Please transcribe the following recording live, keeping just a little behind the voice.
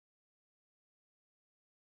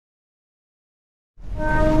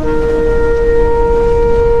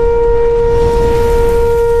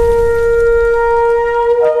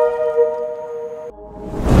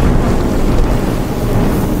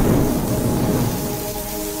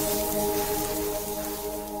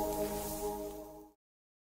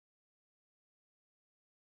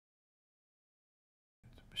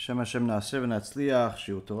Shem Hashem Na'aseh V'Natzliach,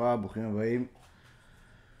 Shiur Torah, Bruchim Habayim.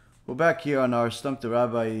 We're back here on our Stump the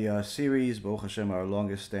Rabbi series, Baruch Hashem, our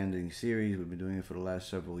longest standing series. We've been doing it for the last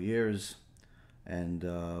several years. And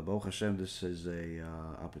Baruch Hashem, this is a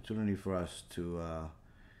opportunity for us to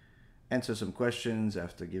answer some questions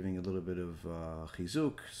after giving a little bit of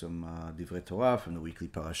chizuk, some divrei Torah from the weekly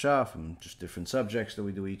parasha, from just different subjects that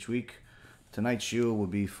we do each week. Tonight's shiur will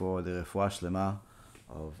be for the refuah shlema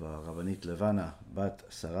of Rabbanit Levana Bat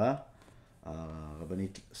Sarah,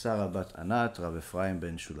 Rabbanit Sarah Bat Anat, Rav Ephraim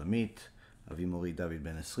Ben Shulamit, Avimori David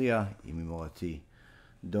Ben Esriya, Imimorati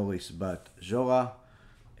Doris Bat Jora,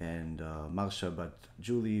 and Marsha Bat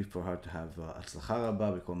Julie, for her to have Atzlacha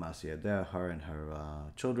Rabba, B'kol Ma'aseh Yadeh, her and her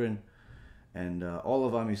children, and all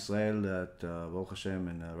of Am Yisrael that Baruch Hashem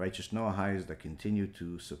and righteous Noahis that continue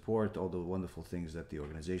to support all the wonderful things that the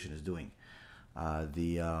organization is doing.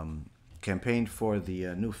 The campaign for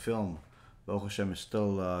the new film, Baruch Hashem, is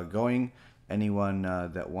still going. Anyone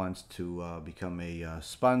that wants to become a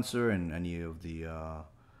sponsor in any of the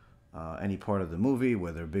any part of the movie,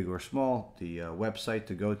 whether big or small, the website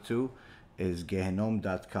to go to is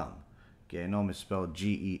gehenom.com. Gehenom is spelled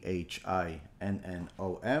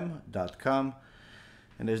GEHINNOM.com.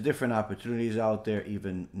 And there's different opportunities out there,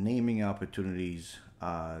 even naming opportunities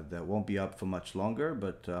that won't be up for much longer,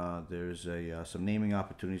 but there's some naming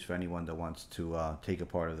opportunities for anyone that wants to take a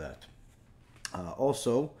part of that.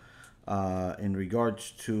 Also, in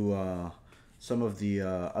regards to some of the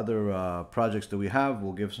other projects that we have,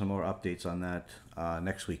 we'll give some more updates on that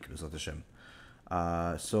next week, BeEzrat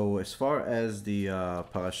HaShem. So as far as the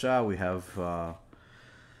parasha, we have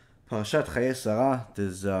Parashat Chayei Sarah.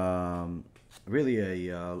 There's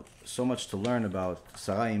really so much to learn about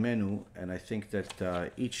Sarah Imenu, and I think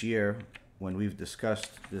that each year when we've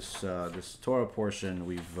discussed this Torah portion,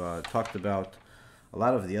 we've talked about a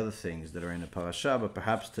lot of the other things that are in the parasha, but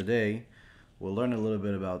perhaps today we'll learn a little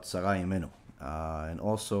bit about Sarah Imenu, and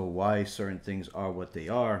also why certain things are what they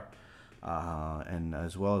are, and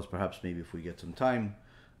as well as perhaps maybe if we get some time,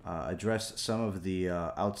 address some of the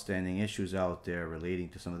outstanding issues out there relating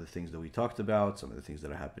to some of the things that we talked about, some of the things that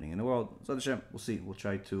are happening in the world. So Hashem, we'll see. We'll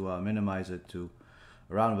try to minimize it to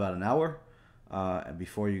around about an hour. And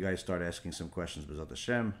before you guys start asking some questions, BeEzrat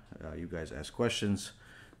HaShem, you guys ask questions,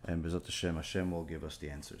 and BeEzrat HaShem, Hashem will give us the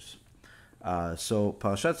answers. So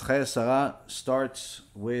Parashat Chayei Sarah starts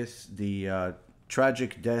with the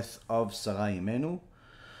tragic death of Sarah Imenu.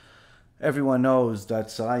 Everyone knows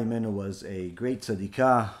that Sarah Imenu was a great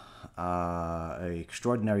tzadikah, an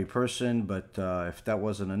extraordinary person, but if that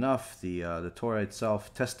wasn't enough, the Torah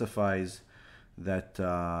itself testifies that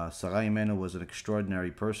Sarah Imenu was an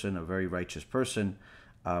extraordinary person, a very righteous person,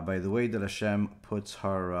 by the way that Hashem puts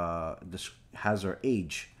her, has her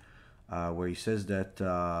age, where he says that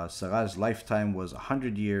Sarah's lifetime was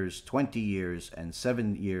 100 years, 20 years, and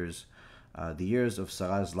 7 years, the years of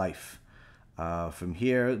Sarah's life. From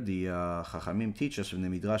here, the Chachamim teach us from the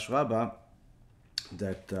Midrash Rabbah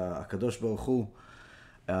that HaKadosh Baruch Hu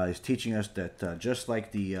is teaching us that just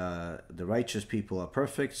like the righteous people are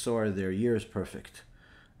perfect, so are their years perfect.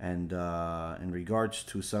 And in regards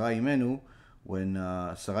to Sarah Imenu, when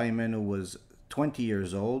Sarah Imenu was 20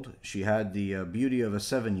 years old, she had the beauty of a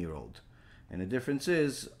 7-year-old. And the difference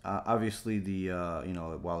is, obviously,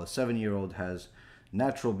 while a 7-year-old has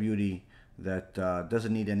natural beauty that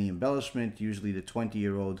doesn't need any embellishment, usually the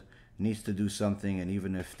 20-year-old needs to do something, and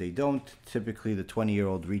even if they don't, typically the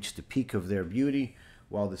 20-year-old reached the peak of their beauty,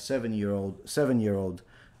 while the 7-year-old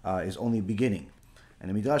is only beginning. And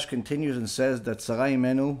the Midrash continues and says that Sarah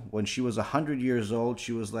Imenu, when she was 100 years old,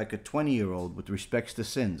 she was like a 20-year-old with respects to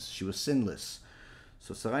sins. She was sinless.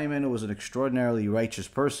 So Sarah Imenu was an extraordinarily righteous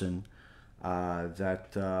person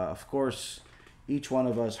that, of course, each one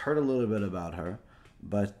of us heard a little bit about her.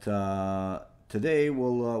 But today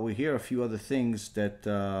we'll hear a few other things that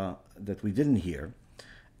we didn't hear,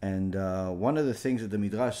 and one of the things that the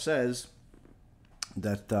Midrash says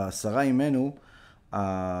that Sarah Imenu,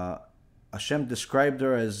 Hashem described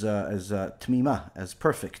her as tmima, as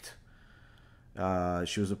perfect.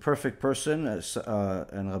 She was a perfect person, and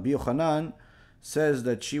Rabbi Yochanan says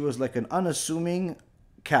that she was like an unassuming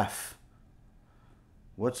calf.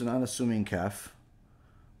 What's an unassuming calf?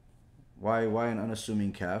 Why an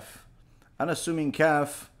unassuming calf? Unassuming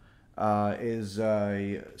calf is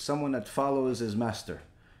someone that follows his master.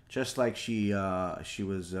 Just like she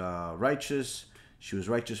was righteous, she was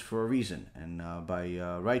righteous for a reason. And by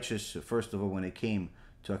righteous, first of all, when it came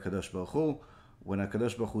to HaKadosh Baruch Hu, when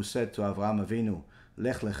HaKadosh Baruch Hu said to Avram Avinu,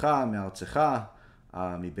 Lech lecha me'artzecha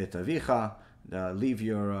mibet avicha, leave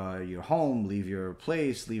your home, leave your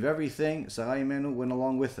place, leave everything, Sarah Imenu went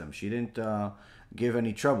along with him. She didn't give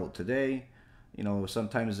any trouble. Today,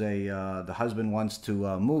 sometimes the husband wants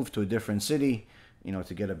to move to a different city,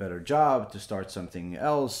 to get a better job, to start something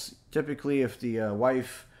else. Typically, if the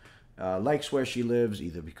wife likes where she lives,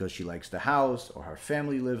 either because she likes the house, or her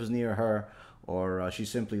family lives near her, or she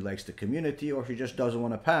simply likes the community, or she just doesn't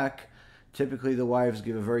want to pack, typically the wives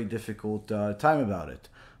give a very difficult time about it.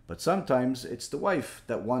 But sometimes it's the wife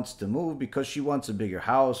that wants to move because she wants a bigger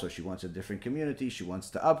house, or she wants a different community, she wants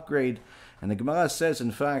to upgrade. And the Gemara says,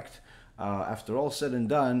 in fact, after all said and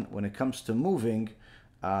done, when it comes to moving,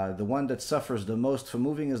 the one that suffers the most for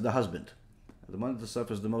moving is the husband. The one that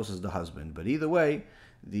suffers the most is the husband. But either way,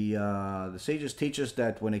 the sages teach us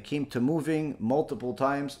that when it came to moving multiple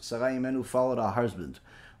times, Sarai Imenu followed her husband.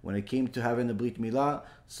 When it came to having the Brit Milah,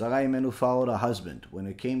 Sarai Imenu followed her husband. When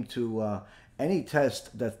it came to any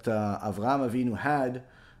test that Avram Avinu had,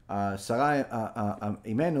 Sarai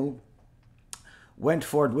Imenu went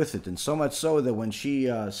forward with it. And so much so that when she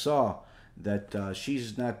saw that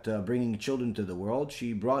she's not bringing children to the world,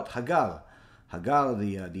 she brought Hagar,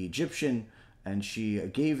 the Egyptian, and she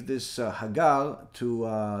gave this Hagar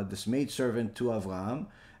to this maidservant to Avram,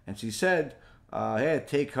 and she said, "Hey,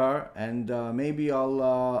 take her, and maybe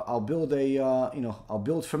I'll build I'll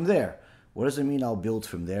build from there." What does it mean? I'll build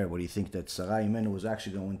from there. What do you think, that Sarai Imenu was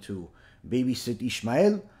actually going to babysit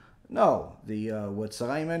Ishmael? No. What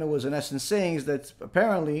Sarai Imenu was in essence saying is that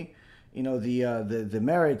apparently, the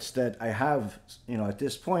merits that I have, at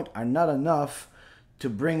this point are not enough to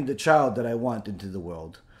bring the child that I want into the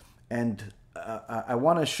world, and I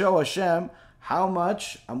want to show Hashem how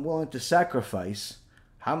much I'm willing to sacrifice.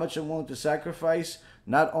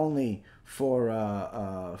 Not only for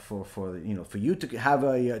you to have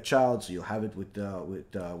a child, so you'll have it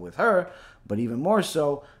with her, but even more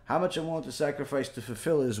so, how much I'm willing to sacrifice to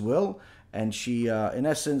fulfill His will, and she, in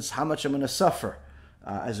essence, how much I'm going to suffer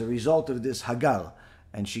as a result of this Hagar.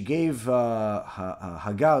 And she gave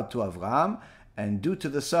Hagar to Avram, and due to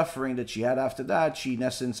the suffering that she had after that, she in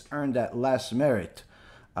essence earned that last merit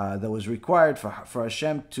that was required for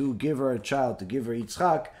Hashem to give her a child, to give her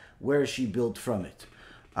Yitzchak, where she built from it.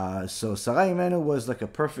 So Sarai Imenu was like a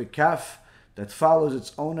perfect calf that follows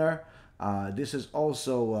its owner. This is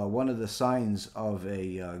also one of the signs of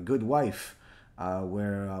a good wife,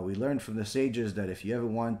 where we learn from the sages that if you ever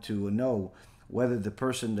want to know whether the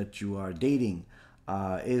person that you are dating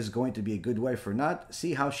is going to be a good wife or not,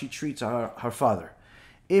 see how she treats her father.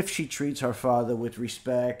 If she treats her father with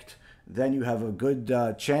respect, then you have a good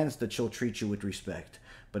chance that she'll treat you with respect.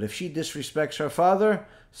 But if she disrespects her father,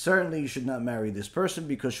 certainly you should not marry this person,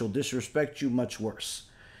 because she'll disrespect you much worse.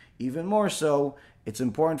 Even more so, it's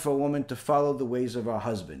important for a woman to follow the ways of her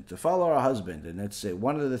husband, and that's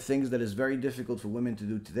one of the things that is very difficult for women to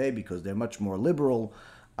do today, because they're much more liberal.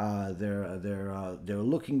 They're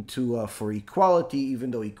looking for equality,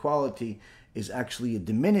 even though equality is actually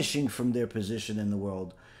diminishing from their position in the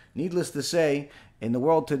world. Needless to say, in the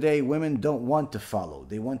world today, women don't want to follow;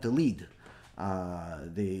 they want to lead.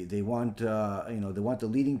 They want the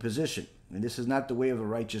leading position, and this is not the way of a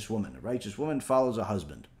righteous woman. A righteous woman follows a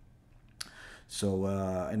husband. So,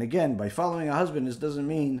 and again, by following a husband, this doesn't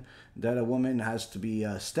mean that a woman has to be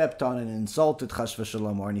stepped on and insulted, chas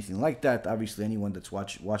v'shalom, or anything like that. Obviously, anyone that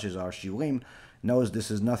watches our shiurim knows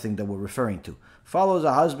this is nothing that we're referring to. Follows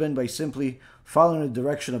a husband by simply following the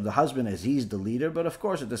direction of the husband as he's the leader, but of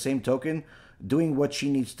course, at the same token, doing what she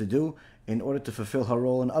needs to do in order to fulfill her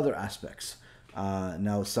role in other aspects.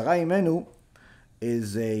 Now, Sarai Imenu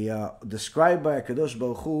is described by HaKadosh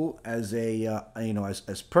Baruch Hu as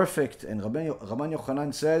as perfect, and Rabban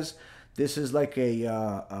Yochanan says this is like a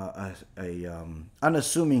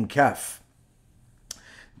unassuming calf.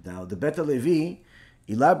 Now, the Bet Levi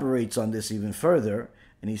elaborates on this even further,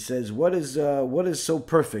 and he says, what is so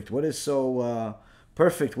perfect? What is so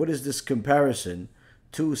perfect? What is this comparison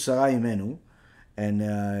to Sarai Imenu? And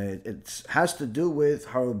it has to do with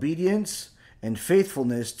her obedience and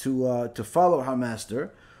faithfulness to follow her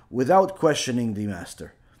master without questioning the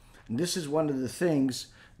master. And this is one of the things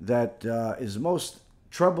that is most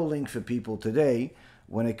troubling for people today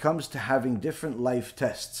when it comes to having different life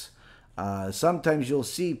tests. Sometimes you'll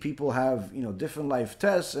see people have different life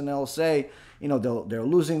tests, and they'll say they're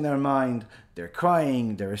losing their mind, they're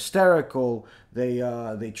crying, they're hysterical,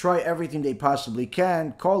 they try everything they possibly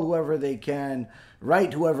can, call whoever they can,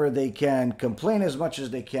 write whoever they can, complain as much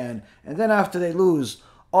as they can, and then after they lose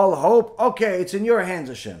all hope, okay, it's in your hands,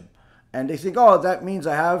 Hashem. And they think, oh, that means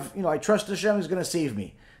I trust Hashem is going to save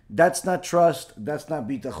me. That's not trust, that's not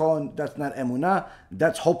bitachon, that's not emunah,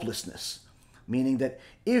 that's hopelessness. Meaning that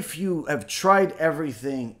if you have tried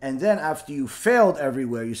everything, and then after you failed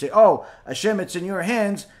everywhere, you say, oh, Hashem, it's in your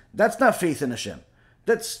hands, that's not faith in Hashem.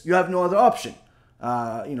 you have no other option.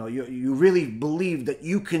 You really believe that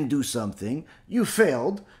you can do something. You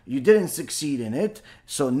failed. You didn't succeed in it.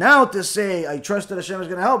 So now to say, I trust that Hashem is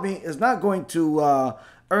going to help me, is not going to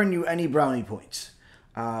earn you any brownie points.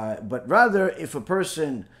 But rather, if a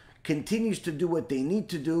person continues to do what they need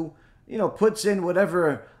to do, puts in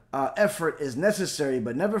whatever effort is necessary,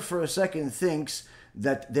 but never for a second thinks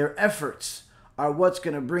that their efforts are what's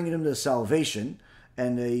going to bring them to salvation,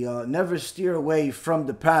 and they never steer away from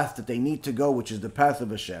the path that they need to go, which is the path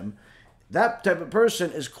of Hashem, that type of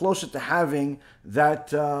person is closer to having that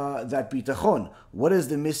bitachon. What is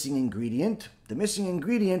the missing ingredient? The missing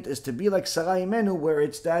ingredient is to be like Sarah Imenu, where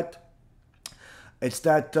it's that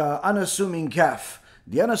unassuming calf.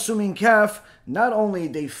 The unassuming calf, not only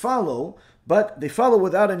they follow, but they follow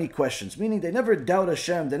without any questions, meaning they never doubt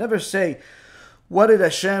Hashem. They never say, why did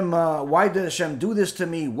Hashem do this to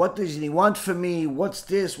me? What does he want from me? What's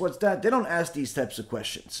this? What's that? They don't ask these types of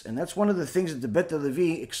questions. And that's one of the things that the Bet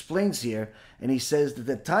Levi explains here. And he says that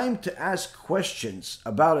the time to ask questions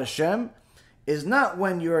about Hashem is not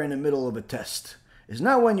when you're in the middle of a test. It's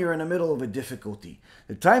not when you're in the middle of a difficulty.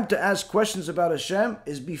 The time to ask questions about Hashem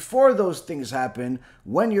is before those things happen,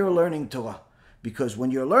 when you're learning Torah. Because when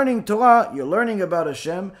you're learning Torah, you're learning about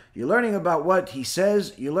Hashem, you're learning about what He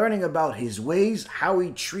says, you're learning about His ways, how He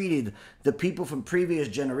treated the people from previous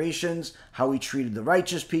generations, how He treated the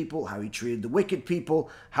righteous people, how He treated the wicked people,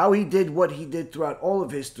 how He did what He did throughout all of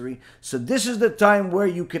history. So this is the time where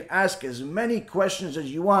you can ask as many questions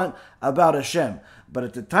as you want about Hashem. But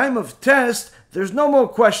at the time of test, there's no more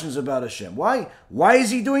questions about Hashem. Why? Why is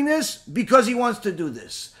He doing this? Because He wants to do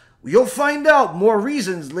this. You'll find out more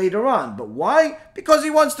reasons later on. But why? Because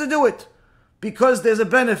He wants to do it. Because there's a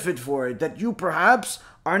benefit for it that you perhaps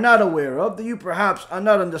are not aware of, that you perhaps are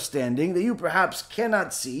not understanding, that you perhaps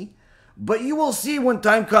cannot see, but you will see when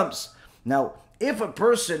time comes. Now, if a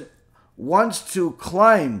person wants to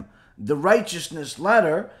climb the righteousness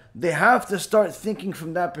ladder, they have to start thinking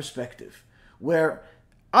from that perspective, where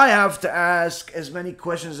I have to ask as many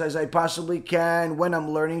questions as I possibly can when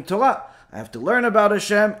I'm learning Torah. I have to learn about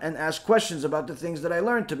Hashem and ask questions about the things that I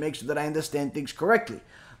learned to make sure that I understand things correctly.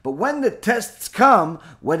 But when the tests come,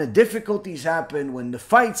 when the difficulties happen, when the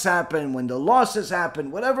fights happen, when the losses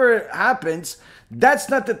happen, whatever happens, that's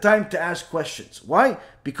not the time to ask questions. Why?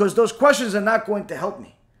 Because those questions are not going to help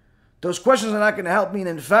me. Those questions are not going to help me. And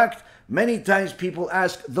in fact, many times people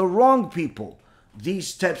ask the wrong people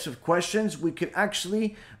these types of questions. We could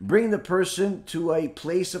actually bring the person to a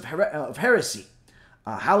place of heresy.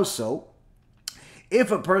 How so? If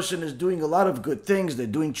a person is doing a lot of good things, they're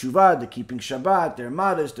doing tshuva, they're keeping Shabbat, they're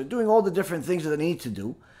modest, they're doing all the different things that they need to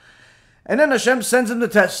do, and then Hashem sends them the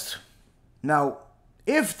test. Now,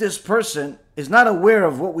 if this person is not aware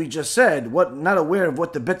of what we just said, not aware of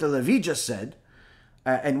what the Bet Levi just said,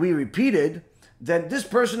 and we repeated, then this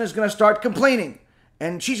person is going to start complaining.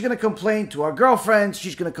 And she's going to complain to our girlfriends,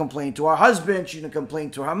 she's going to complain to our husband, she's going to complain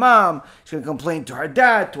to her mom, she's going to complain to her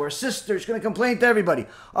dad, to her sister, she's going to complain to everybody.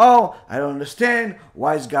 Oh, I don't understand.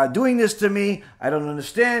 Why is God doing this to me? I don't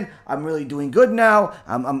understand. I'm really doing good now.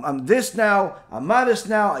 I'm this now. I'm modest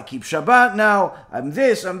now. I keep Shabbat now. I'm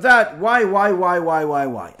this, I'm that. Why?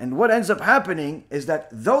 And what ends up happening is that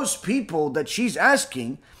those people that she's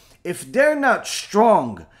asking, if they're not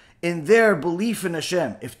strong in their belief in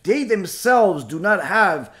Hashem, if they themselves do not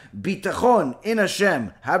have bitachon in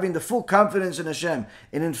Hashem, having the full confidence in Hashem,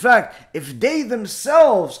 and in fact, if they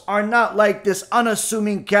themselves are not like this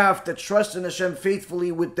unassuming calf that trusts in Hashem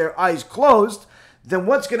faithfully with their eyes closed, then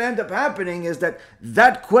what's going to end up happening is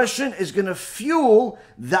that question is going to fuel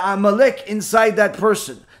the Amalek inside that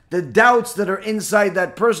person, the doubts that are inside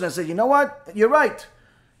that person. I say, you know what? You're right.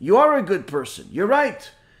 You are a good person. You're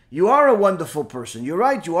right. You are a wonderful person. You're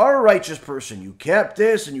right. You are a righteous person. You kept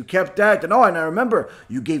this and you kept that. And and I remember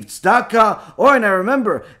you gave tzedakah. And I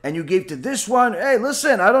remember, and you gave to this one. Hey,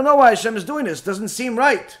 listen, I don't know why Hashem is doing this. It doesn't seem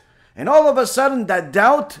right. And all of a sudden, that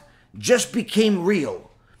doubt just became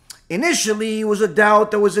real. Initially, it was a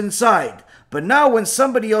doubt that was inside. But now when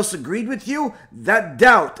somebody else agreed with you, that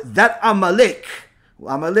doubt, that Amalek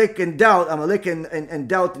and doubt, Amalek and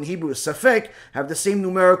doubt in Hebrew, safek, have the same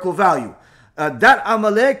numerical value. That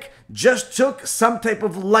Amalek just took some type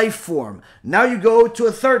of life form. Now you go to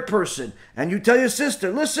a third person and you tell your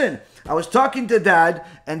sister, listen, I was talking to Dad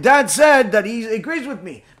and Dad said that he agrees with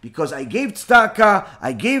me because I gave tzedakah,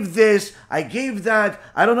 I gave this, I gave that.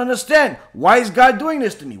 I don't understand. Why is God doing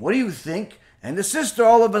this to me? What do you think? And the sister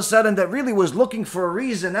all of a sudden that really was looking for a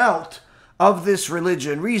reason out of this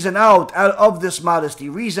religion, reason out of this modesty,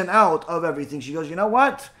 reason out of everything. She goes, you know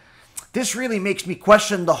what? This really makes me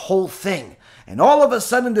question the whole thing. And all of a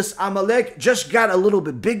sudden, this Amalek just got a little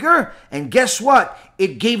bit bigger. And guess what?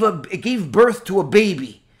 It gave birth to a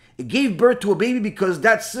baby. It gave birth to a baby because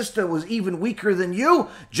that sister was even weaker than you,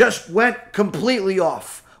 just went completely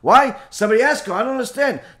off. Why? Somebody asked her, I don't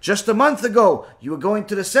understand. Just a month ago, you were going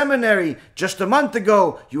to the seminary. Just a month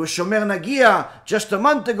ago, you were Shomer Nagia. Just a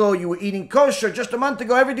month ago, you were eating kosher. Just a month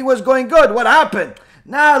ago, everything was going good. What happened?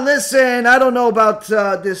 Now, listen, I don't know about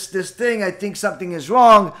this thing. I think something is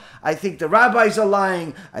wrong. I think the rabbis are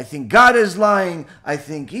lying. I think God is lying. I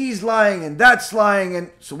think he's lying and that's lying. And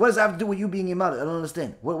so what does that have to do with you being your mother? I don't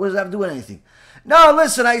understand. What does that have to do with anything? No,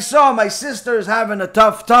 listen, I saw my sister is having a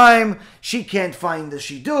tough time. She can't find the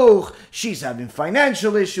shidduch. She's having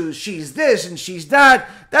financial issues. She's this and she's that.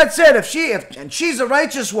 That's it. And she's a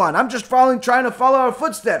righteous one. I'm just trying to follow her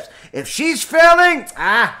footsteps. If she's failing,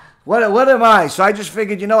 what am I? So I just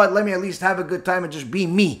figured, you know what, let me at least have a good time and just be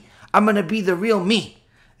me. I'm going to be the real me.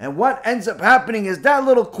 And what ends up happening is that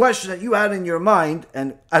little question that you had in your mind,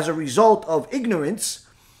 and as a result of ignorance,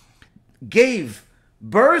 gave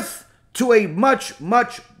birth to a much,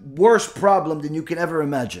 much worse problem than you can ever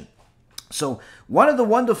imagine. So one of the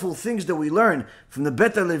wonderful things that we learn from the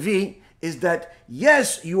Bet Levi is that,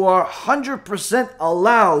 yes, you are 100%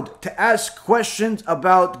 allowed to ask questions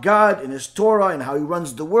about God and His Torah and how He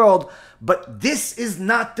runs the world, but this is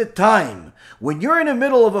not the time. When you're in the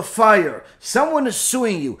middle of a fire, someone is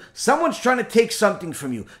suing you, someone's trying to take something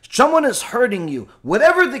from you, someone is hurting you,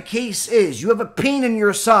 whatever the case is, you have a pain in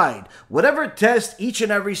your side, whatever test each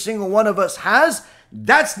and every single one of us has,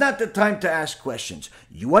 that's not the time to ask questions.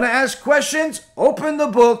 You want to ask questions? Open the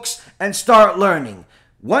books and start learning.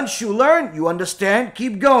 Once you learn, you understand,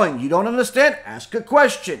 keep going. You don't understand, ask a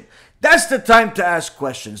question. That's the time to ask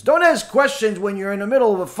questions. Don't ask questions when you're in the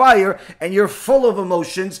middle of a fire and you're full of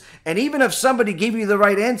emotions. And even if somebody gave you the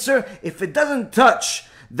right answer, if it doesn't touch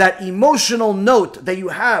that emotional note that you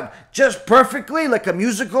have just perfectly, like a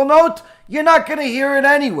musical note, you're not going to hear it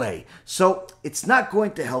anyway. So it's not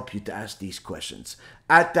going to help you to ask these questions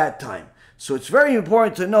at that time. So it's very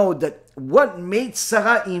important to know that what made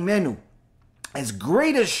Sarah Imenu as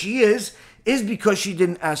great as she is because she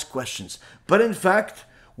didn't ask questions. But in fact,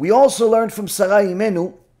 we also learned from Sarah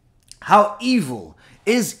Imenu how evil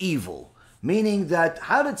is evil. Meaning that,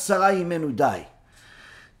 how did Sarah Imenu die?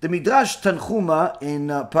 The Midrash Tanchuma in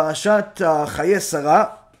Parashat Chaye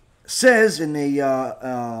Sarah says in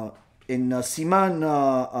Siman,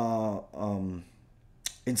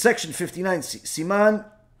 in section 59, Siman,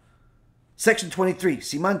 section 23,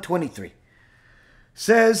 Siman 23,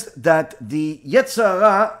 says that the Yetzer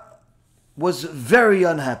Hara was very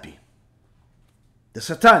unhappy. The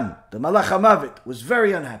Satan, the Malach HaMavet, was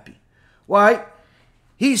very unhappy. Why?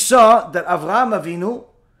 He saw that Avram Avinu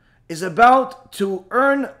is about to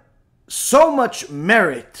earn so much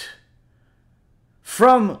merit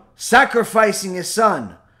from sacrificing his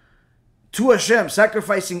son to Hashem,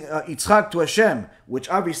 sacrificing Yitzchak to Hashem, which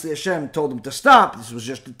obviously Hashem told him to stop. This was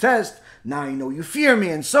just a test. Now you know you fear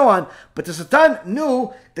me, and so on. But the Satan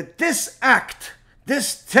knew that this act,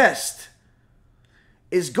 this test,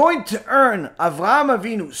 is going to earn Avraham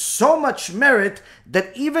Avinu so much merit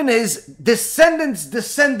that even his descendants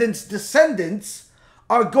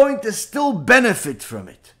are going to still benefit from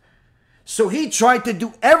it. So he tried to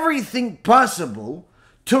do everything possible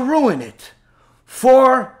to ruin it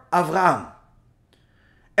for Avraham.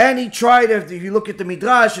 And he tried, if you look at the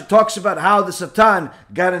Midrash, it talks about how the Satan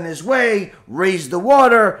got in his way, raised the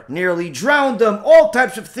water, nearly drowned him, all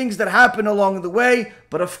types of things that happen along the way.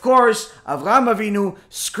 But of course, Avraham Avinu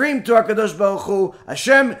screamed to HaKadosh Baruch Hu,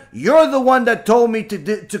 Hashem, you're the one that told me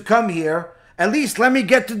to come here. At least let me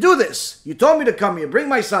get to do this. You told me to come here, bring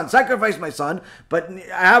my son, sacrifice my son, but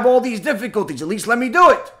I have all these difficulties. At least let me do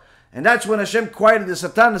it. And that's when Hashem quieted the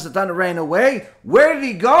Satan ran away. Where did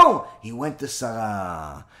he go? He went to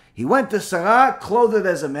Sarah. He went to Sarah, clothed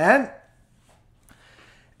as a man.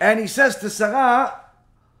 And he says to Sarah,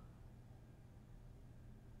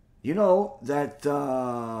 you know that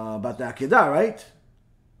about the Akedah, right?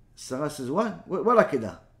 Sarah says, what? What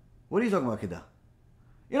Akedah? What are you talking about, Akedah?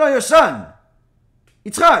 You know, your son,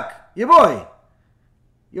 Yitzchak, your boy,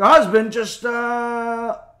 your husband just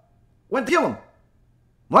went to kill him.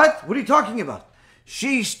 What? What are you talking about?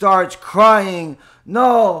 She starts crying.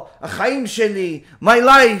 No, Achaim Sheli, my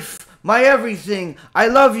life, my everything. I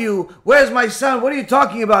love you. Where's my son? What are you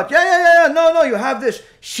talking about? Yeah. No, you have this.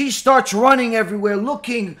 She starts running everywhere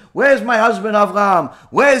looking. Where's my husband Avram?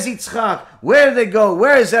 Where's Yitzchak? Where did they go?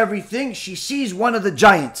 Where is everything? She sees one of the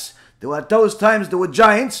giants. At those times there were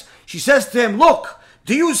giants. She says to him, look,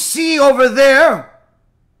 do you see over there?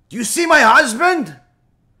 Do you see my husband?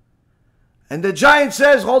 And the giant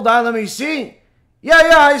says, hold on, let me see. Yeah,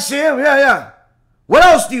 I see him. Yeah. What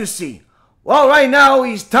else do you see? Well, right now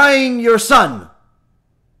he's tying your son.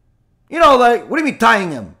 Like, what do you mean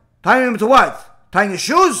tying him? Tying him to what? Tying his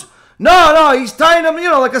shoes? No, he's tying him,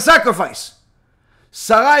 like a sacrifice.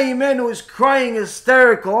 Sarah Imenu is crying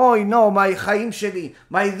hysterical. Oh, my Chaim Sheli,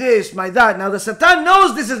 my this, my that. Now the Satan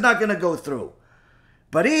knows this is not going to go through.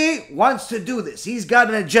 But he wants to do this. He's got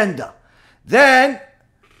an agenda. Then,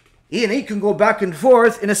 he can go back and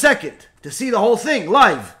forth in a second to see the whole thing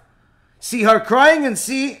live. See her crying and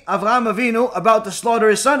see Avram Avinu about to slaughter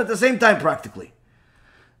his son at the same time practically.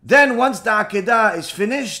 Then once the Akedah is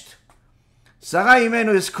finished, Sarah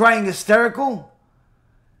Imenu is crying hysterical,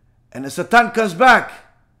 and the Satan comes back.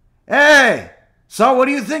 Hey, so what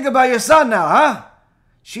do you think about your son now, huh?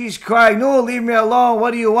 She's crying, no, leave me alone,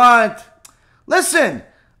 what do you want? Listen,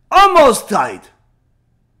 almost died.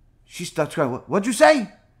 She starts crying, what'd you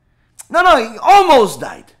say? No, he almost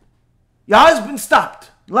died. Your husband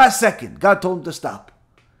stopped. Last second, God told him to stop.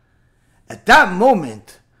 At that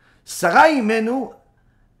moment, Sarah Imenu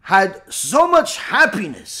had so much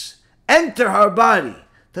happiness enter her body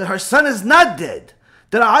that her son is not dead,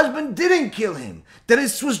 that her husband didn't kill him, that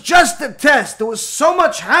this was just a test. There was so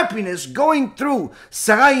much happiness going through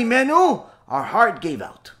Sarah Imenu, her heart gave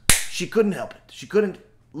out. She couldn't help it. She couldn't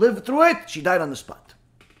live through it. She died on the spot.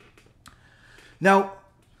 Now,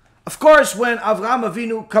 of course, when Avram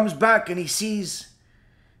Avinu comes back and he sees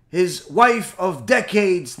his wife of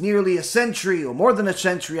decades, nearly a century, or more than a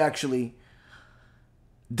century actually,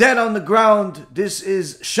 dead on the ground, this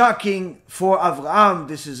is shocking for Avram.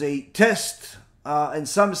 This is a test. And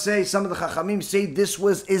some of the Chachamim say this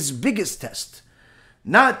was his biggest test.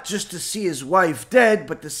 Not just to see his wife dead,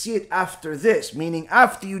 but to see it after this. Meaning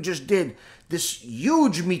after you just did this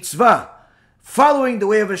huge mitzvah, following the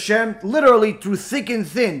way of Hashem, literally through thick and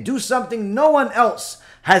thin, do something no one else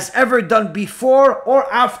has ever done before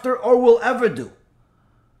or after or will ever do.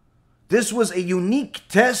 This was a unique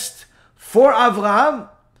test for Avraham.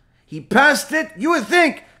 He passed it. You would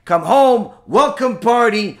think, come home, welcome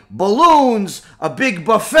party, balloons, a big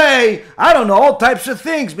buffet, I don't know, all types of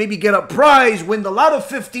things. Maybe get a prize, win the lotto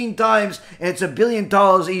 15 times, and it's $1 billion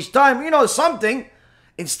each time. Something.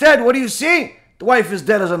 Instead, what do you see? The wife is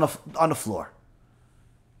dead on the floor.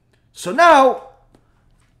 So now,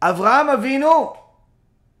 Avraham Avinu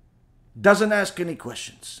doesn't ask any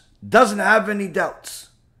questions, doesn't have any doubts,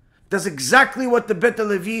 does exactly what the Bet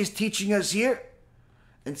Levi is teaching us here,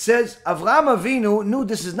 and says, Avraham Avinu knew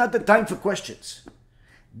this is not the time for questions.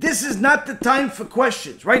 This is not the time for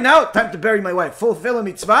questions. Right now, time to bury my wife. Fulfill a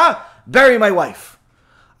mitzvah, bury my wife.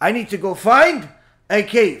 I need to go find a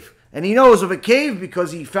cave. And he knows of a cave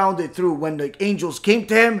because he found it through when the angels came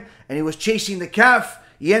to him and he was chasing the calf.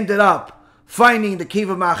 He ended up finding the cave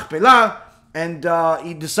of Machpelah, and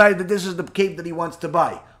he decided that this is the cave that he wants to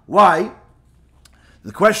buy. Why?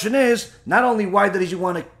 The question is, not only why did he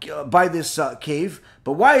want to buy this cave,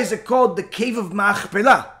 but why is it called the cave of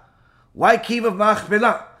Machpelah? Why cave of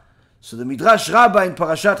Machpelah? So the Midrash Rabbah in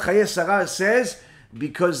Parashat Chayei Sarah says,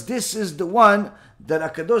 because this is the one that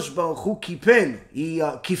HaKadosh Baruch Hu kipel, he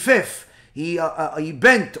kifef, he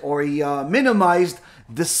bent or he minimized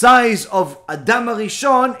the size of Adam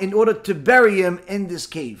HaRishon in order to bury him in this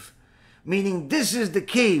cave. Meaning this is the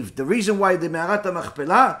cave. The reason why the Me'arat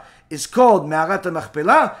HaMachpelah is called Me'arat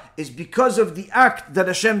HaMachpelah is because of the act that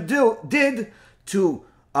Hashem did to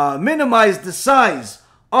minimize the size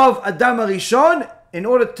of Adam HaRishon in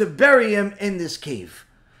order to bury him in this cave.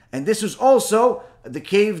 And this is also the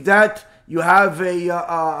cave that you have a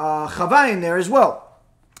Chava in there as well.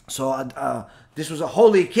 So this was a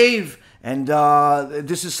holy cave, and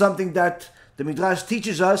this is something that the Midrash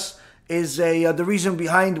teaches us is the reason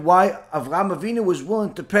behind why Avraham Avinu was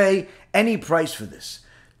willing to pay any price for this.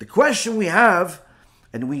 The question we have,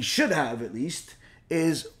 and we should have at least,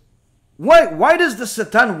 is why does the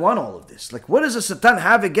Satan want all of this? Like, what does the Satan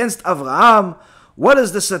have against Avraham? What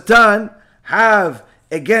does the Satan have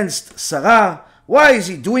against Sarah? Why is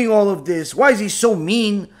he doing all of this? Why is he so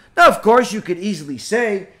mean? Now, of course, you could easily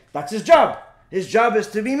say, that's his job. His job is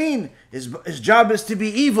to be mean. His job is to be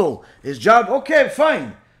evil. His job, okay,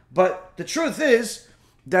 fine. But the truth is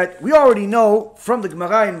that we already know from the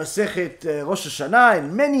Gemara in Masechet Rosh Hashanah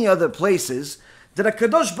and many other places that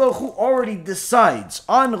HaKadosh Baruch Hu already decides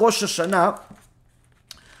on Rosh Hashanah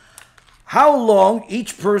how long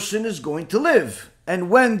each person is going to live and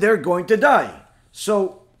when they're going to die.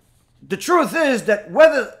 So the truth is that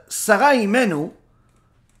whether Sarah Imenu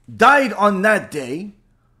died on that day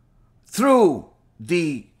through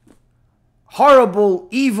the horrible,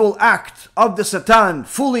 evil act of the Satan,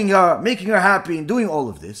 fooling her, making her happy, and doing all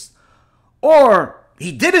of this, or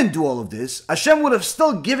he didn't do all of this, Hashem would have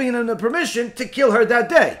still given him the permission to kill her that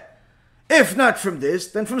day. If not from this,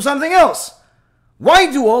 then from something else.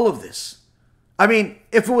 Why do all of this? I mean,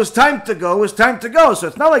 if it was time to go, it was time to go. So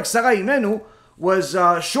it's not like Sarah Imenu was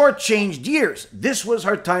shortchanged years. This was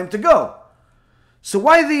her time to go. So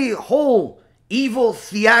why the whole evil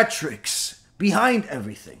theatrics behind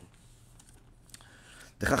everything?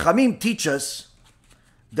 The Chachamim teach us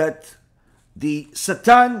that the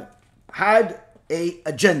Satan had an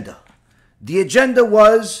agenda. The agenda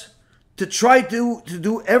was to try to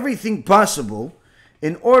do everything possible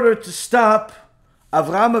in order to stop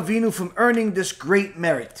Avram Avinu from earning this great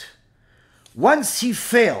merit. Once he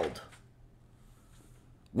failed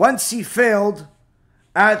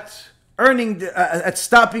at at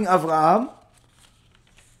stopping Avram,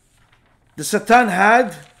 the Satan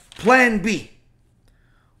had plan B.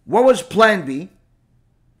 What was plan B?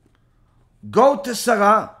 Go to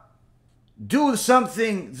Sarah, do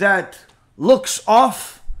something that looks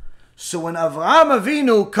off, so when Avram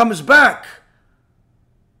Avinu comes back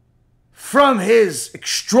from his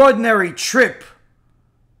extraordinary trip,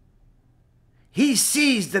 he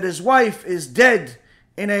sees that his wife is dead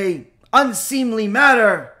in a unseemly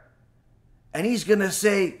manner, and he's going to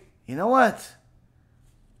say, you know what?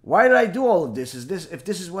 Why did I do all of this? If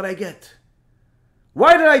this is what I get?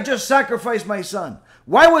 Why did I just sacrifice my son?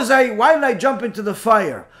 Why did I jump into the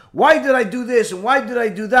fire? Why did I do this and why did I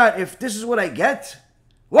do that if this is what I get?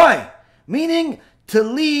 Why? Meaning to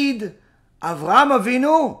lead Avram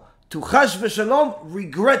Avinu to chas v'shalom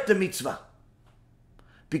regret the mitzvah.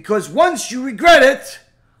 Because once you regret it,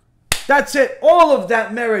 that's it. All of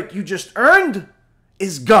that merit you just earned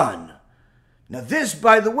is gone. Now this,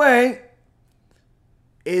 by the way,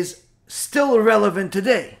 is still relevant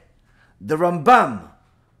today. The Rambam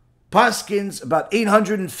paskins about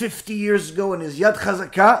 850 years ago in his Yad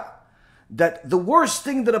Chazakah that the worst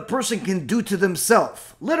thing that a person can do to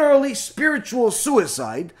themselves, literally spiritual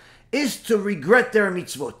suicide, is to regret their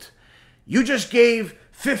mitzvot. You just gave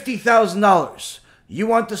 $50,000. You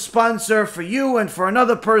want to sponsor for you and for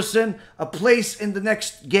another person a place in the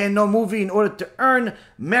next Gehenom movie in order to earn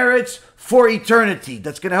merits for eternity.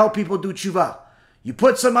 That's going to help people do tshuva. You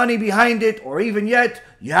put some money behind it, or even yet,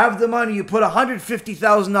 you have the money, you put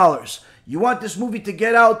 $150,000. You want this movie to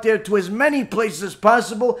get out there to as many places as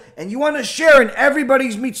possible, and you want to share in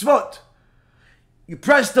everybody's mitzvot. You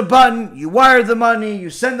press the button, you wire the money,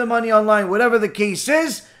 you send the money online, whatever the case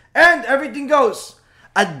is, and everything goes.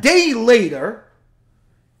 A day later,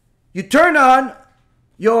 you turn on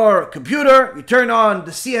your computer, you turn on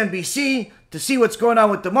the CNBC to see what's going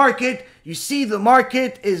on with the market. You see the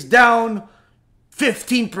market is down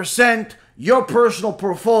 15%. Your personal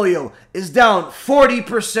portfolio is down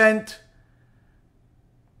 40%.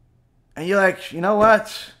 And you're like, you know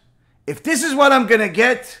what? If this is what I'm going to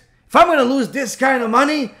get, if I'm going to lose this kind of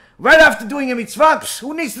money right after doing a mitzvah,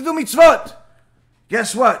 who needs to do mitzvot?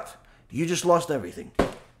 Guess what? You just lost everything.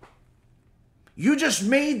 You just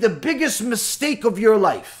made the biggest mistake of your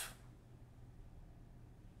life.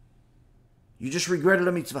 You just regretted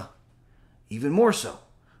a mitzvah. Even more so,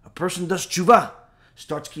 a person does tshuva,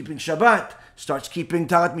 starts keeping Shabbat, starts keeping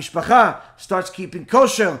Tarat Mishpacha, starts keeping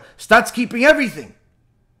kosher, starts keeping everything.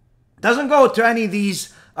 Doesn't go to any of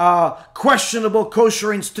these questionable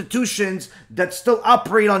kosher institutions that still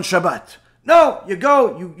operate on Shabbat. No, you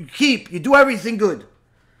go, you keep, you do everything good.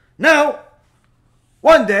 Now,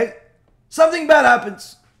 one day, something bad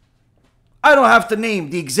happens. I don't have to name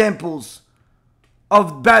the examples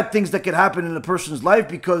of bad things that could happen in a person's life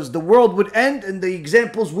because the world would end and the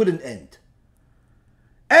examples wouldn't end.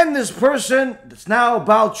 And this person that's now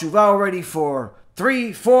Baal Tshuva already for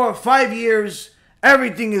 3, 4, 5 years,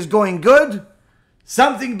 everything is going good.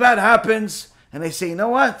 Something bad happens and they say, you know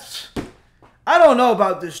what? I don't know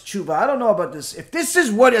about this tshuva. I don't know about this. If this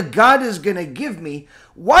is what a God is going to give me,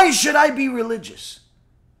 why should I be religious?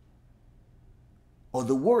 Or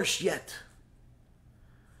the worse yet,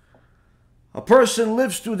 a person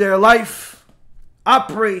lives through their life,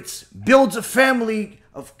 operates, builds a family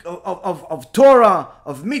of Torah,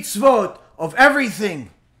 of mitzvot, of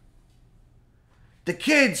everything. The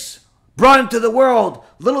kids brought into the world,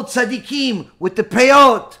 little tzaddikim with the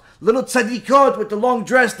peyot, little tzaddikot with the long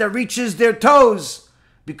dress that reaches their toes,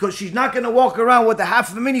 because she's not going to walk around with a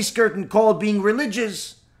half of a miniskirt and call it being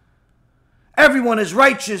religious. Everyone is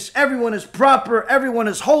righteous, everyone is proper, everyone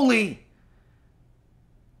is holy.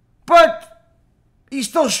 But he's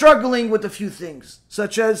still struggling with a few things,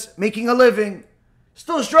 such as making a living.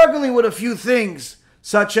 Still struggling with a few things,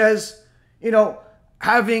 such as,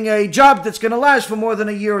 having a job that's going to last for more than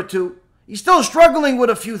a year or two. He's still struggling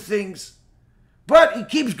with a few things. But he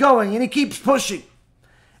keeps going and he keeps pushing.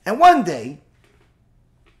 And one day,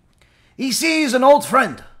 he sees an old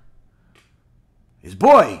friend, his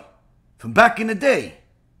boy from back in the day,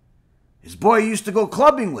 his boy he used to go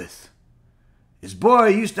clubbing with, his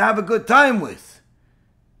boy he used to have a good time with.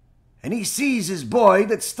 And he sees his boy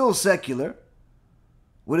that's still secular,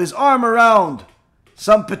 with his arm around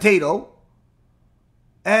some potato,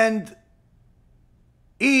 and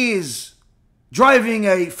he is driving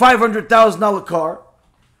a $500,000 car,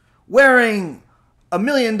 wearing $1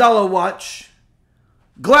 million watch,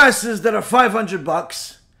 glasses that are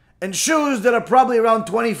 $500, and shoes that are probably around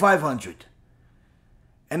 $2,500.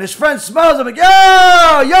 And his friend smiles at him like, "Yo,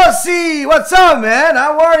 Yossi, what's up, man?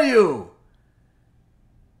 How are you?"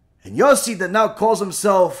 And Yossi, that now calls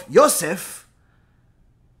himself Yosef,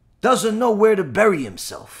 doesn't know where to bury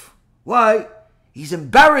himself. Why? He's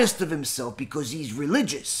embarrassed of himself because he's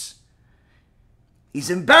religious. He's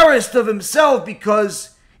embarrassed of himself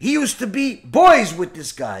because he used to be boys with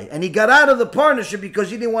this guy, and he got out of the partnership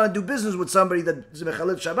because he didn't want to do business with somebody that is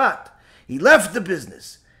mechalel Shabbat. He left the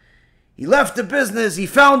business. He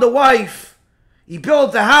found a wife. He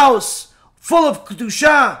built a house full of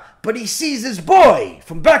kedusha, but he sees his boy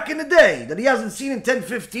from back in the day that he hasn't seen in 10,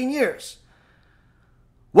 15 years.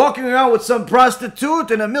 Walking around with some prostitute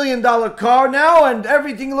in $1 million car now, and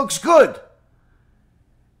everything looks good.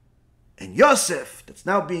 And Yosef, that's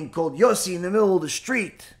now being called Yossi in the middle of the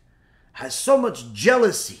street, has so much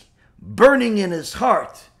jealousy burning in his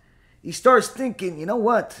heart. He starts thinking, you know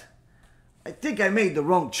what? I think I made the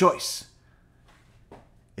wrong choice.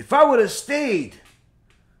 If I would have stayed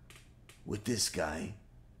with this guy,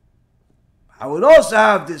 I would also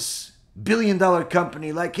have this $1 billion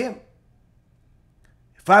company like him.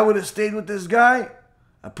 If I would have stayed with this guy,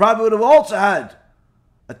 I probably would have also had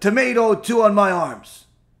a tomato or two on my arms.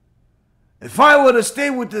 If I would have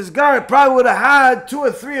stayed with this guy, I probably would have had 2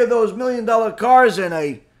 or 3 of those $1 million cars and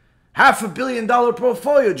a $500 million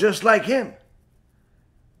portfolio just like him.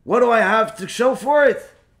 What do I have to show for it?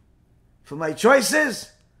 For my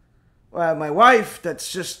choices? Well, my wife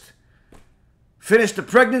that's just finished the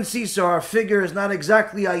pregnancy, so our figure is not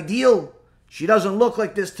exactly ideal. She doesn't look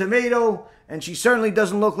like this tomato, and she certainly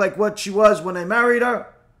doesn't look like what she was when I married her.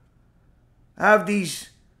 I have these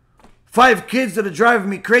 5 kids that are driving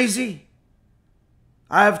me crazy.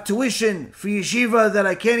 I have tuition for yeshiva that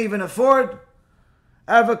I can't even afford.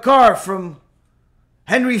 I have a car from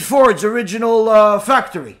Henry Ford's original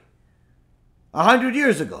factory 100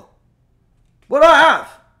 years ago. What do I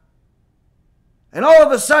have? And all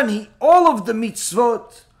of a sudden, all of the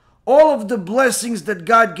mitzvot, all of the blessings that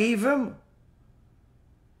God gave him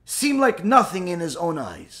seem like nothing in his own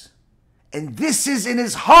eyes. And this is in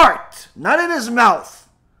his heart, not in his mouth.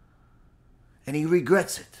 And he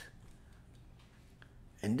regrets it.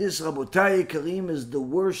 And this, Rabotai Karim, is the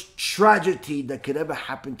worst tragedy that could ever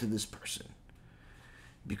happen to this person.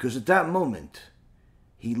 Because at that moment,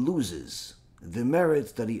 he loses the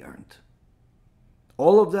merits that he earned.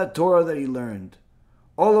 All of that Torah that he learned,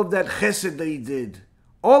 all of that chesed that he did,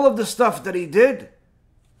 all of the stuff that he did,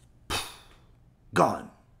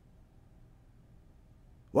 gone.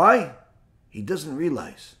 Why? He doesn't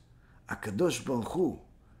realize HaKadosh Baruch Hu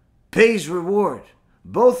pays reward,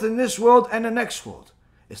 both in this world and the next world.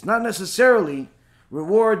 It's not necessarily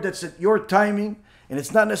reward that's at your timing, and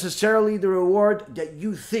it's not necessarily the reward that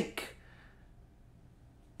you think.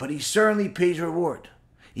 But he certainly pays reward.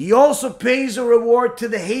 He also pays a reward to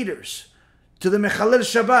the haters, to the mechalel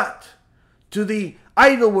Shabbat, to the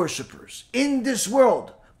idol worshippers in this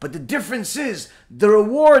world. But the difference is the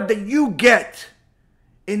reward that you get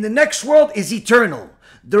in the next world is eternal.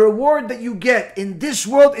 The reward that you get in this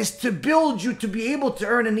world is to build you to be able to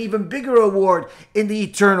earn an even bigger reward in the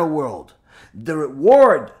eternal world. The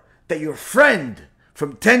reward that your friend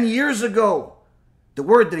from 10 years ago, the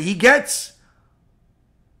word that he gets,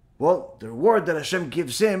 well, the reward that Hashem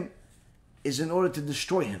gives him is in order to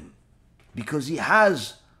destroy him, because he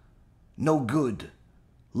has no good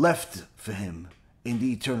left for him in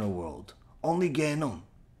the eternal world. Only Gehenom.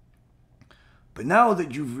 But now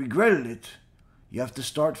that you've regretted it, you have to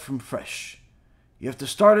start from fresh. You have to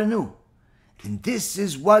start anew. And this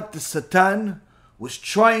is what the Satan was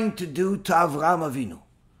trying to do to Avram Avinu.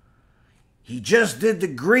 He just did the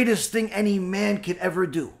greatest thing any man can ever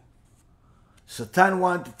do. Satan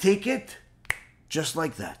wanted to take it just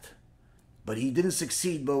like that. But he didn't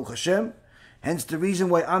succeed, Baruch Hashem. Hence the reason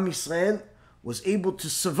why Am Yisrael was able to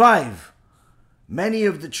survive many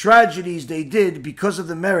of the tragedies they did because of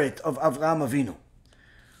the merit of Avram Avinu.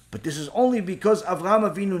 But this is only because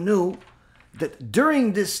Avram Avinu knew that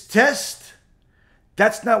during this test,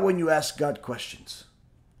 that's not when you ask God questions.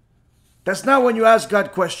 That's not when you ask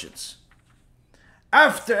God questions.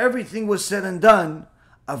 after everything was said and done,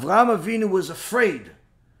 Avram Avinu was afraid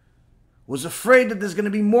that there's going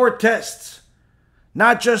to be more tests.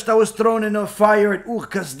 Not just I was thrown in a fire at Ur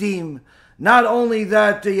Kasdim, not only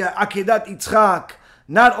that the Akedat Yitzchak,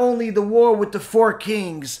 not only the war with the four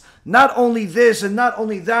kings, not only this and not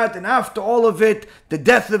only that, and after all of it, the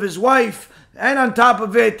death of his wife, and on top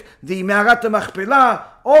of it, the Me'arat HaMachpelah,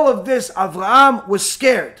 all of this, Avram was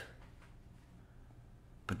scared.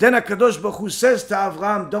 But then HaKadosh Baruch Hu says to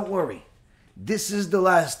Avram, don't worry, this is the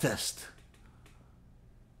last test.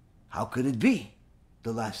 How could it be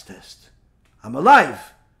the last test? I'm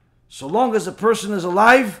alive. So long as a person is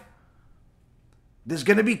alive, there's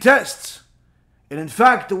going to be tests. And in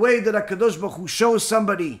fact, the way that HaKadosh Baruch Hu shows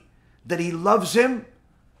somebody that he loves him,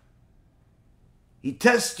 he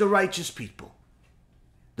tests the righteous people.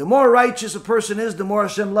 The more righteous a person is, the more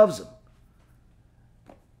Hashem loves him.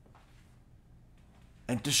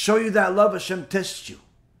 And to show you that love, Hashem tests you.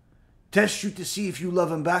 Tests you to see if you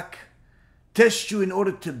love him back. Tests you in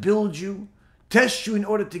order to build you. Tests you in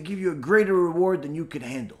order to give you a greater reward than you can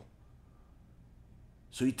handle.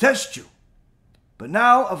 So he tests you. But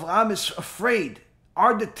now Avram is afraid.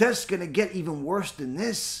 Are the tests going to get even worse than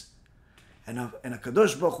this? And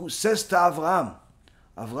HaKadosh Baruch Hu says to Avram,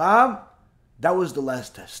 Avram, that was the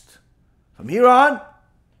last test. From here on,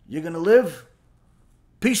 you're going to live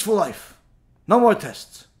peaceful life. No more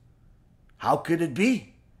tests. How could it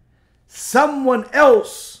be? Someone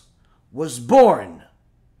else was born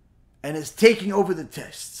and is taking over the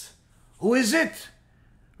tests. Who is it?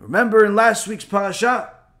 Remember in last week's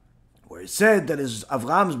parasha, where it said that his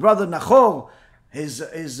Avram's brother Nachor,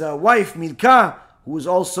 his wife Milcah, who was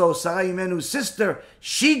also Sarai Imenu's sister,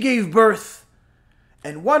 she gave birth.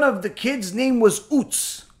 And one of the kids' name was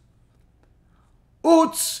Utz.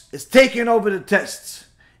 Utz is taking over the tests.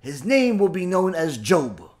 His name will be known as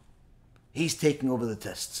Job. He's taking over the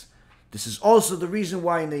tests. This is also the reason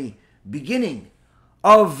why in the beginning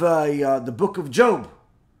of the book of Job,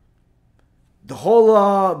 the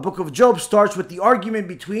whole book of Job starts with the argument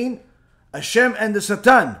between Hashem and the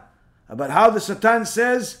Satan, about how the Satan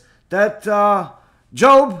says that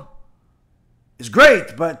Job is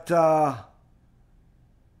great, but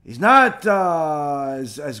he's not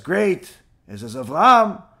as great as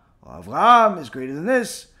Avram. Well, Avram is greater than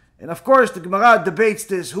this. And of course, the Gemara debates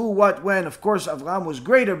this, who, what, when. Of course, Avram was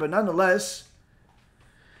greater, but nonetheless,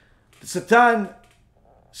 the Satan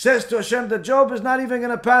says to Hashem that Job is not even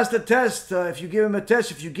going to pass the test. If you give him a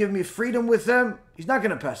test, if you give me freedom with him, he's not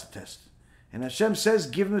going to pass the test. And Hashem says,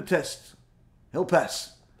 give him a test. He'll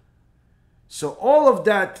pass. So all of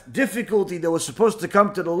that difficulty that was supposed to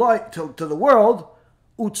come to the light, to the world,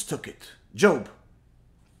 Utz took it. Job.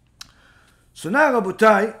 So now,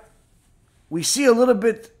 Rabotai, we see a little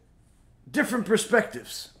bit different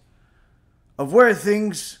perspectives of where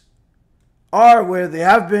things are, where they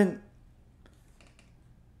have been.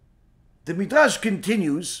 The Midrash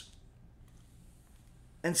continues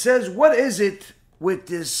and says, what is it with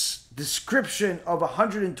this description of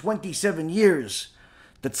 127 years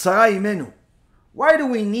that Sarai Imenu? Why do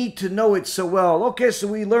we need to know it so well? Okay, so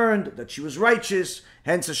we learned that she was righteous,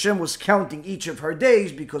 hence Hashem was counting each of her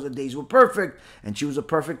days because the days were perfect and she was a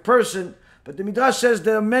perfect person. But the Midrash says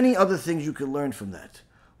there are many other things you can learn from that.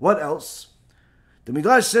 What else? The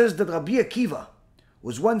Midrash says that Rabbi Akiva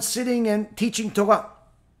was once sitting and teaching Torah.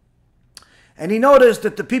 And he noticed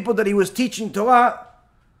that the people that he was teaching Torah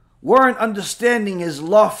weren't understanding his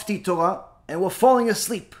lofty Torah and were falling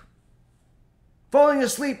asleep. Falling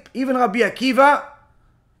asleep. Even Rabbi Akiva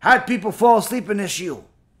had people fall asleep in his shiur.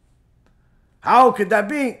 How could that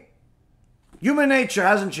be? Human nature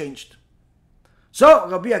hasn't changed. So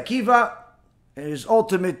Rabbi Akiva, in his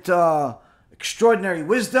ultimate extraordinary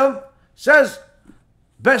wisdom, says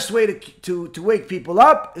best way to wake people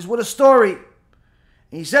up is with a story.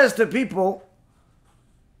 And he says to people,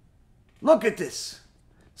 look at this.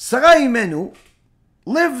 Sarai Imenu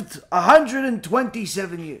lived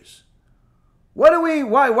 127 years. Why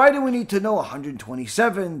do we need to know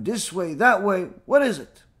 127, this way, that way? What is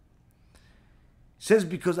it? It says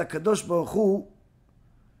because HaKadosh Baruch Hu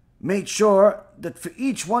made sure that for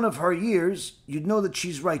each one of her years, you'd know that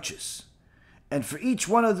she's righteous. And for each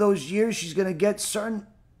one of those years, she's going to get certain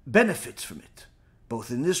benefits from it, both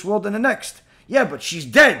in this world and the next. Yeah, but she's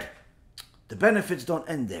dead. The benefits don't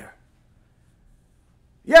end there.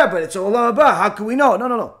 Yeah, but it's Olam Haba. How can we know?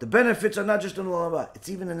 No. The benefits are not just in Olam Haba. It's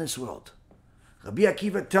even in this world. Rabbi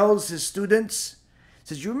Akiva tells his students,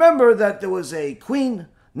 says, you remember that there was a queen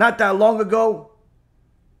not that long ago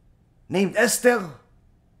named Esther?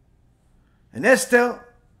 And Esther,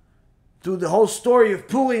 through the whole story of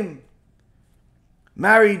Purim,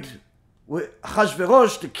 married with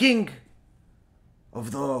Achashverosh, the king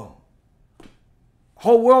of the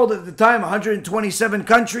whole world at the time, 127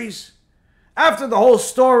 countries. After the whole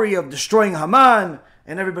story of destroying Haman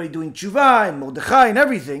and everybody doing tshuva and Mordechai and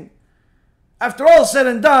everything, after all said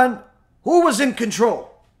and done, who was in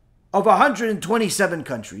control of 127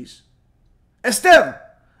 countries? Esther.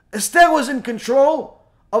 Esther was in control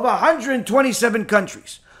of 127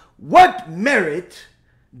 countries. What merit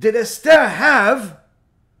did Esther have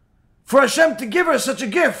for Hashem to give her such a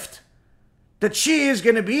gift that she is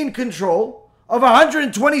going to be in control of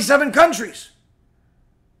 127 countries?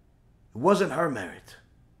 It wasn't her merit.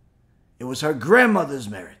 It was her grandmother's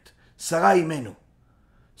merit, Sarah Imenu.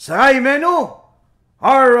 Sarah Imenu,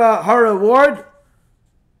 her award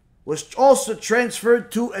was also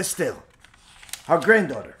transferred to Esther, her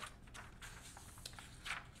granddaughter.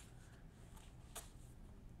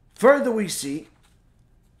 Further, we see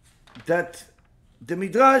that the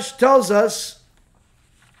Midrash tells us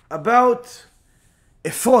about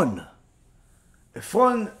Ephron.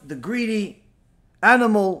 Ephron, the greedy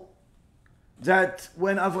animal that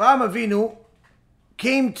when Avram Avinu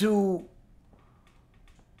came to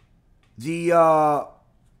the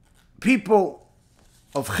people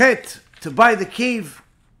of Chet to buy the cave,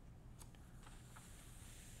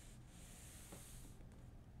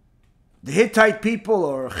 the Hittite people,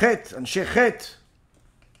 or Chet, and Shechet,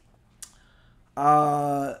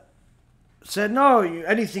 said, no,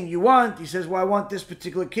 anything you want. He says, well, I want this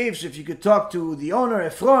particular cave, so if you could talk to the owner,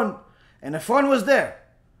 Ephron. And Ephron was there.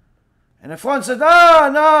 And Ephron said,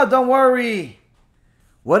 no, don't worry.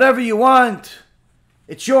 Whatever you want,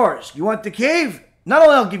 it's yours. You want the cave? Not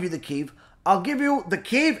only I'll give you the cave, I'll give you the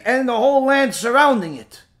cave and the whole land surrounding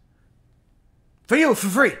it. For you, for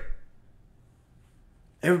free.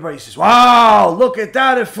 Everybody says, wow, look at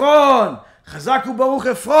that, Ephron. Chazaku Baruch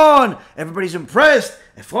Ephron. Everybody's impressed.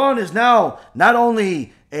 Ephron is now not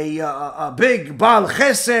only a big Baal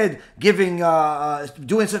Chesed,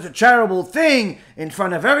 doing such a charitable thing in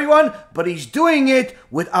front of everyone, but he's doing it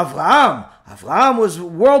with Avram. Avram was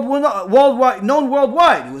known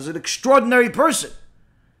worldwide. He was an extraordinary person.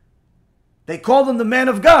 They called him the man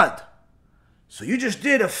of God. So you just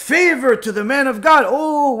did a favor to the man of God.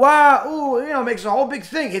 Oh, wow. Oh, makes a whole big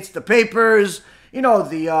thing. Hits the papers.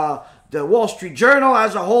 The Wall Street Journal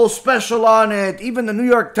has a whole special on it. Even the New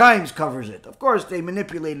York Times covers it. Of course, they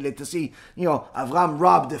manipulated it to see, Avram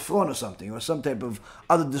robbed Ephron or something, or some type of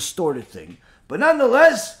other distorted thing. But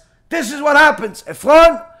nonetheless, this is what happens.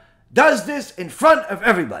 Ephron does this in front of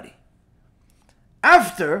everybody.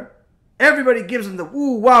 After everybody gives him the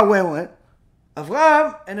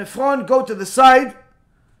Avram and Ephron go to the side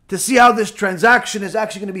to see how this transaction is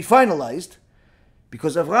actually going to be finalized,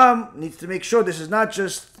 because Avram needs to make sure this is not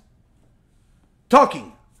just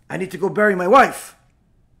talking. I need to go bury my wife.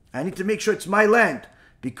 I need to make sure it's my land,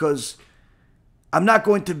 because I'm not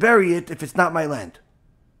going to bury it if it's not my land.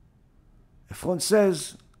 Ephron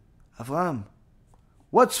says, Avram,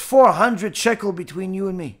 what's 400 shekel between you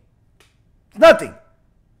and me? It's nothing.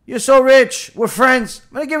 You're so rich. We're friends.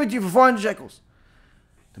 I'm going to give it to you for 400 shekels.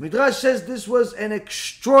 The Midrash says this was an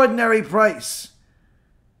extraordinary price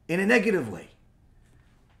in a negative way.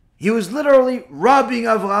 He was literally robbing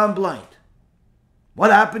Avram blind. What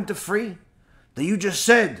happened to free? That you just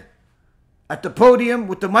said at the podium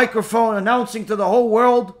with the microphone announcing to the whole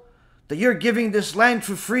world that you're giving this land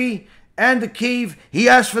for free and the cave. He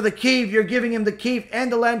asked for the cave. You're giving him the cave and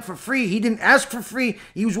the land for free. He didn't ask for free.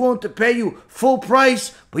 He was willing to pay you full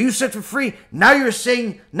price, but you said for free. Now you're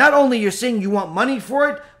saying, not only you're saying you want money for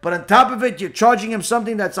it, but on top of it, you're charging him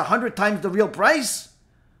something that's 100 times the real price?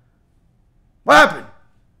 What happened?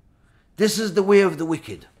 This is the way of the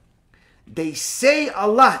wicked. They say a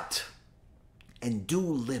lot and do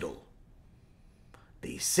little.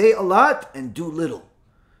 They say a lot and do little.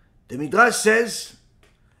 The Midrash says,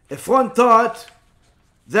 Ephron thought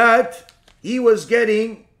that he was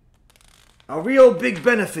getting a real big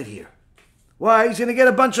benefit here. Why? He's going to get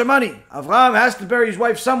a bunch of money. Avram has to bury his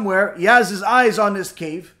wife somewhere. He has his eyes on this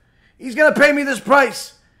cave. He's going to pay me this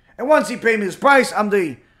price. And once he pays me this price, I'm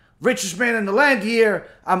the richest man in the land here.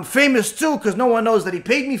 I'm famous too, because no one knows that he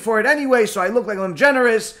paid me for it anyway, so I look like I'm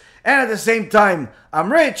generous. And at the same time,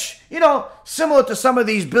 I'm rich. Similar to some of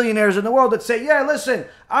these billionaires in the world that say, yeah, listen,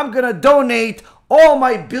 I'm going to donate all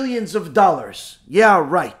my billions of dollars. Yeah,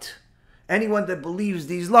 right. Anyone that believes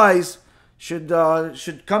these lies should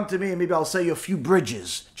come to me, and maybe I'll sell you a few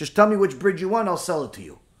bridges. Just tell me which bridge you want, I'll sell it to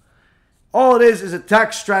you. All it is a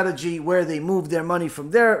tax strategy where they move their money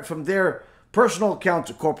from their personal account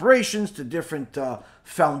to corporations, to different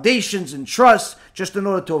foundations and trusts, just in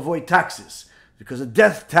order to avoid taxes. because a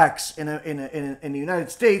death tax in the United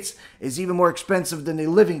States is even more expensive than a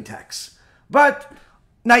living tax. But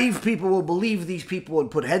naive people will believe these people and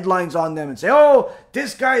put headlines on them and say, oh,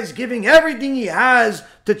 this guy is giving everything he has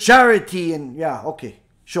to charity. And yeah, okay,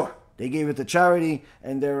 sure. They gave it to charity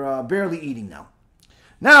and they're barely eating now.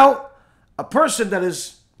 Now, a person that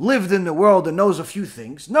has lived in the world and knows a few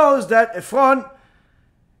things knows that Ephron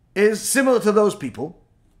is similar to those people.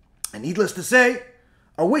 And needless to say,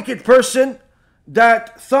 a wicked person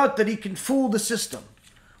that thought that he can fool the system.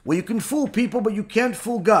 Well, you can fool people, but you can't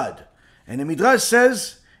fool God. And the Midrash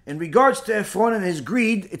says, in regards to Ephron and his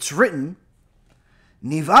greed, it's written,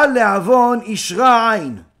 Niv'al le'avon ishra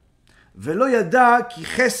ayn, velo yada ki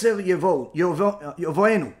cheser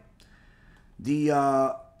yovoenu. The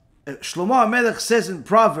Shlomo HaMelech says in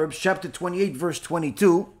Proverbs chapter 28, verse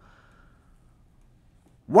 22,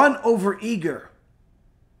 one that's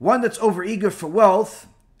overeager for wealth,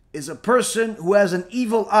 is a person who has an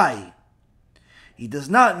evil eye. He does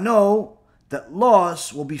not know that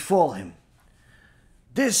loss will befall him.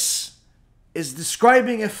 This is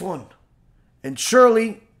describing Ephron, and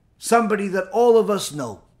surely somebody that all of us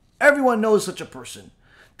know. Everyone knows such a person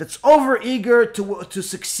that's overeager to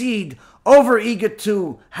succeed, overeager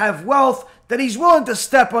to have wealth, that he's willing to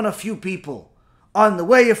step on a few people on the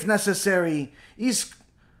way if necessary. He's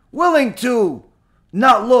willing to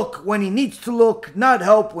not look when he needs to look, not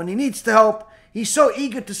help when he needs to help. He's so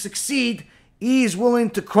eager to succeed, he is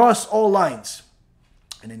willing to cross all lines.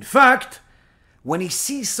 And in fact, when he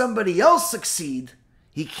sees somebody else succeed,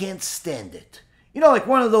 he can't stand it. You know, like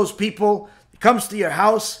one of those people that comes to your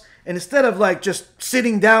house, and instead of like just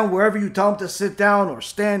sitting down wherever you tell him to sit down or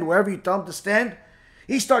stand wherever you tell him to stand,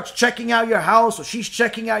 he starts checking out your house, or she's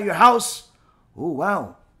checking out your house. Oh,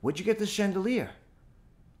 wow, where'd you get this chandelier?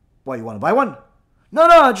 Why, you want to buy one? No,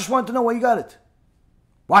 I just want to know why you got it.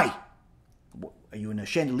 Why? Are you in a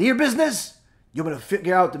chandelier business? You're going to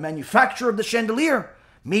figure out the manufacturer of the chandelier?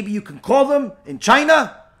 Maybe you can call them in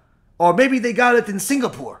China, or maybe they got it in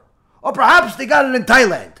Singapore, or perhaps they got it in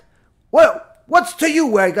Thailand. Well, what's to you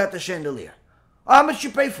where I got the chandelier? How much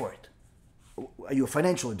you pay for it? Are you a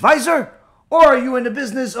financial advisor? Or are you in the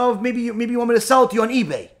business of maybe you want me to sell it to you on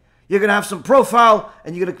eBay? You're going to have some profile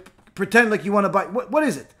and you're going to pretend like you want to buy. What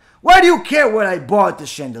is it? Why do you care what I bought the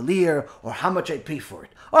chandelier or how much I pay for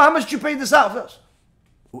it? Oh, how much did you pay this house?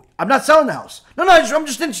 I'm not selling the house. No, I'm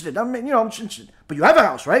just interested. I'm just interested. But you have a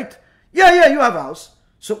house, right? Yeah, you have a house.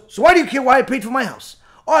 So why do you care why I paid for my house?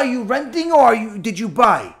 Oh, are you renting or did you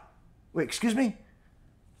buy? Wait, excuse me?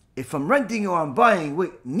 If I'm renting or I'm buying,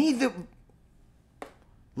 wait, neither.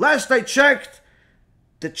 Last I checked,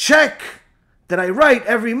 the check that I write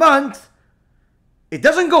every month, it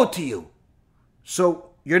doesn't go to you.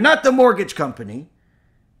 So you're not the mortgage company,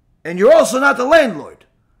 and you're also not the landlord.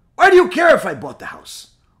 Why do you care if I bought the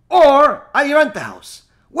house? Or I rent the house?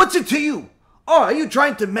 What's it to you? Oh, are you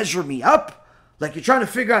trying to measure me up? Like you're trying to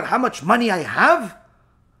figure out how much money I have?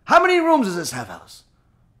 How many rooms does this house?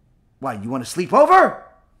 Why, you want to sleep over?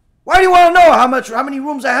 Why do you want to know how many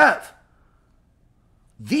rooms I have?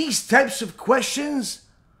 These types of questions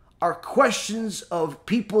are questions of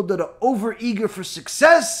people that are overeager for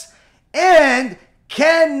success and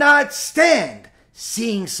cannot stand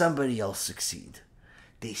seeing somebody else succeed.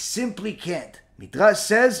 They simply can't. Midrash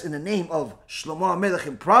says in the name of Shlomo HaMelech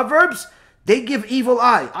in Proverbs, they give evil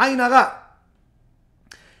eye, ayin hara.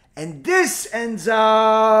 And this ends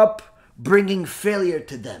up bringing failure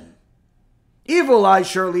to them. Evil eye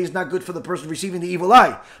surely is not good for the person receiving the evil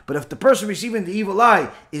eye. But if the person receiving the evil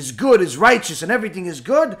eye is good, is righteous, and everything is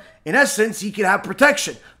good, in essence, he can have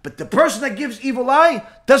protection. But the person that gives evil eye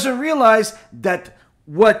doesn't realize that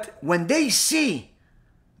when they see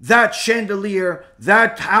that chandelier,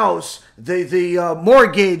 that house, the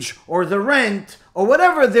mortgage, or the rent, or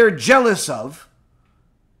whatever they're jealous of,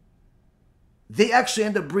 they actually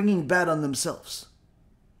end up bringing bad on themselves.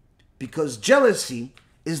 Because jealousy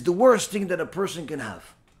is the worst thing that a person can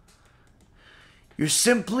have. You're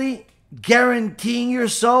simply guaranteeing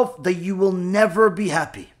yourself that you will never be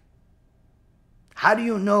happy. How do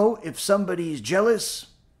you know if somebody is jealous?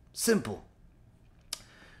 Simple.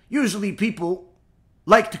 Usually people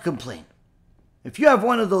like to complain. If you have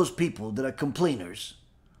one of those people that are complainers,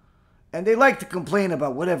 and they like to complain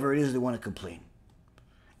about whatever it is they want to complain,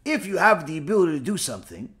 if you have the ability to do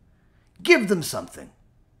something, give them something.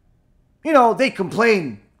 You know, they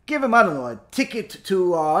complain, give them, a ticket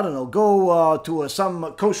to, go to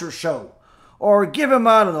some kosher show. Or give them,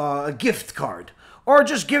 a gift card. Or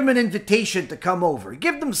just give them an invitation to come over.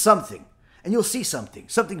 Give them something. And you'll see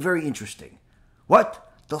something very interesting.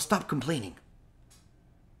 What? They'll stop complaining.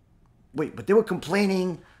 Wait, but they were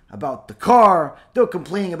complaining about the car, they were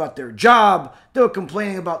complaining about their job, they were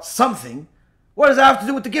complaining about something. What does that have to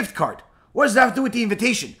do with the gift card? What does that have to do with the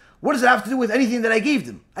invitation? What does it have to do with anything that I gave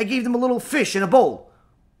them? I gave them a little fish in a bowl.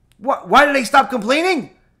 Why did they stop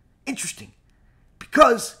complaining? Interesting.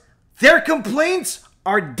 Because their complaints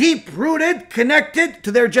are deep-rooted, connected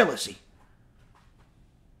to their jealousy.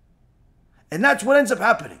 And that's what ends up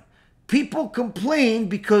happening. People complain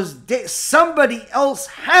because somebody else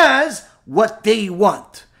has what they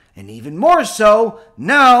want. And even more so,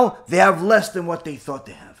 now they have less than what they thought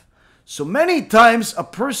they have. So many times a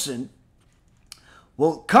person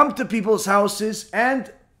will come to people's houses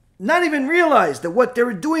and not even realize that what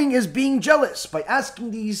they're doing is being jealous by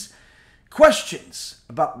asking these questions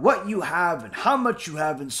about what you have and how much you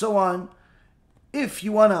have and so on. If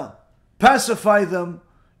you want to pacify them,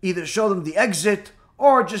 either show them the exit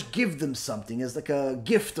or just give them something as like a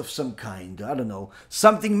gift of some kind. I don't know,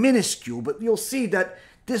 something minuscule, but you'll see that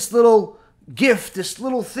this little gift, this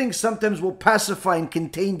little thing sometimes will pacify and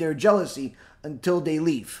contain their jealousy until they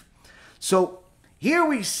leave. So here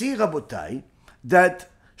we see, Rabotai, that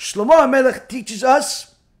Shlomo HaMelech teaches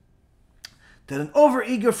us that an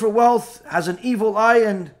overeager for wealth has an evil eye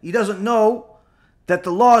and he doesn't know that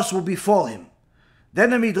the loss will befall him. Then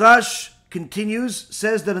the Midrash continues,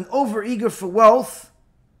 says that an overeager for wealth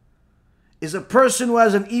is a person who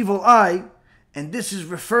has an evil eye, and this is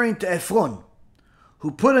referring to Ephron, who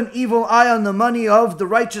put an evil eye on the money of the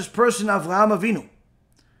righteous person Avram Avinu.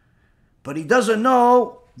 But he doesn't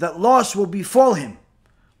know that loss will befall him.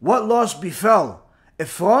 What loss befell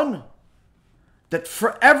Ephron? That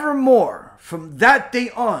forevermore, from that day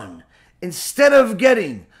on, instead of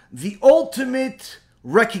getting the ultimate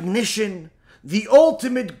recognition, the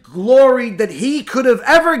ultimate glory that he could have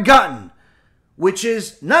ever gotten, which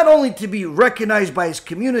is not only to be recognized by his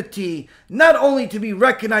community, not only to be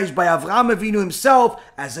recognized by Avram Avinu himself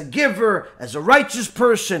as a giver, as a righteous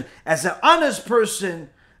person, as an honest person,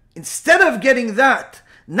 instead of getting that,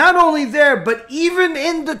 not only there, but even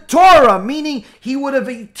in the Torah, meaning he would have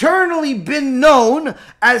eternally been known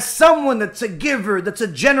as someone that's a giver, that's a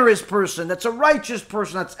generous person, that's a righteous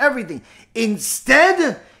person, that's everything.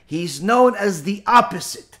 Instead, he's known as the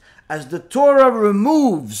opposite, as the Torah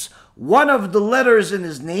removes one of the letters in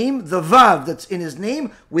his name, the Vav that's in his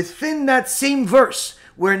name, within that same verse,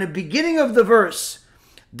 where in the beginning of the verse,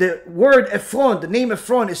 the word Ephron, the name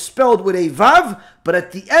Ephron is spelled with a Vav, but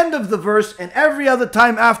at the end of the verse, and every other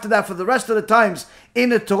time after that, for the rest of the times in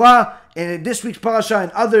the Torah, and in this week's parasha,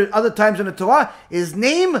 and other times in the Torah, his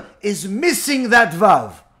name is missing that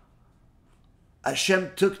Vav.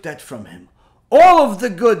 Hashem took that from him. All of the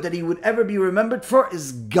good that he would ever be remembered for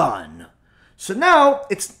is gone. So now,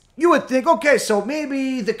 you would think, okay, so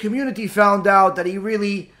maybe the community found out that he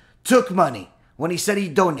really took money when he said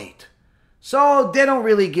he'd donate. So they don't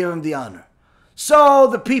really give him the honor. So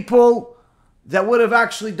the people that would have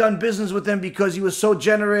actually done business with him because he was so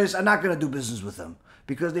generous are not going to do business with him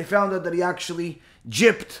because they found out that he actually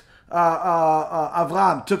gypped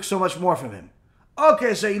Avram, took so much more from him.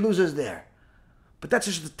 Okay, so he loses there. But that's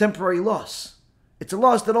just a temporary loss. It's a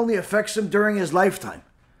loss that only affects him during his lifetime.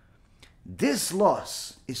 This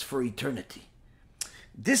loss is for eternity.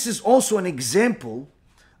 This is also an example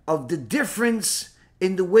of the difference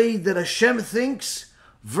in the way that Hashem thinks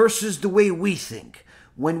versus the way we think.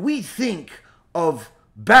 When we think of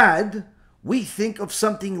bad, we think of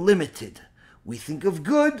something limited. We think of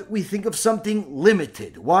good, we think of something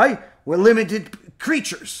limited. Why? We're limited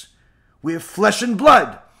creatures. We have flesh and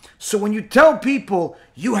blood. So when you tell people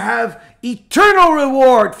you have eternal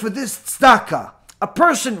reward for this tzedakah, a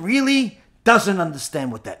person really doesn't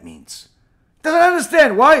understand what that means. Doesn't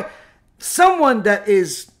understand. Why? Someone that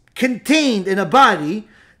is contained in a body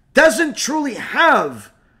doesn't truly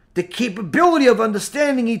have the capability of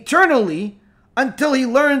understanding eternally until he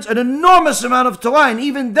learns an enormous amount of Torah, and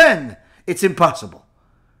even then, it's impossible.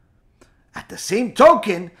 At the same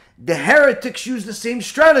token, the heretics use the same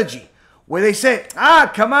strategy, where they say,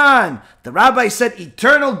 come on, the rabbi said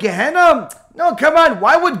eternal Gehenna? No, come on,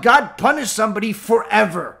 why would God punish somebody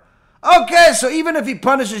forever? Okay, so even if he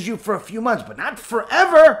punishes you for a few months, but not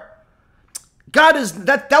forever, God is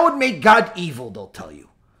that would make God evil, they'll tell you.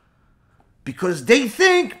 Because they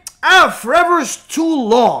think, forever is too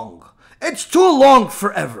long. It's too long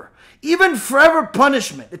forever. Even forever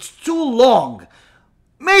punishment, it's too long.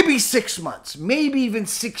 Maybe 6 months, maybe even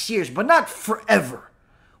 6 years, but not forever,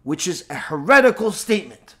 which is a heretical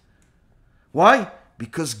statement. Why?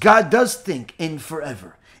 Because God does think in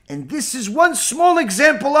forever. And this is one small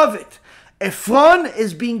example of it. Ephron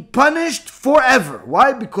is being punished forever.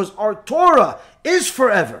 Why? Because our Torah is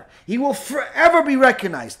forever. He will forever be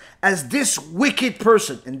recognized as this wicked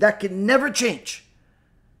person, and that can never change.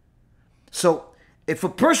 So, if a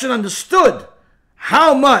person understood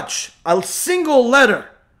how much a single letter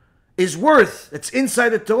is worth that's inside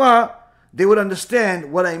the Torah, they would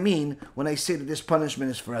understand what I mean when I say that this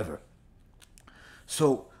punishment is forever.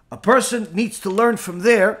 So, a person needs to learn from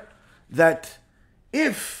there that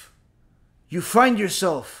if you find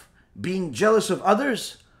yourself being jealous of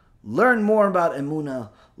others, learn more about emunah,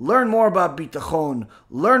 learn more about bitachon,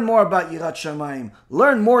 learn more about yirat shamayim,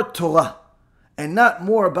 learn more Torah, and not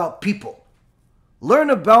more about people. Learn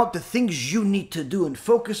about the things you need to do and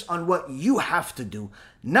focus on what you have to do,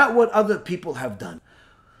 not what other people have done.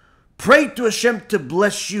 Pray to Hashem to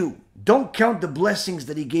bless you. Don't count the blessings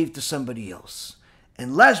that He gave to somebody else.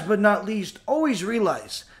 And last but not least, always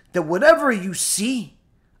realize that whatever you see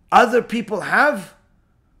other people have,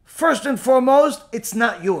 first and foremost, it's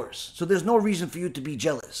not yours. So there's no reason for you to be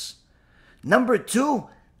jealous. Number two,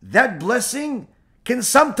 that blessing can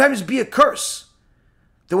sometimes be a curse.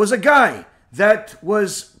 There was a guy that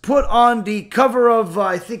was put on the cover of,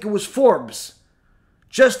 I think it was Forbes,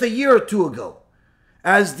 just a year or two ago,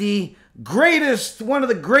 as the greatest, one of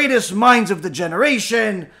the greatest minds of the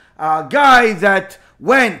generation, a guy that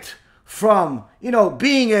went from,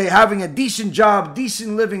 having a decent job,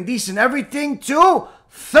 decent living, decent everything, to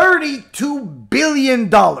 $32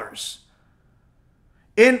 billion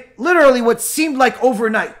in literally what seemed like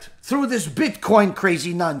overnight through this Bitcoin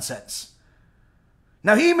crazy nonsense.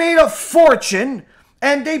 Now he made a fortune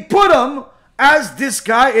and they put him as this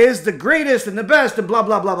guy is the greatest and the best and blah,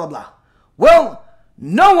 blah, blah, blah, blah. Well,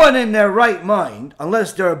 no one in their right mind,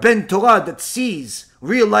 unless they're a Ben Torah that sees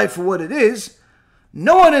real life for what it is,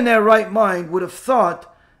 no one in their right mind would have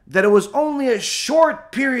thought that it was only a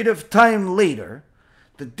short period of time later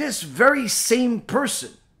that this very same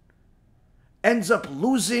person ends up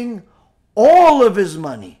losing all of his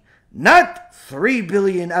money. Not 3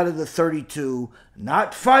 billion out of the 32,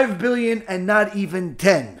 not 5 billion, and not even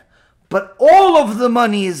 10. But all of the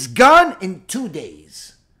money is gone in 2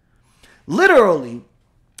 days. Literally,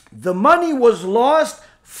 the money was lost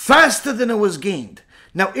faster than it was gained.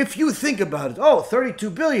 Now, if you think about it, 32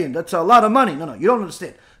 billion, that's a lot of money. No, you don't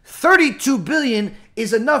understand. 32 billion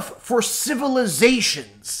is enough for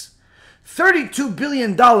civilizations. $32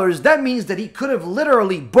 billion, that means that he could have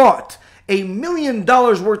literally bought $1 million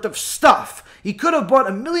worth of stuff. He could have bought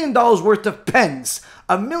 $1 million worth of pens,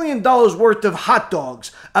 $1 million worth of hot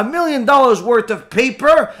dogs, $1 million worth of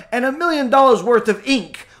paper, and $1 million worth of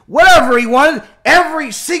ink. Whatever he wanted,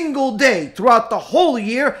 every single day throughout the whole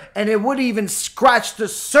year, and it wouldn't even scratch the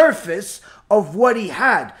surface of what he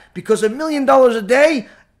had. Because $1 million a day,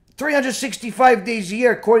 365 days a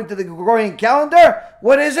year, according to the Gregorian calendar,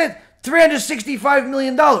 what is it? $365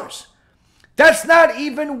 million. That's not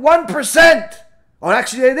even 1%. Or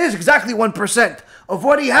actually, it is exactly 1% of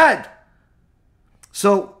what he had.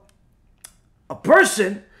 So, a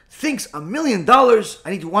person thinks $1 million, I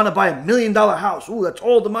need to want to buy $1 million house. Ooh, that's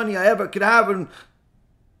all the money I ever could have. And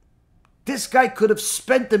this guy could have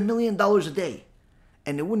spent $1 million a day,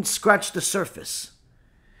 and it wouldn't scratch the surface.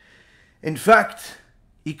 In fact,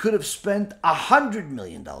 he could have spent $100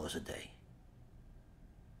 million a day.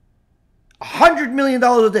 $100 million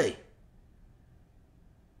a day.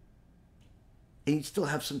 And you'd still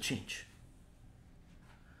have some change.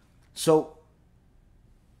 So,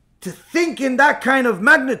 to think in that kind of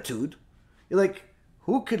magnitude, you're like,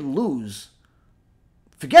 who could lose?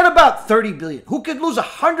 Forget about 30 billion. Who could lose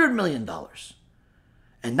 $100 million?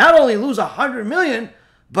 And not only lose $100 million,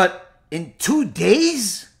 but in 2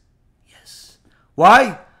 days? Yes.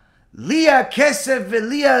 Why? Liya kesef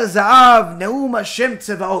v'liya za'av ne'um Hashem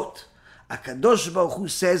tzevaot. HaKadosh Baruch Hu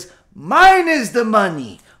says, mine is the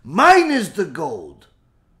money. Mine is the gold.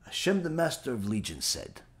 Hashem, the Master of Legion,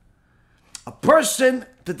 said. A person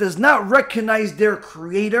that does not recognize their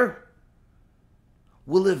Creator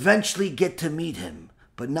will eventually get to meet Him,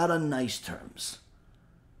 but not on nice terms.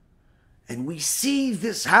 And we see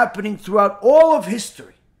this happening throughout all of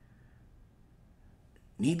history.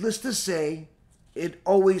 Needless to say, it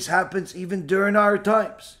always happens even during our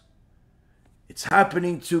times. It's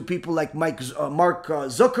happening to people like Mark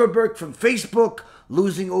Zuckerberg from Facebook,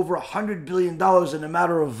 losing over $100 billion in a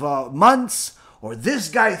matter of months. Or this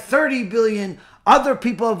guy, 30 billion. Other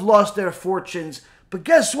people have lost their fortunes. But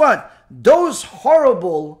guess what? Those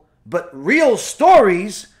horrible but real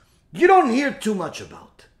stories, you don't hear too much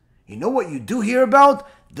about. You know what you do hear about?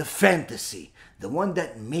 The fantasy. The one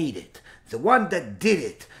that made it. The one that did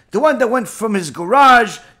it. The one that went from his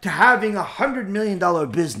garage to having $100 million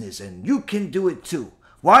business. And you can do it too.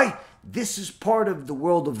 Why? This is part of the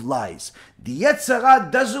world of lies. The Yetzer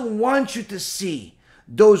Hara doesn't want you to see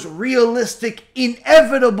those realistic,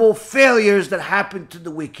 inevitable failures that happen to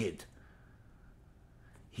the wicked.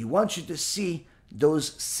 He wants you to see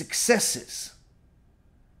those successes.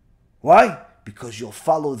 Why? Because you'll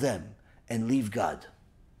follow them and leave God.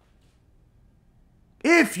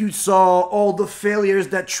 If you saw all the failures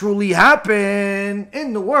that truly happen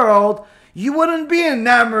in the world, you wouldn't be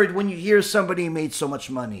enamored when you hear somebody made so much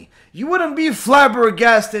money. You wouldn't be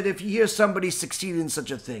flabbergasted if you hear somebody succeed in such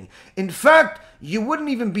a thing. In fact, you wouldn't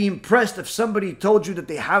even be impressed if somebody told you that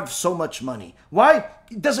they have so much money. Why?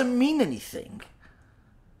 It doesn't mean anything.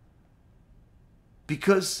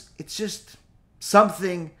 Because it's just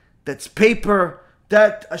something that's paper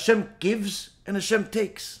that Hashem gives and Hashem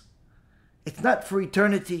takes. It's not for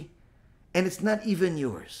eternity, and it's not even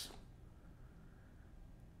yours.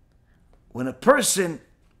 When a person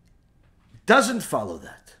doesn't follow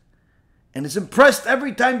that and is impressed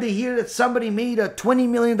every time they hear that somebody made a $20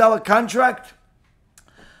 million contract,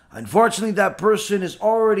 unfortunately that person is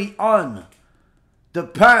already on the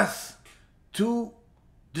path to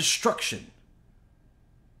destruction.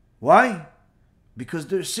 Why? Because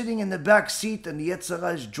they're sitting in the back seat and the Yetzer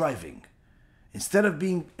Hara is driving. Instead of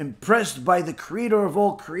being impressed by the creator of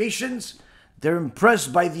all creations, they're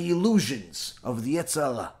impressed by the illusions of the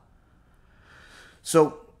Yetzer Hara.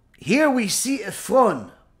 So here we see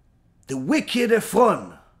Ephron, the wicked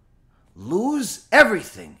Ephron, lose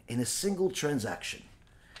everything in a single transaction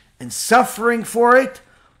and suffering for it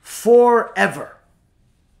forever.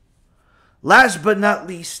 Last but not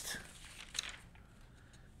least,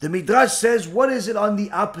 the Midrash says, what is it on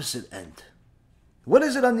the opposite end? What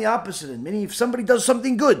is it on the opposite end? Meaning if somebody does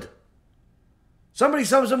something good, somebody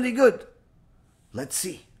does something good, let's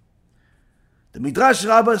see. The Midrash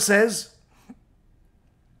Rabbah says,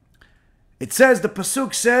 the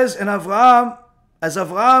Pasuk says, and Avram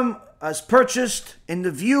has purchased in the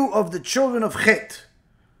view of the children of Chet.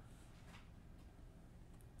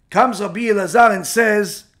 Comes Rabbi Elazar and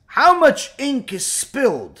says, how much ink is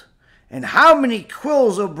spilled and how many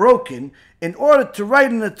quills are broken in order to write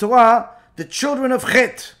in the Torah the children of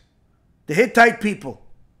Chet, the Hittite people.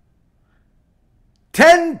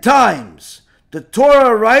 10 times the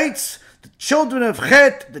Torah writes the children of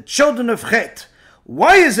Chet, the children of Chet.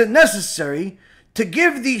 Why is it necessary to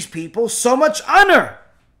give these people so much honor?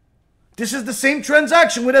 This is the same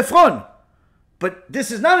transaction with Ephron. But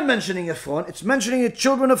this is not mentioning Ephron, it's mentioning the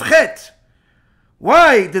children of Chet.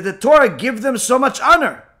 Why did the Torah give them so much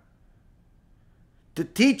honor? To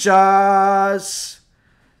teach us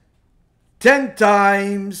 10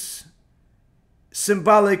 times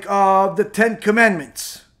symbolic of the 10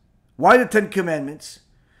 commandments. Why the 10 commandments?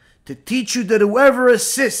 To teach you that whoever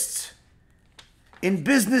assists in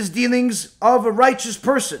business dealings of a righteous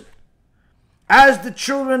person, as the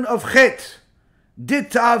children of Chet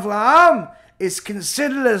did to Avram, is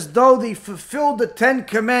considered as though they fulfilled the 10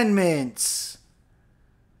 commandments.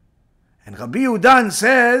 And Rabbi Yehudan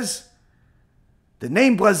says the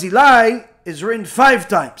name Barzilai is written 5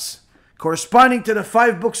 times, corresponding to the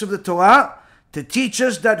 5 books of the Torah, to teach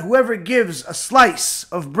us that whoever gives a slice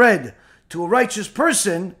of bread to a righteous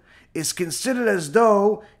person is considered as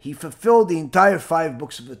though he fulfilled the entire 5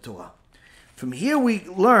 books of the Torah. From here we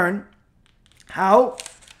learn how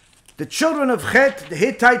the children of Chet, the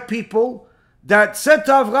Hittite people, that said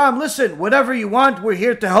to Avram, listen, whatever you want, we're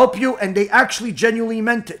here to help you, and they actually genuinely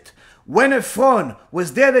meant it. When Ephron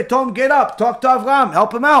was there, they told him, get up, talk to Avram,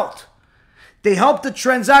 help him out. They helped the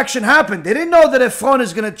transaction happen. They didn't know that Ephron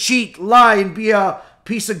is going to cheat, lie, and be a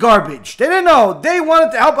piece of garbage. They didn't know. They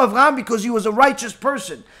wanted to help Avram because he was a righteous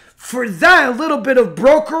person. For that little bit of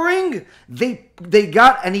brokering, they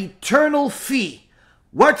got an eternal fee.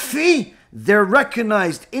 What fee? They're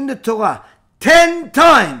recognized in the Torah 10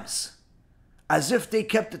 times as if they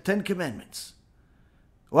kept the 10 commandments.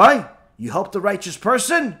 Why? You help the righteous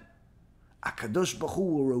person, HaKadosh Baruch Hu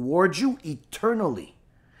will reward you eternally.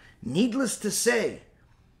 Needless to say,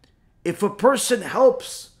 if a person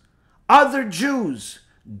helps other Jews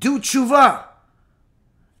do tshuva,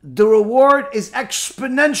 the reward is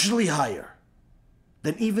exponentially higher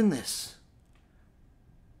than even this.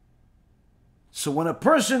 So when a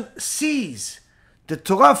person sees the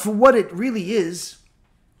Torah for what it really is,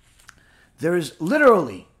 there is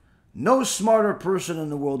literally no smarter person in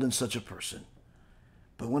the world than such a person.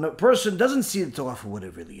 But when a person doesn't see the Torah for what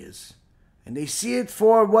it really is, and they see it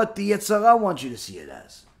for what the Yetzer Hara wants you to see it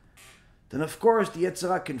as, then of course the Yetzer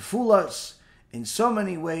Hara can fool us in so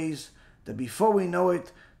many ways that before we know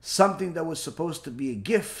it, something that was supposed to be a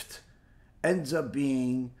gift ends up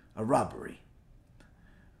being a robbery.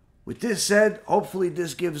 With this said, hopefully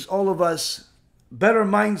this gives all of us better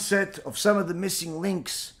mindset of some of the missing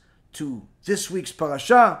links to this week's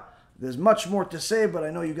parasha. There's much more to say, but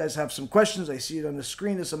I know you guys have some questions. I see it on the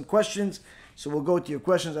screen. There's some questions. So we'll go to your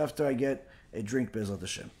questions after I get a drink, BeEzrat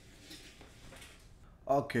HaShem.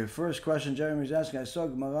 Okay, first question Jeremy's asking. I saw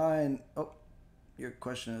Gemara and... Oh, your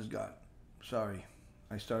question is gone. Sorry.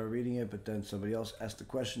 I started reading it, but then somebody else asked the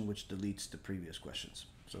question, which deletes the previous questions.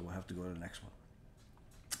 So we'll have to go to the next one.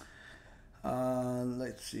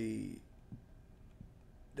 Let's see.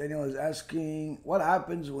 Daniel is asking, what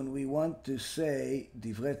happens when we want to say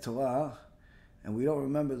Divrei Torah and we don't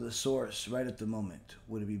remember the source right at the moment?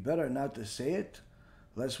 Would it be better not to say it,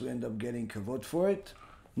 lest we end up getting kavod for it?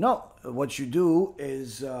 No. What you do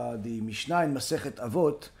is the Mishnah in Masechet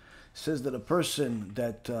Avot says that a person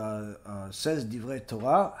that says Divrei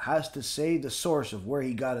Torah has to say the source of where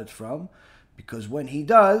he got it from, because when he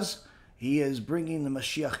does, he is bringing the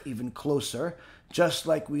Moshiach even closer, just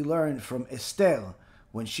like we learned from Esther,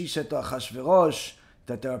 when she said to Achashverosh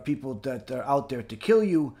that there are people that are out there to kill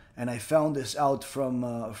you, and I found this out from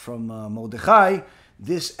Mordechai.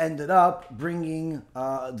 This ended up bringing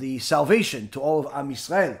the salvation to all of Am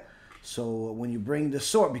Yisrael. So when you bring the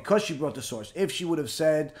source, because she brought the source, if she would have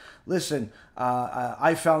said, listen,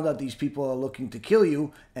 I found out these people are looking to kill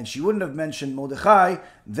you, and she wouldn't have mentioned Mordechai,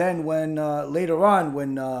 then when later on,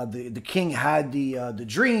 when the king had the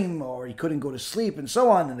dream, or he couldn't go to sleep and so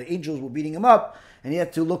on, and the angels were beating him up, and he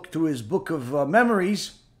had to look through his book of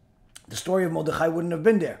memories, the story of Mordechai wouldn't have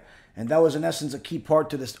been there. And that was in essence a key part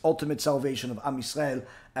to this ultimate salvation of Am Yisrael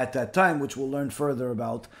at that time, which we'll learn further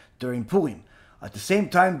about during Purim. At the same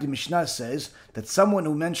time, the Mishnah says that someone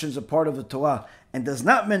who mentions a part of the Torah and does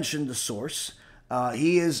not mention the source,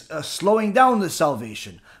 he is slowing down the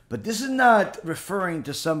salvation. But this is not referring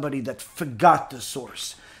to somebody that forgot the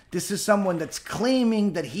source. This is someone that's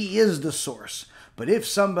claiming that he is the source. But if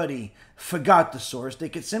somebody forgot the source, they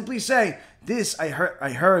could simply say, this I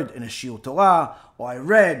heard in a shiur Torah, or I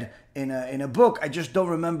read in a book. I just don't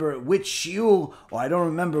remember which shiur, or I don't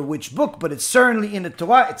remember which book, but it's certainly in the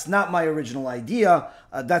Torah. It's not my original idea.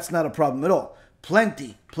 That's not a problem at all.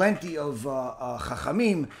 Plenty of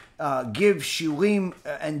chachamim give shiurim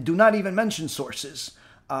and do not even mention sources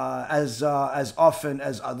as often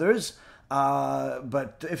as others.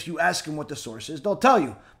 But if you ask them what the source is, they'll tell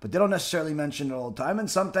you. But they don't necessarily mention it all the time, and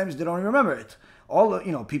sometimes they don't even remember it.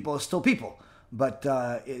 People are still people, but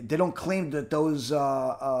they don't claim that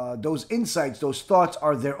those insights, those thoughts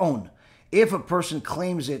are their own. If a person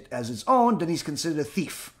claims it as his own, then he's considered a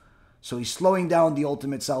thief. So he's slowing down the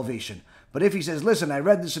ultimate salvation. But if he says, listen, I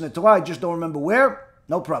read this in the Torah, I just don't remember where,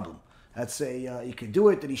 no problem. That's you can do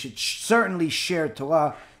it, and he should certainly share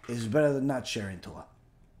Torah. Is better than not sharing Torah.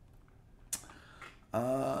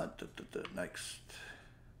 Next.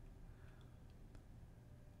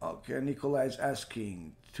 Okay, Nikolai is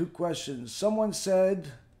asking 2 questions. Someone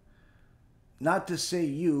said not to say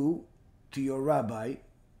you to your rabbi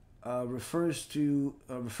referred to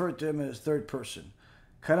him as third person.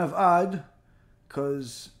 Kind of odd,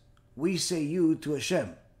 because we say you to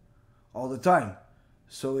Hashem all the time.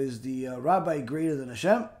 So is the rabbi greater than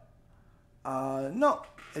Hashem? No.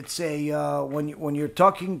 It's when you're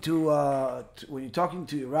talking to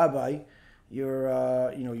your rabbi,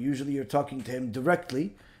 you're usually you're talking to him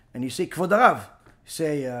directly, and you say Kvod Harav. You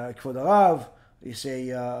say Kvod Harav. You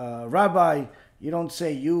say rabbi. You don't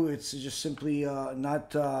say you. It's just simply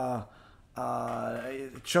not.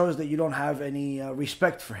 It shows that you don't have any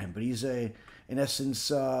respect for him. But he's in essence,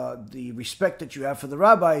 the respect that you have for the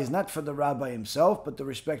rabbi is not for the rabbi himself, but the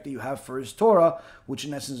respect that you have for his Torah, which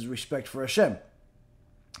in essence is respect for Hashem.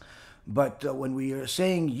 But when we are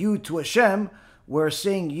saying you to Hashem, we're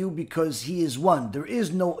saying you because He is one.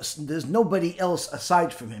 There's nobody else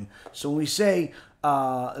aside from Him. So when we say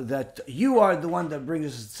that you are the one that brings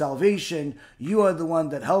us salvation, you are the one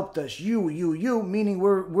that helped us, you, meaning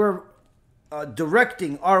we're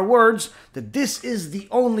directing our words that this is the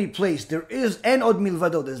only place. There is en od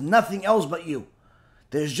milvado. There's nothing else but you.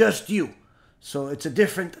 There's just you. So it's a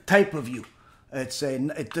different type of you. It's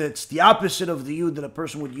the opposite of the you that a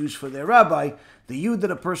person would use for their rabbi. The you that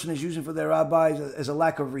a person is using for their rabbi is a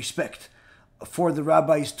lack of respect for the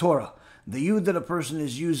rabbi's Torah. The you that a person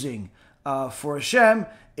is using for Hashem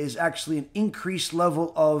is actually an increased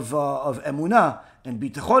level of emunah and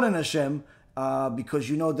bitachon in Hashem because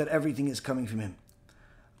you know that everything is coming from Him.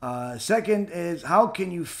 Second is, how can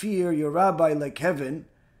you fear your rabbi like heaven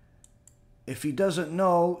if he doesn't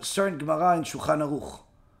know certain Gemara in Shulchan Aruch?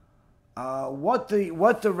 What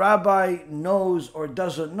the rabbi knows or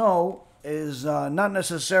doesn't know is not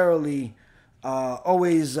necessarily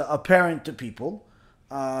always apparent to people.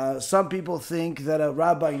 Some people think that a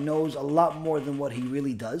rabbi knows a lot more than what he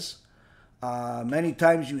really does. Many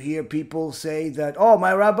times you hear people say that, oh,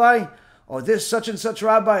 my rabbi, or this such and such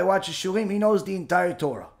rabbi watches Shurim, he knows the entire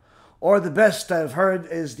Torah. Or the best I've heard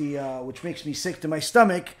is which makes me sick to my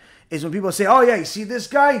stomach, is when people say, oh yeah, you see this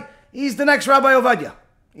guy? He's the next Rabbi Ovadia.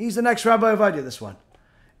 He's the next Rabbi Ovadia, this one.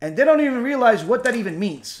 And they don't even realize what that even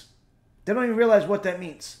means. They don't even realize what that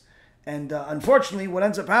means. And unfortunately, what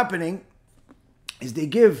ends up happening is they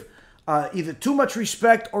give either too much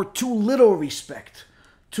respect or too little respect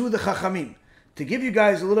to the Chachamim. To give you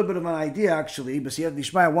guys a little bit of an idea, actually, B'siyat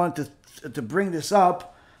Nishma, I wanted to bring this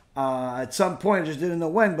up at some point. I just didn't know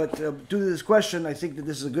when, but due to this question, I think that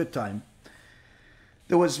this is a good time.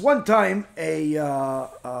 There was one time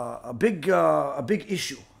a big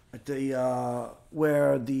issue at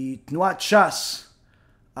where the Tnuat Shas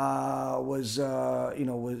was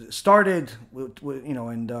started,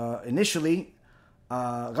 and initially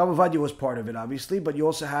Rav Ovadia was part of it, obviously, but you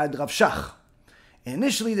also had Rav Shach. And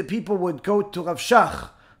initially, the people would go to Rav Shach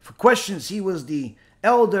for questions. He was the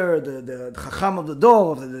elder, the Chacham of the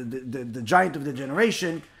Dor, the giant of the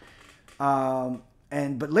generation.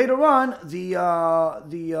 But later on,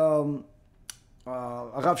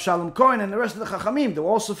 Rav Shalom Cohen and the rest of the Chachamim, they were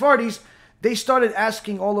all Sephardis, they started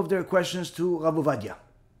asking all of their questions to Rav Ovadia.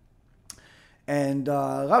 And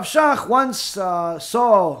Rav Shach once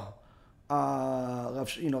saw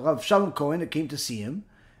Rav Shalom Cohen that came to see him,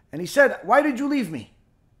 and he said, "Why did you leave me?"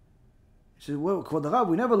 He said, "Well, Kvod Rav,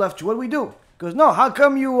 we never left you. What do we do?" He goes, "No, how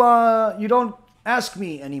come you don't ask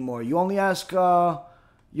me anymore? You only ask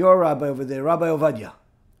your rabbi over there, Rabbi Ovadia."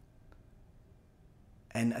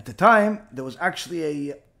 And at the time, there was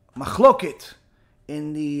actually a machloket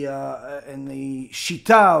in the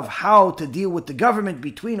shita of how to deal with the government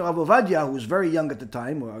between Rav Ovadia, who was very young at the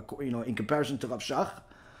time, or in comparison to Rav Shach,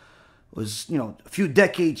 was a few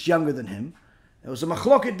decades younger than him. There was a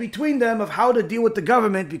machloket between them of how to deal with the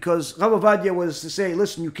government, because Rav Ovadia was to say,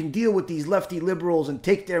 listen, you can deal with these lefty liberals and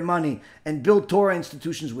take their money and build Torah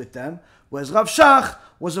institutions with them. Whereas Rav Shach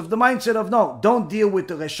was of the mindset of, no, don't deal with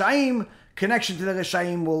the Reshaim. Connection to the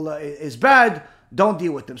Reshaim is bad. Don't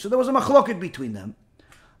deal with them. So there was a machloket between them.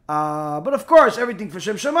 But of course, everything for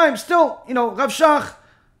Shem Shamayim, still, Rav Shach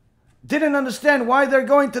didn't understand why they're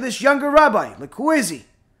going to this younger rabbi. Like, who is he?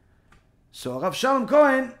 So Rav Shalom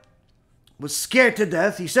Cohen was scared to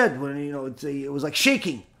death. He said, it was like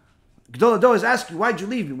shaking. Gdol Ador is asking, why'd you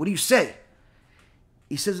leave me? What do you say?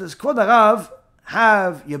 He says, does Kvod Rav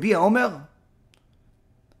have Yabia Omer?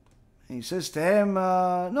 And he says to him,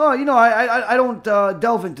 no, I don't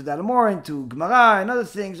delve into that. I'm more into Gemara and other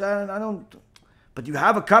things. I don't. But you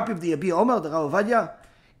have a copy of the Yabia Omer, the Rav Ovadia?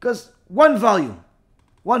 Because one volume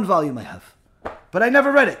I have. But I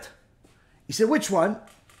never read it. He said, which one?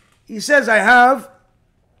 He says, I have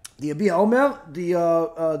the Yabia Omer, the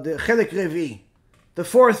Chelek Revi, the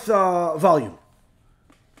fourth volume.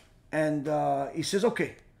 And he says,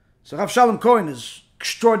 okay. So Rav Shalom Cohen is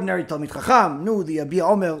extraordinary Talmid Chacham, knew the Yabia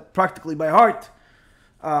Omer practically by heart.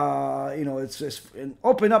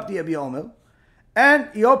 Open up the Yabia Omer. And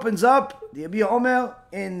he opens up the Yabia Omer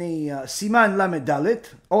in the Siman Lamed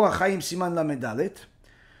Dalet, Orach Chaim Siman Lamed Dalet,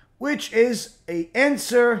 which is an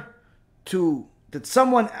answer to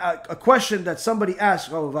a question that somebody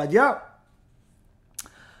asked Rav Ovadia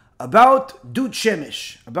about Dud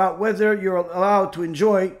Shemesh, about whether you're allowed to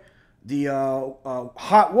enjoy the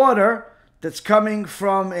hot water that's coming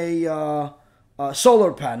from a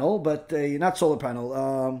solar panel, but not solar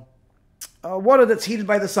panel, water that's heated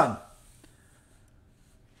by the sun.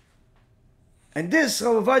 And this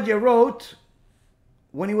Rav Ovadia wrote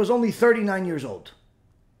when he was only 39 years old.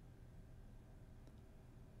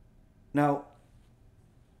 Now,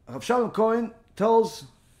 Rav Shalom Cohen tells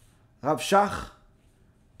Rav Shach,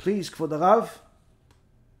 please, Kvod Rav,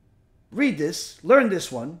 read this, learn this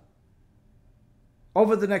one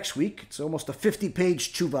over the next week. It's almost a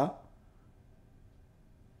 50-page tshuva.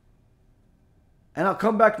 And I'll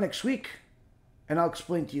come back next week and I'll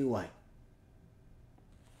explain to you why.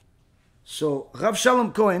 So Rav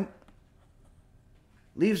Shalom Cohen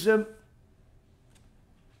leaves him.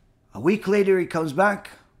 A week later he comes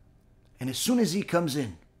back, and as soon as he comes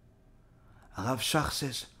in, Rav Shach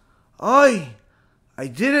says, "Oi, I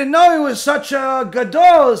didn't know he was such a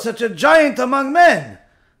gadol, such a giant among men.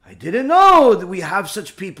 I didn't know that we have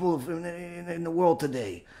such people in the world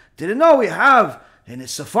today. Didn't know we have in the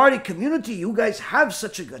Sephardic community. You guys have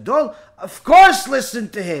such a gadol. Of course, listen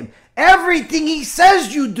to him. Everything he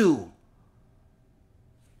says, you do."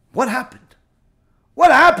 What happened?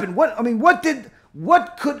 What happened?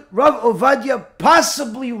 What could Rav Ovadia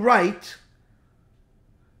possibly write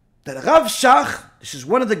that Rav Shach This is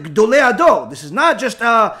one of the Gdolei Ador. This is not just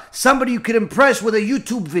somebody you could impress with a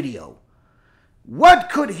YouTube video.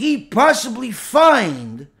 What could he possibly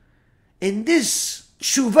find in this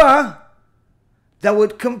tshuva that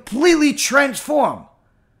would completely transform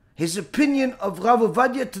his opinion of Rav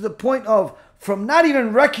Ovadia to the point of, from not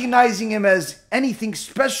even recognizing him as anything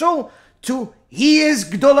special, to he is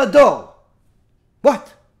Gdol Ador?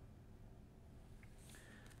 What?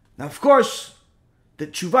 Now, of course, the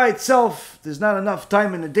tshuva itself, there's not enough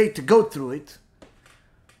time in the day to go through it.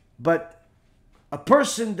 But a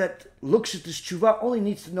person that looks at this tshuva only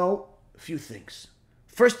needs to know a few things.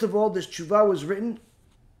 First of all, this tshuva was written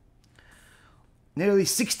nearly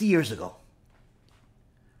 60 years ago.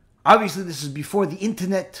 Obviously, this is before the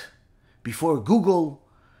internet, before Google,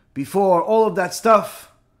 before all of that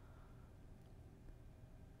stuff.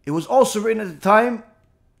 It was also written at the time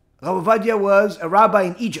Rav Ovadia was a rabbi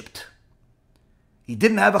in Egypt. He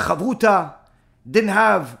didn't have a chavruta, didn't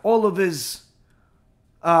have all of his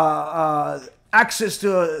access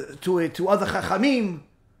to other chachamim,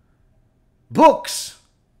 books.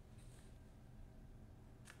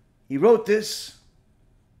 He wrote this,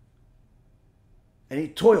 and he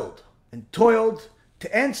toiled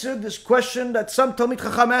to answer this question that some Talmid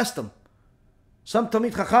Chacham asked him. Some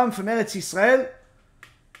Talmid Chacham from Eretz Yisrael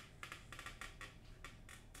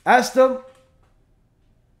asked him,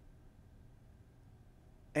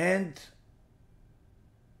 and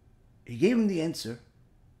he gave him the answer.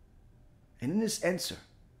 And in this answer,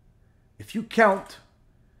 if you count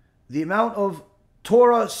the amount of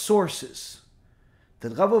Torah sources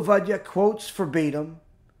that Rav Ovadia quotes verbatim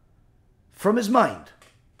from his mind,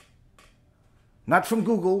 not from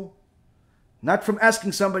Google, not from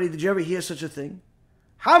asking somebody, did you ever hear such a thing?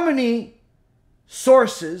 How many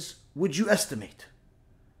sources would you estimate?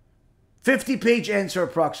 50-page answer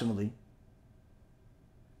approximately.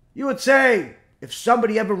 You would say, if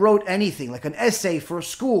somebody ever wrote anything, like an essay for a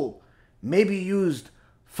school, maybe used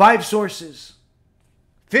 5 sources,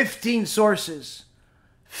 15 sources,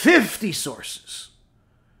 50 sources.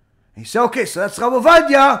 And you say, okay, so that's Rav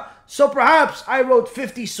Ovadia, so perhaps I wrote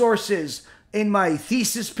 50 sources in my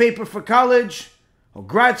thesis paper for college or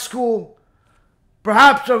grad school.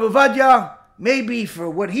 Perhaps Rav Ovadia, maybe for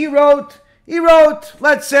what he wrote,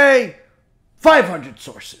 let's say, 500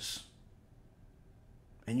 sources.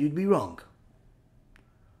 And you'd be wrong.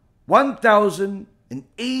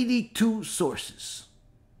 1,082 sources.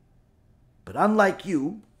 But unlike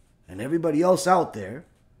you and everybody else out there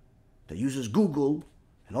that uses Google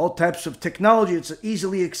and all types of technology that's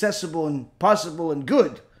easily accessible and possible and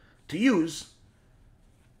good to use,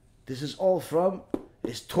 this is all from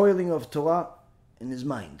his toiling of Torah in his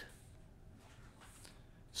mind.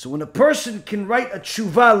 So when a person can write a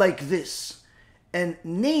tshuva like this and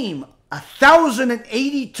name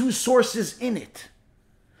 1,082 sources in it,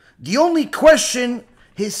 the only question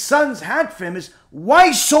his sons had for him is,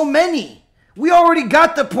 why so many? We already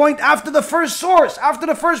got the point after the first source, after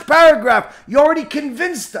the first paragraph. You already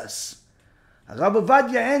convinced us. Rav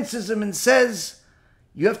Ovadia answers him and says,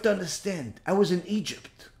 you have to understand, I was in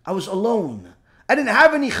Egypt. I was alone. I didn't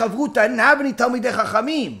have any chavruta. I didn't have any Talmidei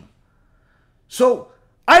Chachamim. So,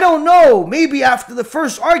 I don't know, maybe after the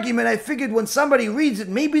first argument, I figured when somebody reads it,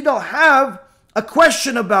 maybe they'll have a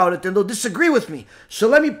question about it and they'll disagree with me. So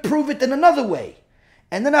let me prove it in another way.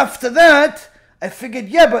 And then after that, I figured,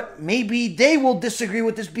 yeah, but maybe they will disagree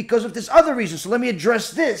with this because of this other reason. So let me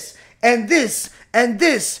address this, and this, and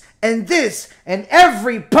this, and this, and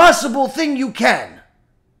every possible thing you can.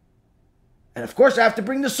 And of course, I have to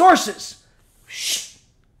bring the sources. Shh.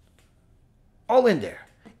 All in there.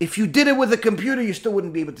 If you did it with a computer, you still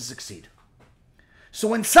wouldn't be able to succeed. So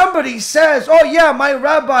when somebody says, oh yeah, my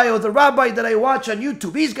rabbi or the rabbi that I watch on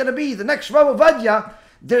YouTube, he's going to be the next Rav Ovadia,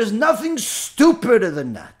 there's nothing stupider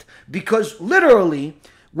than that. Because literally,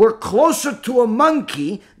 we're closer to a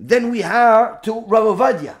monkey than we are to Rav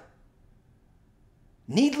Ovadia.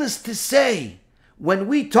 Needless to say, when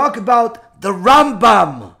we talk about the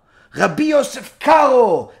Rambam, Rabbi Yosef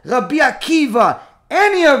Karo, Rabbi Akiva,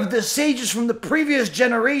 any of the sages from the previous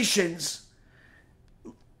generations,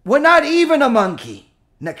 we're not even a monkey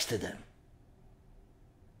next to them.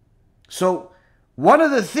 So, one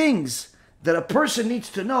of the things that a person needs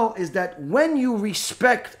to know is that when you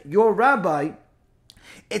respect your rabbi,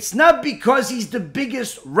 it's not because he's the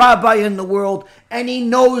biggest rabbi in the world and he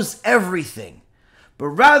knows everything, but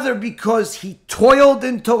rather because he toiled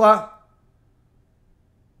in Torah,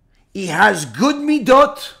 he has good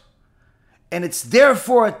midot, and it's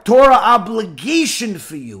therefore a Torah obligation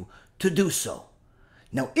for you to do so.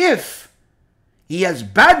 Now, if he has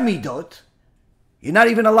bad midot, you're not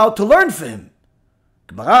even allowed to learn for him.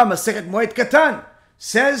 Gemara Masechet Moed Katan.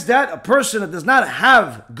 says that a person that does not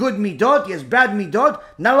have good midot, he has bad midot,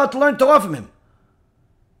 not allowed to learn Torah from him.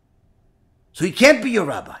 So he can't be your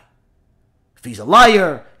rabbi. If he's a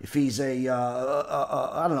liar, if he's a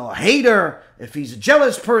hater, if he's a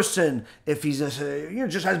jealous person, if he's just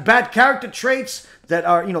has bad character traits that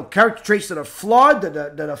are, character traits that are flawed,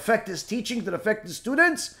 that affect his teaching, that affect his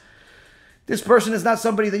students, this person is not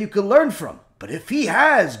somebody that you can learn from. But if he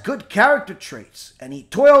has good character traits and he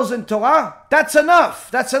toils in Torah, that's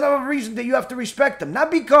enough. That's enough reason that you have to respect him.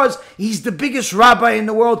 Not because he's the biggest rabbi in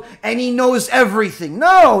the world and he knows everything.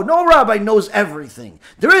 No rabbi knows everything.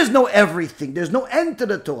 There is no everything. There's no end to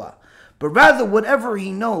the Torah. But rather, whatever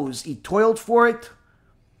he knows, he toiled for it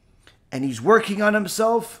and he's working on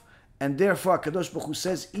himself. And therefore, HaKadosh Baruch Hu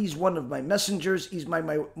says, he's one of my messengers. He's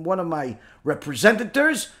one of my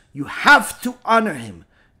representatives. You have to honor him,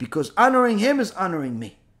 because honoring him is honoring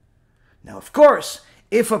me. Now, of course,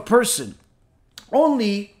 if a person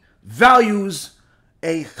only values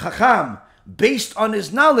a chacham based on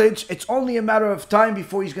his knowledge, it's only a matter of time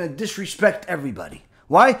before he's going to disrespect everybody.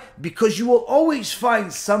 Why? Because you will always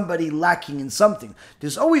find somebody lacking in something.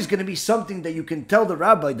 There's always going to be something that you can tell the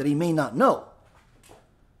rabbi that he may not know.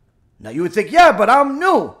 Now you would think, yeah, but I'm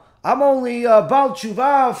new. I'm only Baal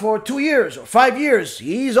Tshuva for 2 years or 5 years.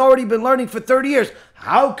 He's already been learning for 30 years.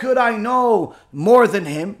 How could I know more than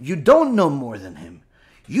him? You don't know more than him.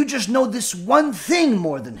 You just know this one thing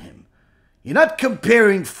more than him. You're not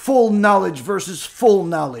comparing full knowledge versus full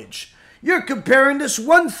knowledge. You're comparing this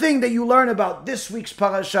one thing that you learn about this week's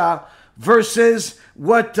parasha versus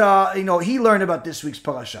what he learned about this week's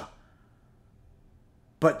parasha.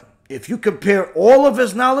 But if you compare all of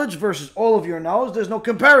his knowledge versus all of your knowledge, there's no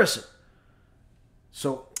comparison.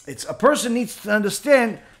 So a person needs to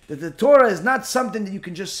understand that the Torah is not something that you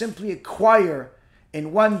can just simply acquire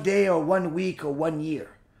in 1 day or 1 week or 1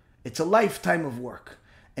 year. It's a lifetime of work.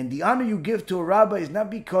 And the honor you give to a rabbi is not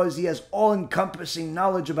because he has all-encompassing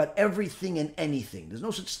knowledge about everything and anything. There's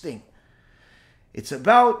no such thing. It's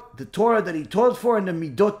about the Torah that he taught for and the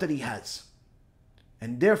midot that he has.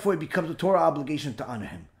 And therefore it becomes a Torah obligation to honor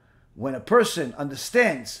him. When a person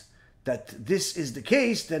understands that this is the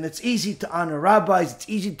case, then it's easy to honor rabbis, it's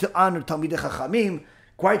easy to honor Talmidei Chachamim.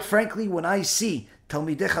 Quite frankly, when I see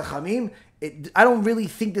Talmidei Chachamim, I don't really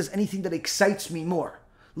think there's anything that excites me more.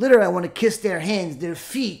 Literally, I want to kiss their hands, their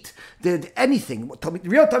feet, anything.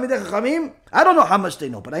 Real Talmidei Chachamim, I don't know how much they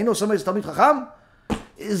know, but I know somebody's Talmid Chacham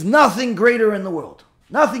is nothing greater in the world.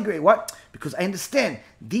 Nothing great. What? Because I understand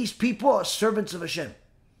these people are servants of Hashem.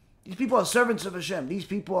 These people are servants of Hashem. These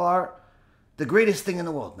people are the greatest thing in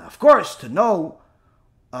the world. Now, of course, to know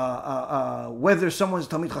whether someone's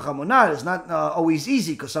Talmid Chacham or not is not always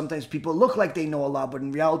easy, because sometimes people look like they know a lot, but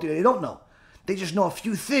in reality they don't know. They just know a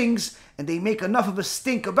few things, and they make enough of a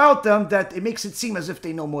stink about them that it makes it seem as if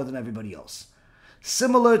they know more than everybody else.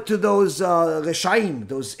 Similar to those Reshaim,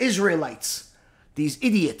 those Israelites, these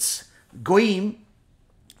idiots, Goyim,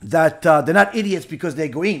 that they're not idiots because they're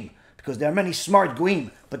Goyim, because there are many smart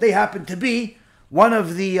Goyim, but they happen to be one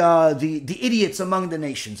of the idiots among the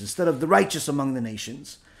nations instead of the righteous among the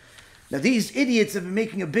nations. Now these idiots have been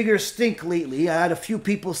making a bigger stink lately. I had a few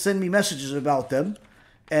people send me messages about them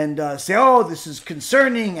and say, oh, this is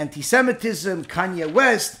concerning anti-Semitism. Kanye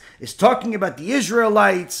West is talking about the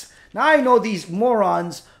Israelites. Now I know these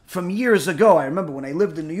morons from years ago. I remember when I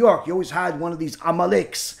lived in New York, you always had one of these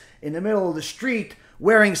Amaleks in the middle of the street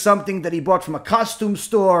wearing something that he bought from a costume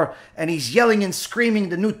store, and he's yelling and screaming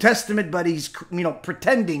the New Testament, but he's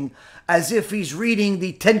pretending as if he's reading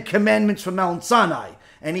the 10 Commandments from Mount Sinai,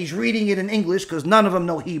 and he's reading it in English because none of them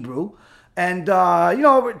know Hebrew, and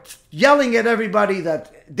yelling at everybody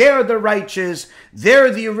that they're the righteous, they're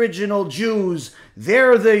the original Jews,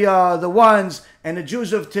 they're the ones, and the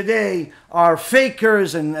Jews of today are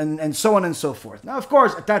fakers, and so on and so forth. Now, of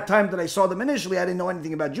course, at that time that I saw them initially, I didn't know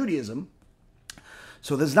anything about Judaism.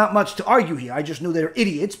 So there's not much to argue here. I just knew they're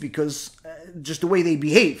idiots because just the way they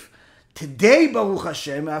behave. Today, Baruch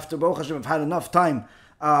Hashem, after Baruch Hashem, I've had enough time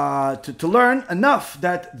to learn enough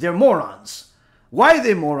that they're morons. Why are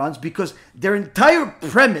they morons? Because their entire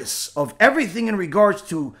premise of everything in regards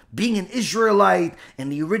to being an Israelite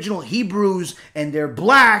and the original Hebrews and they're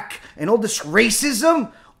black and all this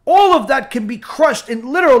racism, all of that can be crushed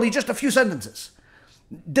in literally just a few sentences.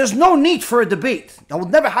 There's no need for a debate. I will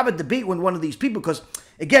never have a debate with one of these people because,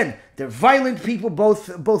 again, they're violent people,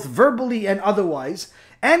 both verbally and otherwise.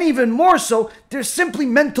 And even more so, they're simply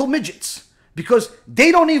mental midgets because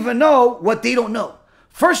they don't even know what they don't know.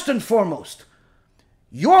 First and foremost,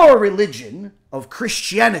 your religion of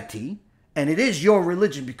Christianity and it is your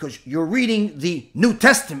religion because you're reading the New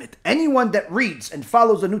Testament. Anyone that reads and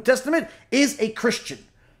follows the New Testament is a Christian.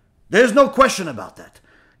 There's no question about that.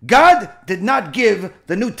 God did not give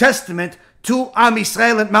the New Testament to Am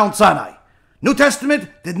Yisrael at Mount Sinai. New Testament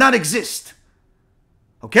did not exist.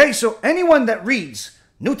 Okay, so anyone that reads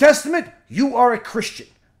New Testament, you are a Christian.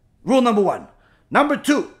 Rule number one. Number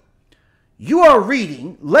two, you are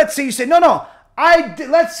reading, let's say you say, no,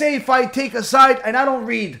 let's say if I take aside and I don't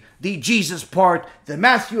read the Jesus part, the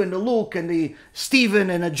Matthew and the Luke and the Stephen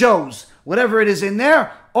and the Joes, whatever it is in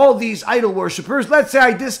there, all these idol worshippers, let's say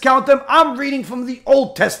I discount them, I'm reading from the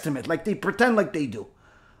Old Testament, like they pretend like they do.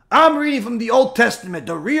 I'm reading from the Old Testament,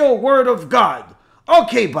 the real Word of God.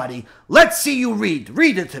 Okay, buddy, let's see you read.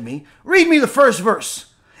 Read it to me. Read me the first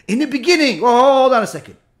verse. In the beginning, hold on a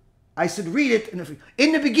second. I said read it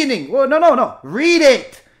in the beginning. Well, no. Read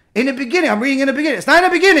it. In the beginning. I'm reading in the beginning. It's not in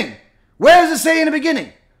the beginning. Where does it say in the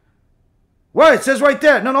beginning? Well, it says right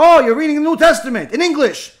there. No, you're reading the New Testament in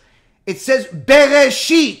English. It says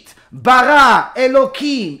Bereshit bara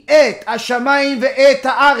Elokim et hashamayim ve'et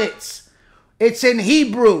haaretz. It's in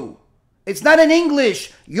Hebrew. It's not in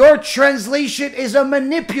English. Your translation is a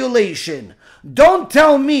manipulation. Don't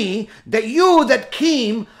tell me that you that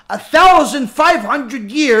came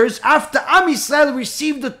 1,500 years after Am Yisrael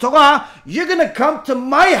received the Torah, you're going to come to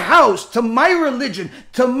my house, to my religion,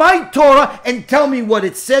 to my Torah, and tell me what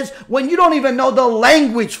it says when you don't even know the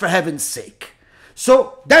language, for heaven's sake.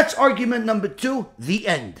 So that's argument number two, the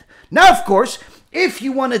end. Now, of course, if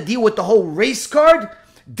you want to deal with the whole race card,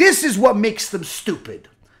 this is what makes them stupid.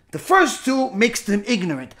 The first two makes them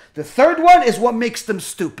ignorant. The third one is what makes them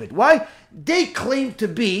stupid. Why? They claim to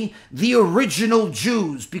be the original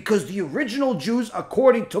Jews because the original Jews,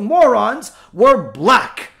 according to morons, were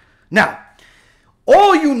black. Now,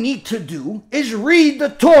 all you need to do is read the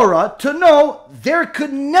Torah to know there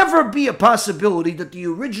could never be a possibility that the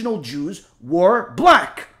original Jews were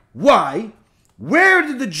black. Why? Where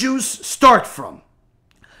did the Jews start from?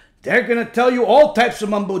 They're going to tell you all types of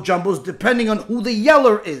mumbo-jumbos depending on who the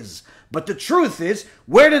yeller is. But the truth is,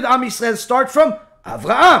 where did Am Yisrael start from?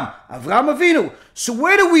 Avram Avinu. So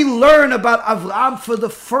where do we learn about Avram for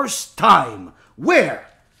the first time? Where?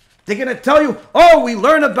 They're going to tell you, we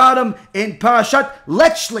learn about him in Parashat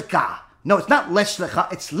Lech Lecha. No, it's not Lech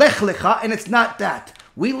Lecha, it's Lech Lecha, and it's not that.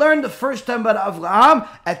 We learned the first time about Avram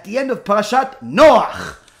at the end of Parashat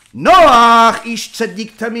Noach. Noach, ish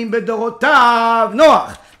tzadik tamim bedorotav.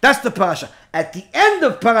 Noach. That's the parasha. At the end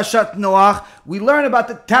of Parashat Noach, we learn about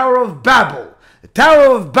the Tower of Babel. The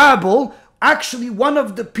Tower of Babel, actually one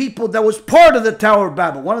of the people that was part of the Tower of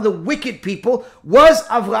Babel, one of the wicked people, was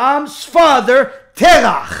Avram's father,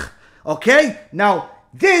 Terach. Okay? Now,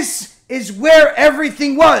 this is where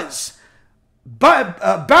everything was.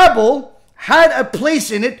 Babel had a place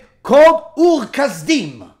in it called Ur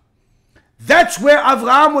Kasdim. That's where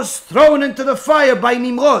Avram was thrown into the fire by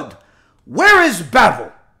Nimrod. Where is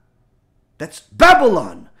Babel? That's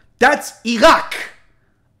Babylon. That's Iraq.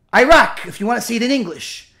 Iraq, if you want to see it in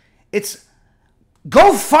English. It's,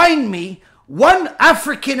 go find me one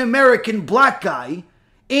African-American black guy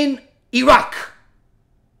in Iraq.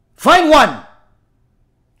 Find one.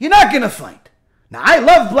 You're not going to find. Now, I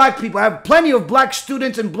love black people. I have plenty of black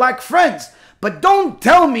students and black friends. But don't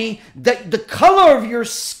tell me that the color of your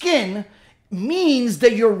skin means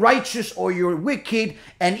that you're righteous or you're wicked,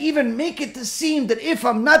 and even make it to seem that if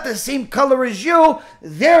I'm not the same color as you,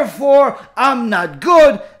 therefore I'm not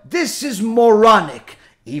good. This is moronic.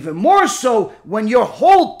 Even more so when your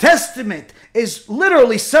whole testament is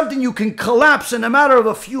literally something you can collapse in a matter of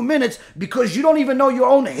a few minutes because you don't even know your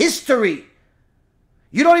own history.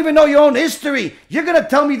 You don't even know your own history. You're going to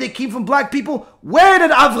tell me they came from black people? Where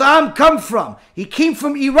did Avram come from? He came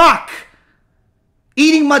from Iraq,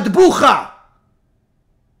 eating madbucha,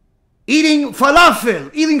 eating falafel,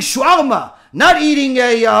 eating shawarma, not eating the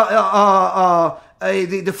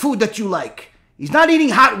food that you like. He's not eating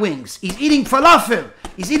hot wings. He's eating falafel.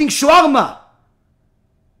 He's eating shawarma.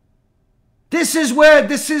 This is where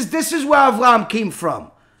Avram came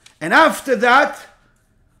from. And after that,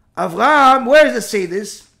 Avram, where does it say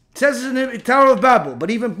this? It says it in the Tower of Babel,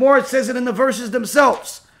 but even more, it says it in the verses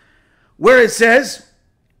themselves, where it says,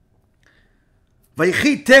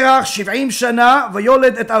 ויחי תרח 70 שנה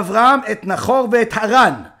ויולד את אברהם את נחור ואת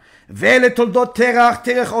הרן ואלה תולדות תרח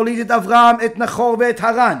תרח הוליד את אברהם את נחור ואת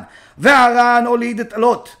הרן והרן הוליד את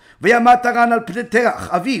לוט וימת הרן על פני תרח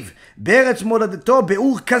אביו בארץ מולדתו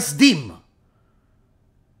באור כסדים.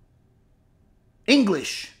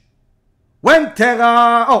 English. When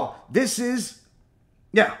Terach,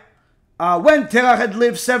 when Terach had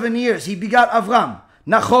lived 7 years, he begot Avram,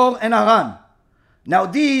 Nachor, and Haran. Now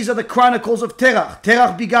these are the chronicles of Terach.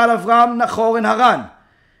 Terach begot Avram, Nachor, and Haran.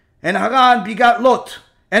 And Haran begot Lot.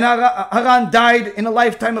 And Haran died in the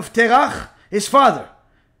lifetime of Terach, his father,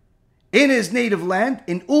 in his native land,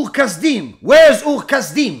 in Ur Kasdim. Where's Ur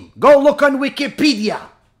Kasdim? Go look on Wikipedia.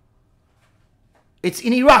 It's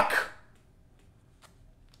in Iraq.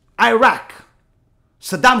 Iraq.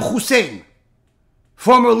 Saddam Hussein,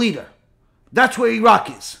 former leader. That's where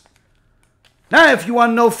Iraq is. Now, if you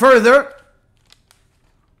want to know further,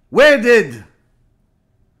 where they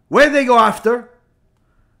go after?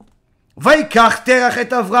 ויקח תרח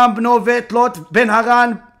את אברהם בנו ואת לוט בן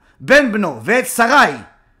הרן בן בנו ואת שרי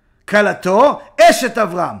כלתו אשת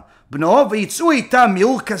אברהם בנו ויצאו איתם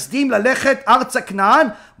מאור כסדים ללכת ארצה כנען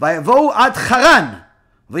ויבואו עד חרן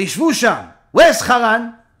וישבו שם. Where's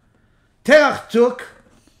Haran? Terach took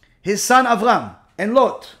his son Avram and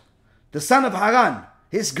Lot, the son of Haran,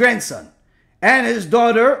 his grandson, and his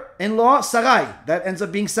daughter-in-law Sarai, that ends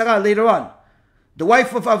up being Sarah later on, the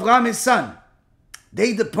wife of Avram, his son.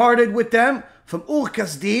 They departed with them from Ur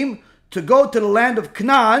Kasdim to go to the land of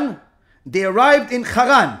Canaan. They arrived in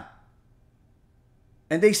Haran.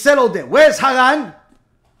 And they settled there. Where's Haran?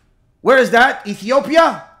 Where is that?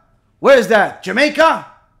 Ethiopia? Where is that? Jamaica?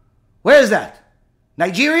 Where is that?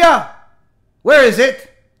 Nigeria? Where is it?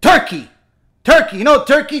 Turkey. Turkey. You know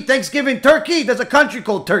Turkey? Thanksgiving Turkey? There's a country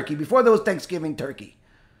called Turkey before there was Thanksgiving Turkey.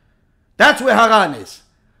 That's where Haran is.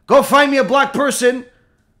 Go find me a black person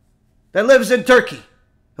that lives in Turkey,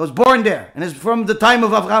 that was born there, and is from the time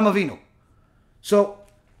of Avram Avinu. So,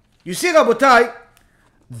 you see, Rabotai,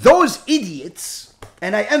 those idiots,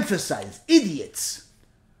 and I emphasize, idiots,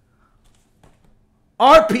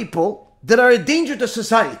 are people that are a danger to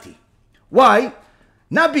society. Why?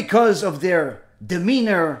 Not because of their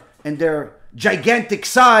demeanor and their gigantic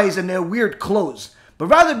size and their weird clothes, but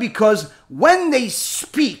rather because when they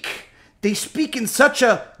speak in such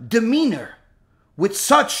a demeanor, with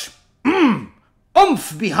such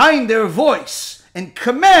oomph behind their voice and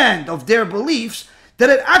command of their beliefs, that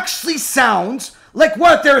it actually sounds like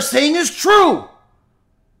what they're saying is true.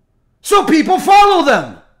 So people follow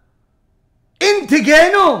them into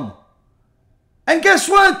Gehinnom. And guess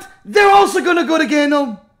what? They're also going to go to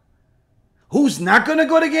Gehinnom. Who's not going to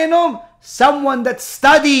go to Gehinnom? Someone that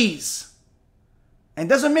studies and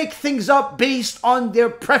doesn't make things up based on their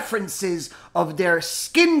preferences of their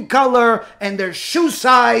skin color and their shoe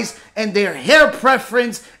size and their hair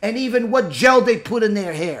preference and even what gel they put in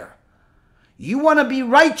their hair. You want to be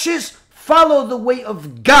righteous? Follow the way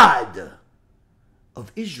of God,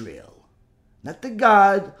 of Israel. Not the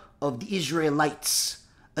God of the Israelites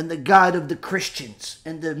and the God of the Christians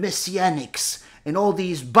and the Messianics and all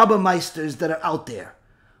these Baba Meisters that are out there.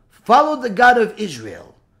 Follow the God of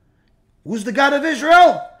Israel. Who's the God of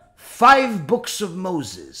Israel? 5 books of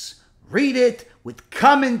Moses. Read it with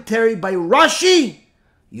commentary by Rashi.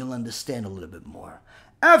 You'll understand a little bit more.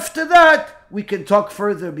 After that, we can talk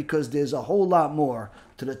further because there's a whole lot more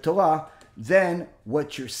to the Torah than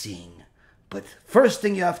what you're seeing. But first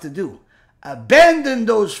thing you have to do, abandon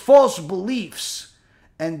those false beliefs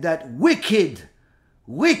and that wicked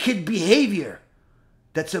behavior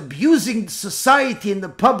that's abusing society and the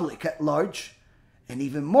public at large. And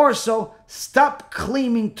even more so, stop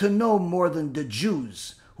claiming to know more than the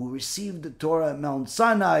Jews who received the Torah at Mount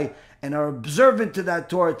Sinai and are observant to that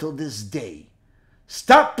Torah till this day.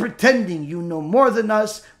 Stop pretending you know more than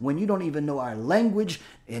us when you don't even know our language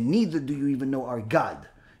and neither do you even know our God.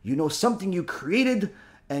 You know something you created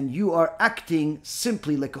and you are acting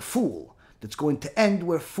simply like a fool that's going to end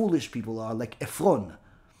where foolish people are, like Ephron.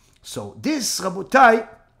 So this, Rabotai,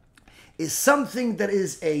 is something that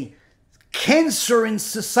is a cancer in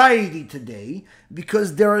society today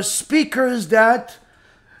because there are speakers that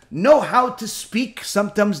know how to speak.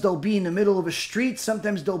 Sometimes they'll be in the middle of a street.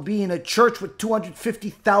 Sometimes they'll be in a church with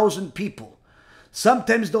 250,000 people.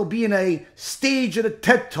 Sometimes they'll be in a stage at a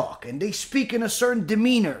TED Talk and they speak in a certain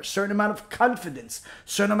demeanor, certain amount of confidence,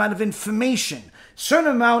 certain amount of information,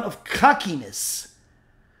 certain amount of cockiness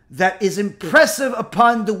that is impressive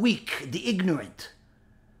upon the weak, the ignorant.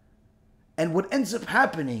 And what ends up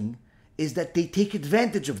happening is that they take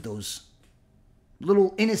advantage of those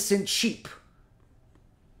little innocent sheep.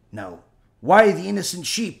 Now, why are the innocent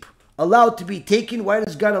sheep allowed to be taken? Why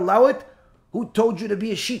does God allow it? Who told you to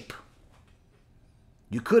be a sheep?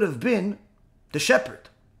 You could have been the shepherd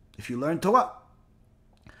if you learned Torah.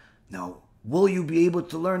 Now, will you be able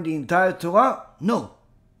to learn the entire Torah? No.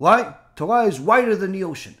 Why? Torah is wider than the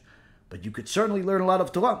ocean. But you could certainly learn a lot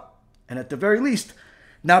of Torah. And at the very least,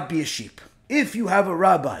 not be a sheep. If you have a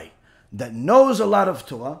rabbi that knows a lot of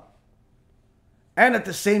Torah, and at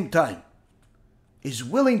the same time is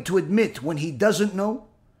willing to admit when he doesn't know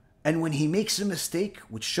and when he makes a mistake,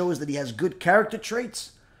 which shows that he has good character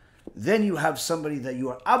traits, then you have somebody that you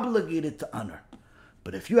are obligated to honor.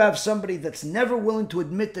 But if you have somebody that's never willing to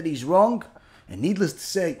admit that he's wrong, and needless to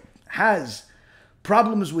say, has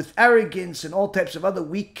problems with arrogance and all types of other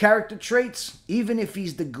weak character traits, even if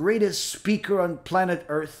he's the greatest speaker on planet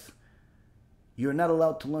Earth, you're not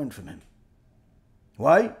allowed to learn from him.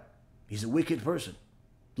 Why? He's a wicked person.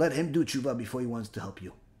 Let him do tshuva before he wants to help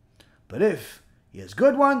you. But if he has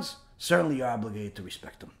good ones, certainly you're obligated to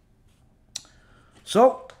respect him.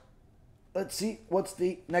 So, let's see, what's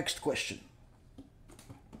the next question?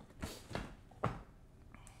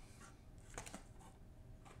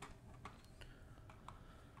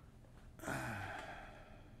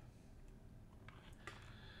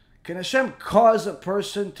 Can Hashem cause a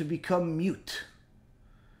person to become mute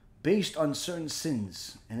based on certain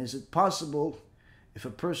sins? And is it possible if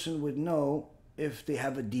a person would know if they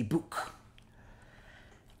have a dibuk?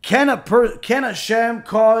 Can Hashem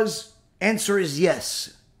cause? Answer is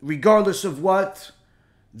yes, regardless of what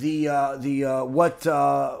what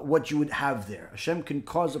you would have there. Hashem can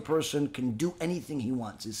cause a person, can do anything he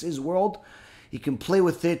wants. It's his world. He can play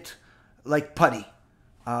with it like putty.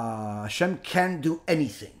 Hashem can do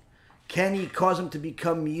anything. Can he cause him to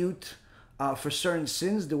become mute for certain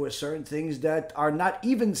sins? There were certain things that are not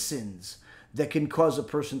even sins that can cause a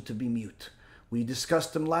person to be mute. We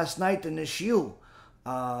discussed them last night in the shiur,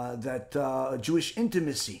 that Jewish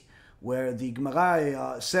intimacy, where the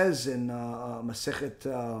Gemara says in Masechet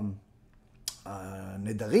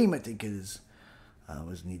Nedarim, I think it is,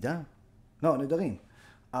 was Nida? No, Nedarim.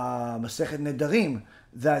 Masechet Nedarim,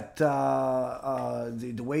 that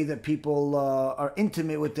the way that people are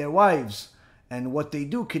intimate with their wives and what they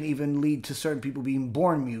do can even lead to certain people being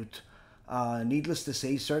born mute. Needless to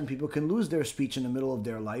say, certain people can lose their speech in the middle of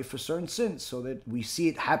their life for certain sins, so that we see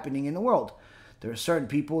it happening in the world. There are certain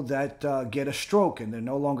people that get a stroke and they're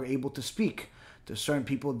no longer able to speak. There's certain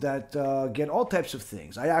people that get all types of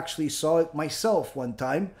things. I actually saw it myself one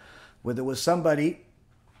time, where there was somebody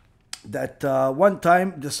that one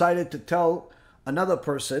time decided to tell another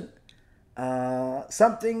person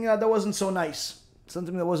something that wasn't so nice.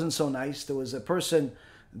 Something that wasn't so nice. There was a person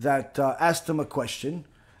that asked him a question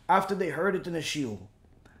after they heard it in a shiur.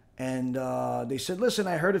 And they said, listen,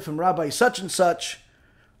 I heard it from Rabbi such and such.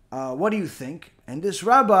 What do you think? And this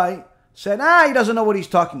rabbi said, he doesn't know what he's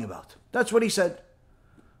talking about. That's what he said.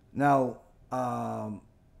 Now, how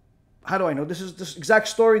do I know? This is this exact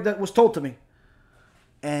story that was told to me.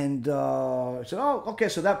 And I said, oh, okay,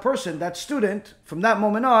 so that person, that student, from that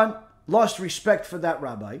moment on, lost respect for that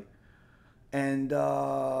rabbi and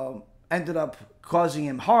ended up causing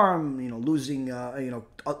him harm, losing,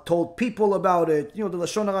 told people about it. The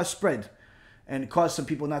Lashon Hara spread and caused some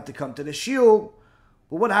people not to come to the shiur.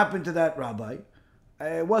 But what happened to that rabbi?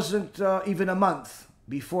 It wasn't even a month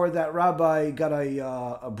before that rabbi got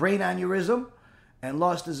a brain aneurysm and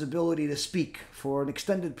lost his ability to speak for an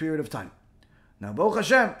extended period of time. Now, Baruch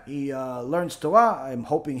Hashem, he learns Torah. I'm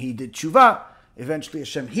hoping he did tshuva. Eventually,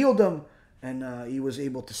 Hashem healed him, and he was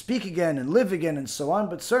able to speak again and live again and so on.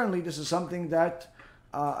 But certainly, this is something that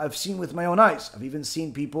I've seen with my own eyes. I've even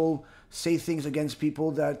seen people say things against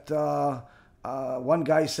people that... one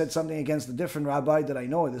guy said something against a different rabbi that I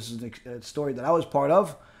know. This is a story that I was part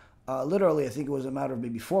of. Literally, I think it was a matter of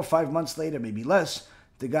maybe 4 or 5 months later, maybe less,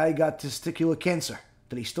 the guy got testicular cancer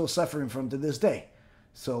that he's still suffering from to this day.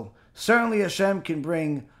 So certainly Hashem can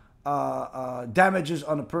bring damages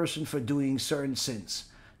on a person for doing certain sins.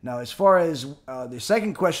 Now, as far as the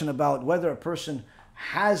second question about whether a person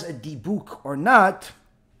has a dibuk or not,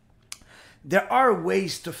 there are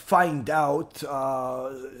ways to find out,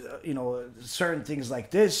 certain things like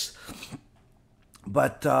this.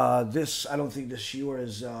 But this, I don't think the shiur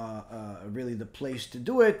is really the place to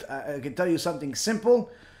do it. I can tell you something simple.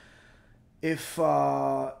 If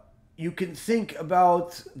you can think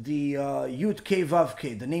about the Yud Ke Vav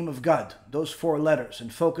Ke, the name of God, those 4 letters,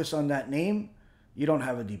 and focus on that name, you don't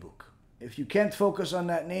have a dibuk. If you can't focus on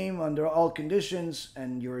that name under all conditions,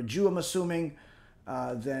 and you're a Jew, I'm assuming,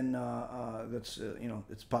 then that's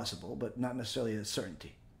it's possible, but not necessarily a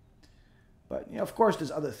certainty. But of course,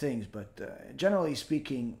 there's other things. But generally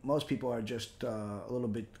speaking, most people are just a little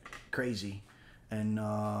bit crazy, and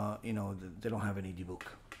they don't have any dibuk.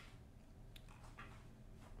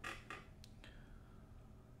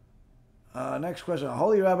 Next question.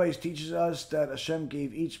 Holy Rabbis teaches us that Hashem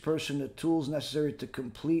gave each person the tools necessary to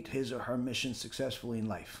complete his or her mission successfully in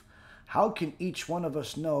life. How can each one of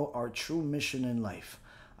us know our true mission in life?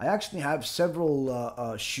 I actually have several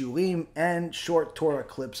shurim and short Torah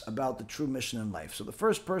clips about the true mission in life. So the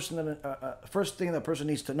first thing that a person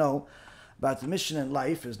needs to know about the mission in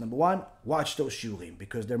life is, number one, watch those shurim,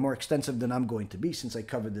 because they're more extensive than I'm going to be, since I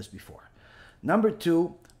covered this before. Number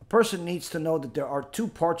two, a person needs to know that there are two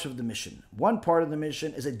parts of the mission. One part of the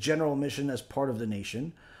mission is a general mission as part of the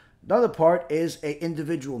nation. The other part is an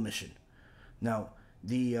individual mission. Now,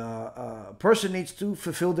 the person needs to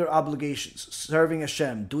fulfill their obligations, serving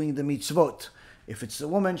Hashem, doing the mitzvot. If it's a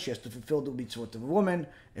woman, she has to fulfill the mitzvot of a woman.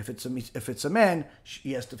 If it's a man,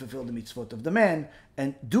 he has to fulfill the mitzvot of the man,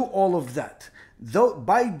 and do all of that. Though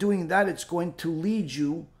by doing that, it's going to lead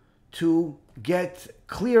you to get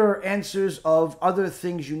clearer answers of other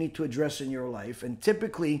things you need to address in your life. And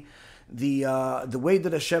typically, the way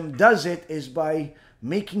that Hashem does it is by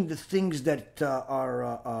making the things that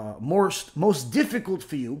are most difficult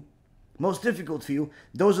for you,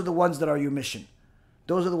 those are the ones that are your mission.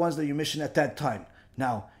 Those are the ones that are your mission at that time.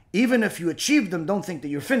 Now, even if you achieve them, don't think that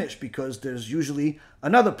you're finished, because there's usually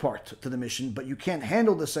another part to the mission, but you can't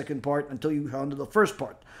handle the second part until you handle the first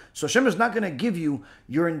part. So Hashem is not going to give you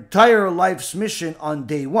your entire life's mission on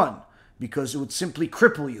day one, because it would simply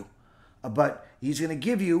cripple you. But He's going to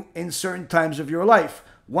give you in certain times of your life.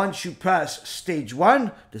 Once you pass stage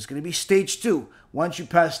 1, there's going to be stage 2. Once you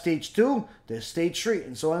pass stage 2, there's stage 3,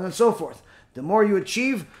 and so on and so forth. The more you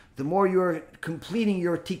achieve, the more you're completing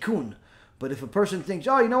your tikkun. But if a person thinks,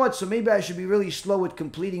 oh, you know what, so maybe I should be really slow at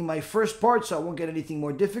completing my first part so I won't get anything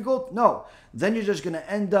more difficult. No, then you're just going to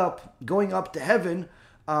end up going up to heaven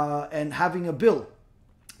and having a bill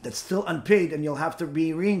that's still unpaid, and you'll have to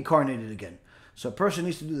be reincarnated again. So a person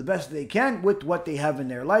needs to do the best they can with what they have in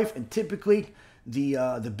their life, and typically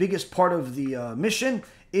the biggest part of the mission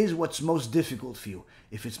is what's most difficult for you.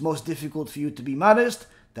 If it's most difficult for you to be modest,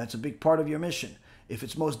 that's a big part of your mission. If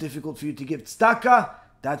it's most difficult for you to give tzedakah,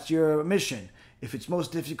 that's your mission. If it's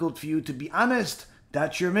most difficult for you to be honest,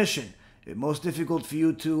 that's your mission. If it's most difficult for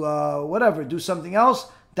you to do something else,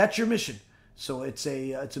 that's your mission. So it's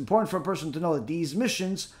important for a person to know that these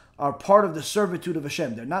missions are part of the servitude of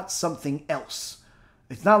Hashem. They're not something else.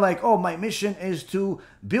 It's not like, oh, my mission is to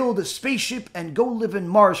build a spaceship and go live in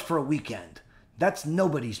Mars for a weekend. That's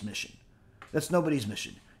nobody's mission. That's nobody's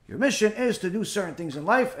mission. Your mission is to do certain things in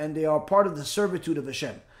life, and they are part of the servitude of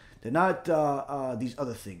Hashem. They're not these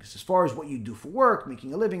other things. As far as what you do for work,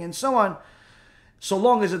 making a living, and so on, so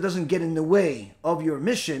long as it doesn't get in the way of your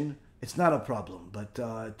mission, it's not a problem. But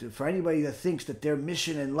for anybody that thinks that their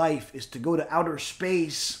mission in life is to go to outer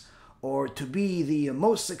space, or to be the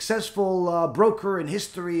most successful broker in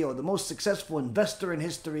history, or the most successful investor in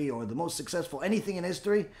history, or the most successful anything in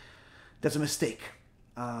history, that's a mistake.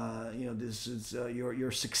 This is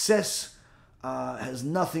your success has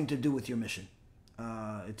nothing to do with your mission.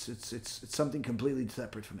 It's something completely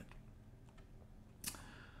separate from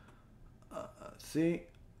it.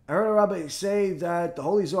 I heard a rabbi say that the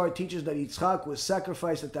Holy Zohar teaches that Yitzchak was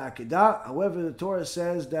sacrificed at the Akedah. However, the Torah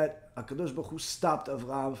says that HaKadosh Baruch Hu stopped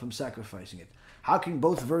Avram from sacrificing it. How can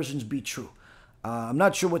both versions be true? I'm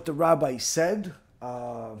not sure what the rabbi said,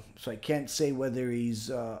 so I can't say whether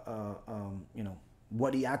he's,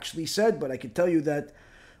 what he actually said, but I can tell you that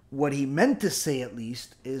what he meant to say, at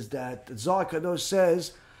least, is that Zohar Kadosh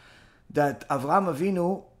says that Avram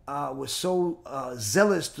Avinu was so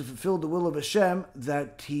zealous to fulfill the will of Hashem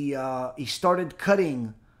that he started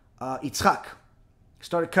cutting Yitzchak. He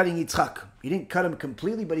started cutting Yitzchak. He didn't cut him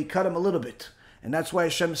completely, but he cut him a little bit. And that's why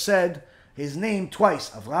Hashem said his name twice.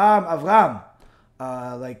 Avram,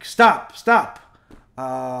 Avram. Stop.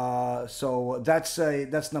 So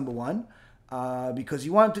that's number one. Because he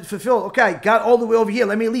wanted to fulfill, okay, I got all the way over here.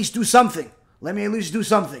 Let me at least do something.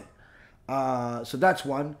 So that's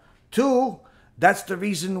one. Two, that's the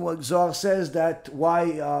reason what Zohar says that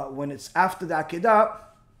why when it's after the Akedah,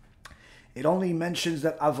 it only mentions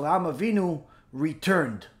that Avraham Avinu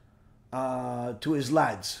returned to his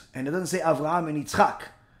lads. And it doesn't say Avraham and Yitzchak,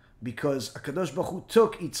 because HaKadosh Baruch Hu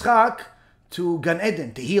took Yitzchak to Gan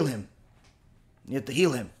Eden to heal him. You have to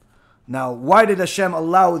heal him. Now, why did Hashem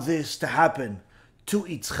allow this to happen to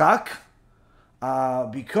Yitzchak?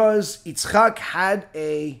 Because Yitzchak had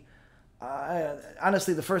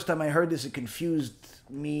honestly, the first time I heard this, it confused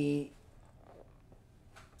me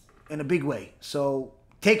in a big way. So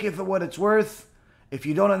take it for what it's worth. If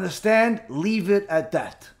you don't understand, leave it at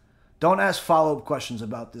that. Don't ask follow-up questions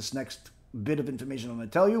about this next bit of information I'm going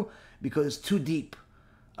to tell you, because it's too deep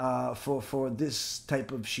for this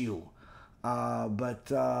type of shiur.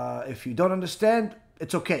 But if you don't understand,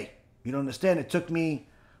 it's okay. You don't understand. It took me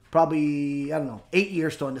probably, 8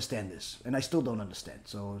 years to understand this. And I still don't understand.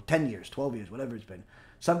 So 10 years, 12 years, whatever it's been.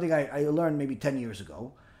 Something I learned maybe 10 years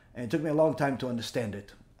ago. and it took me a long time to understand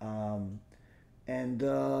it, or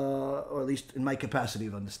at least in my capacity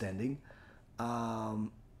of understanding.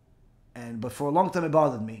 But for a long time it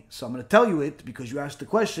bothered me. So I'm going to tell you it because you asked the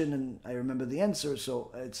question and I remember the answer.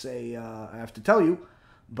 So I have to tell you.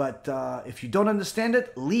 But if you don't understand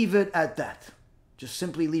it, leave it at that. Just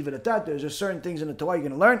simply leave it at that. There's just certain things in the Torah you're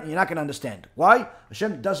going to learn and you're not going to understand. Why?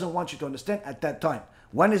 Hashem doesn't want you to understand at that time.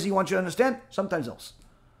 When does He want you to understand? Sometimes else.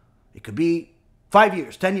 It could be 5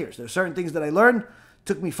 years, 10 years. There are certain things that I learned.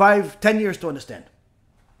 Took me 5, 10 years to understand.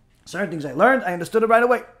 Certain things I learned, I understood it right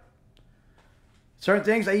away. Certain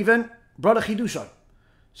things I even brought a chidush on.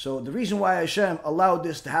 So the reason why Hashem allowed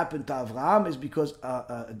this to happen to Avram is because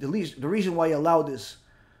the reason why He allowed this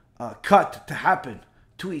cut to happen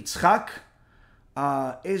to Yitzchak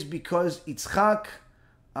is because Yitzchak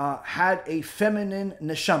had a feminine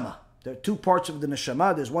neshama. There are two parts of the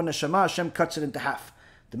neshama. There's one neshama, Hashem cuts it into half.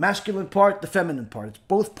 The masculine part, the feminine part. It's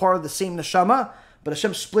both part of the same neshama, but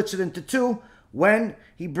Hashem splits it into two when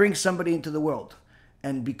He brings somebody into the world.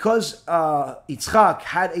 And because Yitzchak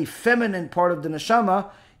had a feminine part of the neshama,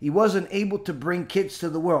 he wasn't able to bring kids to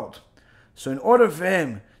the world. So in order for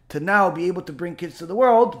him to now be able to bring kids to the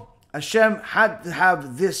world, Hashem had to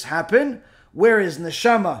have this happen, where his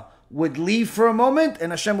neshama would leave for a moment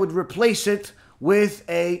and Hashem would replace it with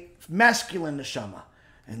a masculine neshama.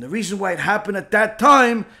 And the reason why it happened at that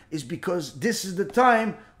time is because this is the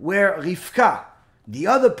time where Rivka, the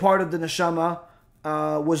other part of the neshama,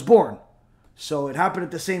 was born. So it happened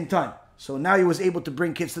at the same time. So now he was able to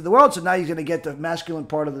bring kids to the world. So now he's going to get the masculine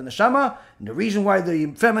part of the neshama. And the reason why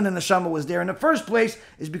the feminine neshama was there in the first place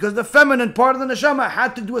is because the feminine part of the neshama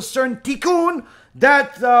had to do a certain tikkun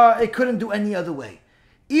that it couldn't do any other way.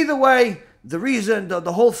 Either way, the reason,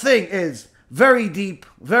 the whole thing is very deep,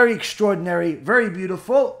 very extraordinary, very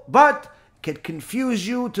beautiful, but can confuse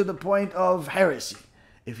you to the point of heresy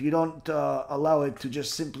if you don't allow it to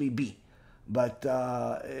just simply be. But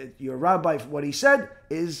your rabbi, what he said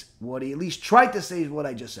is what he at least tried to say is what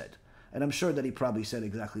I just said. And I'm sure that he probably said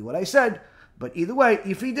exactly what I said. But either way,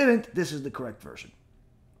 if he didn't, this is the correct version.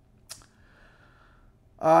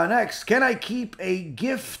 Next, can I keep a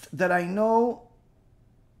gift that I know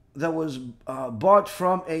that was bought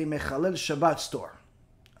from a Mechalel Shabbat store?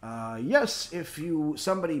 Yes, if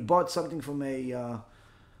somebody bought something from a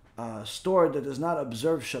store that does not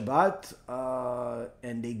observe Shabbat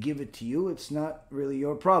and they give it to you, it's not really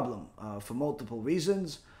your problem for multiple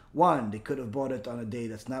reasons. One, they could have bought it on a day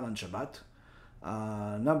that's not on Shabbat.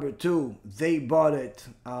 Number two, they bought it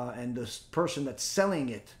and the person that's selling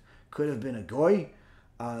it could have been a goy.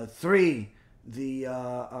 Three, the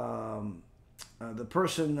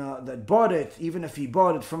person that bought it, even if he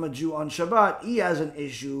bought it from a Jew on Shabbat, he has an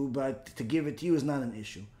issue, but to give it to you is not an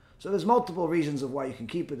issue. So there's multiple reasons of why you can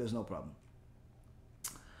keep it. There's no problem.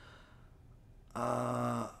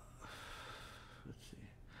 Let's see.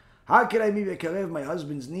 How can I be bekarev my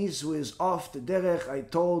husband's niece who is off the derech?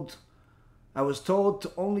 I was told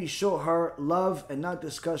to only show her love and not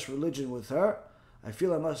discuss religion with her. I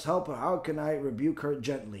feel I must help her. How can I rebuke her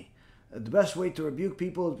gently? The best way to rebuke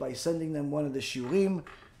people is by sending them one of the shiurim.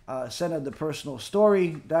 Send out the personal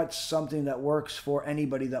story. That's something that works for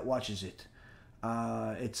anybody that watches it.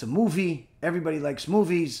 It's a movie. Everybody likes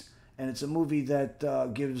movies, and it's a movie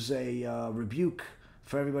that gives a rebuke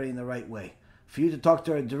for everybody in the right way. For you to talk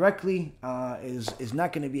to her directly is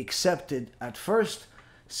not going to be accepted at first,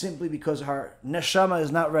 simply because her neshama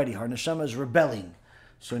is not ready. Her neshama is rebelling.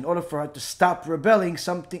 So in order for her to stop rebelling,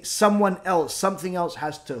 something else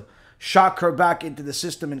has to shock her back into the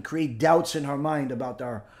system and create doubts in her mind about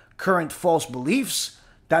our current false beliefs.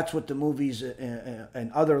 That's what the movies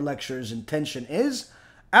and other lectures' intention is.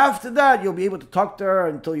 After that, you'll be able to talk to her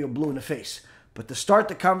until you're blue in the face. But to start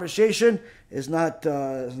the conversation is not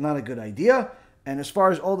a good idea. And as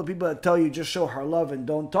far as all the people that tell you just show her love and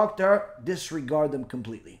don't talk to her, disregard them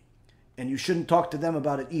completely. And you shouldn't talk to them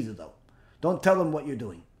about it either, though. Don't tell them what you're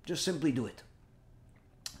doing. Just simply do it.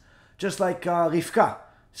 Just like Rivka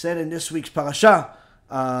said in this week's parasha,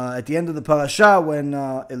 at the end of the parasha, when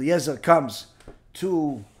Eliezer comes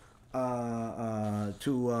to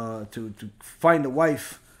find a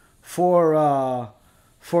wife for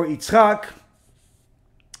Yitzchak,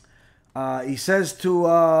 he says to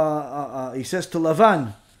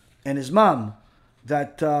Lavan and his mom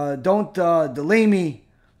that don't delay me.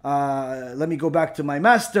 Let me go back to my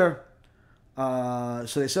master.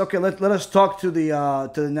 So they say, okay, let us talk to the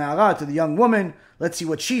Na'ara, to the young woman. Let's see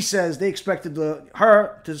what she says. They expected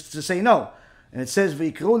her to say no. And it says,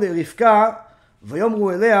 ויקראו לרבקה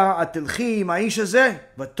ויאמרו אליה, את תלכי עם האיש הזה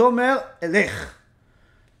ותאמר אלך.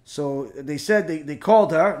 So they said, they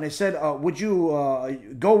called her and they said, would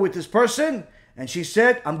you go with this person? And she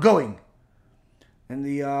said, I'm going. And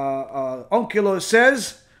the onkelos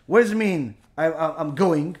says, what does it mean, I'm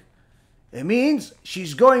going? It means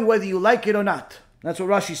she's going whether you like it or not. That's what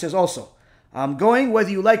Rashi says also. I'm going whether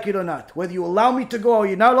you like it or not. Whether you allow me to go or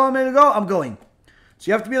you're not allowing me to go, I'm going.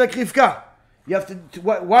 So you have to be like Rivka. You have to.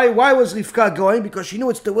 Why was Rivka going? Because she knew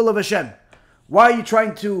it's the will of Hashem. Why are you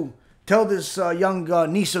trying to tell this young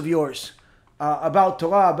niece of yours about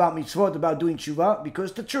Torah, about mitzvot, about doing tshuva?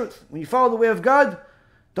 Because the truth. When you follow the way of God,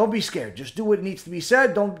 don't be scared. Just do what needs to be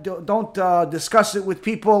said. Don't discuss it with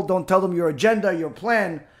people. Don't tell them your agenda, your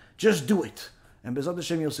plan. Just do it. And BeEzrat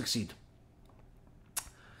HaShem, you'll succeed.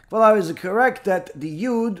 Well, is it correct that the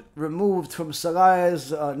Yud removed from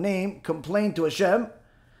Sarai's name complained to Hashem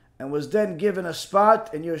and was then given a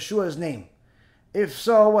spot in Yeshua's name? If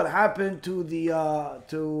so, what happened to the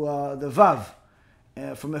Vav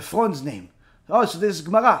from Ephron's name? Oh, so this is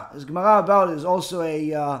Gemara. This Gemara about is also a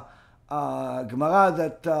Gemara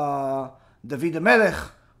that David HaMelech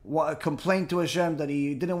complained to Hashem that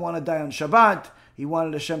he didn't want to die on Shabbat. He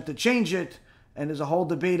wanted Hashem to change it. And there's a whole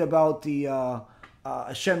debate about the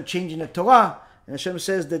Hashem changing the Torah. And Hashem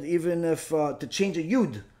says that even if to change a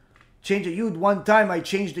Yud one time, I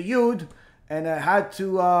changed the Yud and I had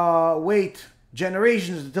to wait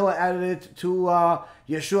generations until I added it to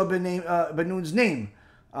Yeshua ben Nun's name.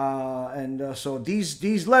 So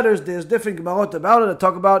these letters, there's different Gemarot about it that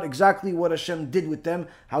talk about exactly what Hashem did with them,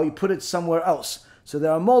 how He put it somewhere else. So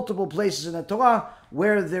there are multiple places in the Torah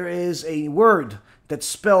where there is a word that's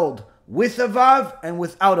spelled with a Vav and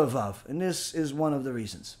without a Vav. And this is one of the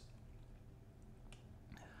reasons.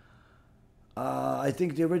 I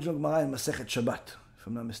think the original Gemara in Masechet Shabbat, if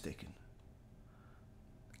I'm not mistaken.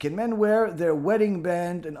 Can men wear their wedding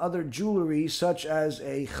band and other jewelry such as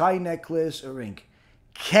a chai necklace or ring?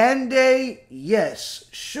 Can they? Yes.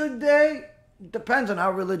 Should they? Depends on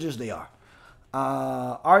how religious they are.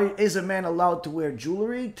 Is a man allowed to wear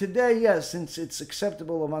jewelry? Today, yes, since it's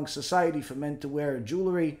acceptable among society for men to wear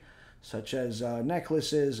jewelry, such as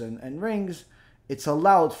necklaces and rings, it's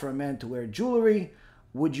allowed for a man to wear jewelry.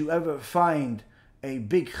 Would you ever find a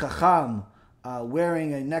big chacham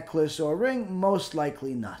wearing a necklace or a ring? Most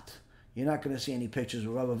likely not. You're not going to see any pictures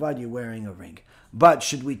of Rabbi Vadia wearing a ring. But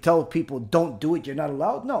should we tell people, don't do it, you're not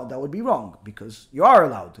allowed? No, that would be wrong, because you are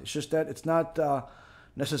allowed. It's just that it's not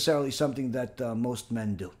necessarily something that most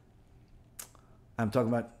men do. I'm talking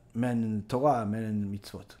about men in Torah, men in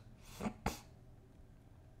mitzvot.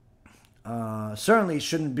 Certainly it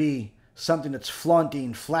shouldn't be something that's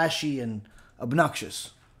flaunting, flashy, and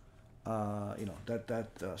obnoxious.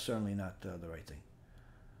 That's certainly not the right thing.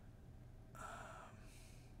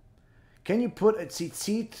 Can you put a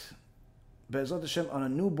tzitzit, BeEzrat HaShem, on a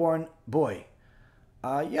newborn boy?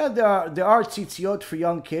 Yeah, there are tzitziot for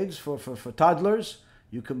young kids, for toddlers.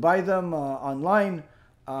 You can buy them online.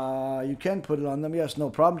 You can put it on them. Yes,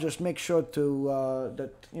 no problem. Just make sure to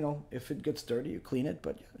that if it gets dirty, you clean it.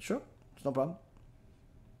 But yeah, sure, it's no problem.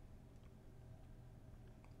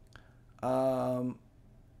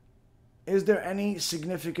 Is there any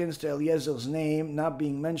significance to Eliezer's name not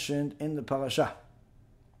being mentioned in the parasha,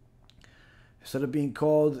 instead of being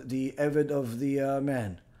called the Eved of the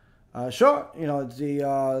man? Sure,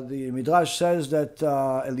 the Midrash says that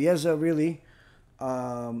Eliezer really,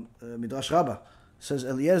 Midrash Rabbah says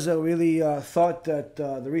Eliezer really thought that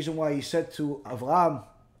the reason why he said to Avram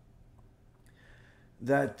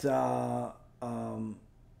that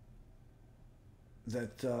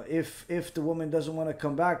if the woman doesn't want to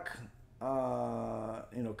come back,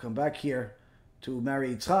 come back here to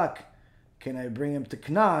marry Yitzchak, can I bring him to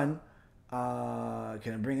Canaan?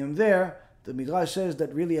 Can I bring him there? The Midrash says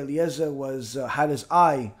that really Eliezer had his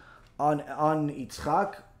eye on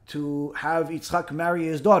Yitzchak to have Yitzchak marry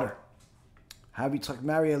his daughter. Have Yitzchak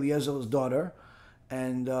marry Eliezer's daughter.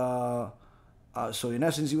 And so in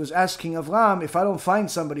essence he was asking Avram, if I don't find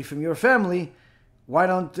somebody from your family, why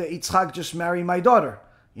don't Yitzchak just marry my daughter?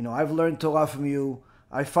 I've learned Torah from you.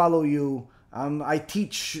 I follow you. I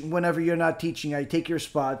teach whenever you're not teaching. I take your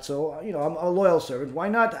spot. So, I'm a loyal servant. Why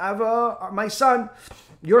not have my son,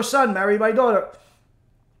 your son, marry my daughter?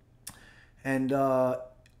 And Avraham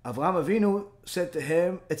Avinu said to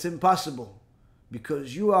him, it's impossible,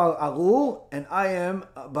 because you are Arur and I am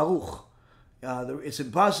Baruch. It's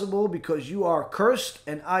impossible because you are cursed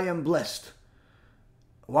and I am blessed.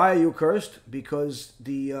 Why are you cursed? Because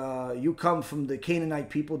you come from the Canaanite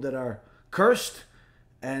people that are cursed,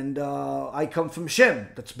 and I come from Shem,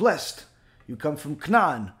 that's blessed. You come from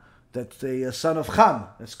Canaan, that's the son of Ham,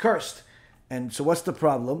 that's cursed. And so what's the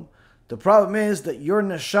problem? The problem is that your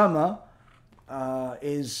neshama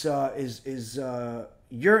is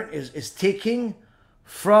taking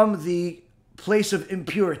from the place of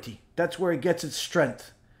impurity. That's where it gets its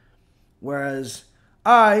strength. Whereas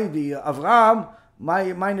the Avram, my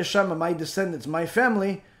neshama, my descendants, my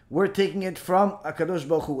family, we're taking it from HaKadosh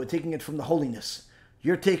Baruch Hu. We're taking it from the holiness.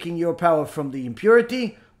 You're taking your power from the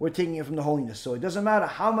impurity. We're taking it from the holiness. So it doesn't matter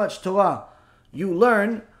how much Torah you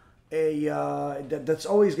learn, that's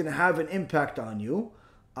always going to have an impact on you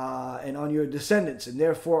and on your descendants. And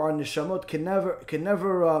therefore, our neshamot can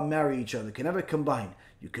never marry each other, can never combine.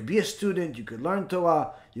 You could be a student, you could learn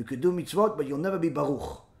Torah, you could do mitzvot, but you'll never be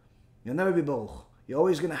Baruch. You'll never be Baruch. You're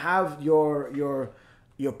always going to have your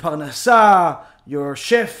parnasah, your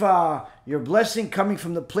shefa, your blessing coming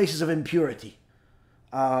from the places of impurity.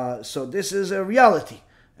 So this is a reality.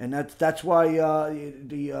 And that's why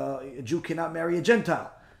a Jew cannot marry a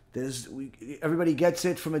Gentile. Everybody gets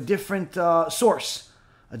it from a different source.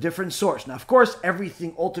 A different source. Now, of course,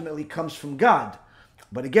 everything ultimately comes from God.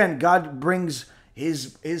 But again, God brings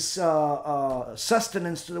his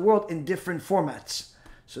sustenance to the world in different formats.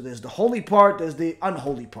 So there's the holy part, there's the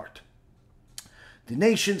unholy part. The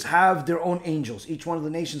nations have their own angels. Each one of the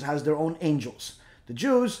nations has their own angels. The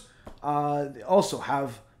Jews also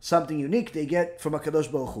have something unique they get from HaKadosh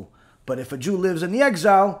Baruch Hu. But if a Jew lives in the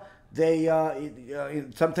exile,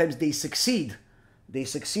 sometimes they succeed. They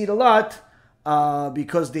succeed a lot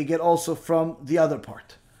because they get also from the other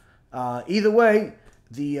part. Either way,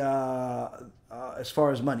 as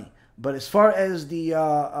far as money. But as far as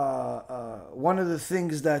one of the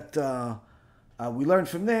things that we learned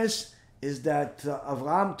from this is that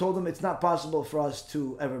Avram told him it's not possible for us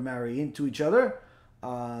to ever marry into each other,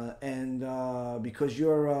 and because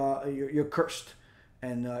you're cursed,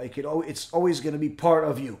 and it's always going to be part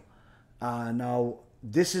of you. Now,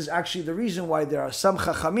 this is actually the reason why there are some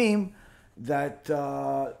chachamim that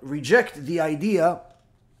reject the idea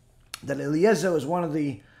that Eliezer was one of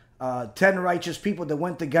the 10 righteous people that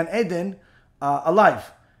went to Gan Eden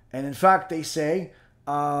alive. And in fact, they say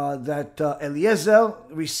that Eliezer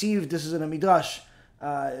received, this is in a midrash,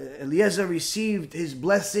 Eliezer received his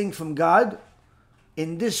blessing from God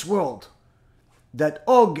in this world. That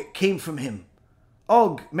Og came from him.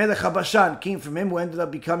 Og, Melech HaBashan, came from him, who ended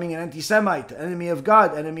up becoming an anti-Semite, enemy of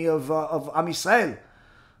God, enemy of Am Yisrael.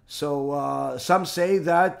 So some say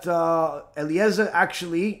that Eliezer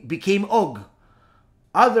actually became Og.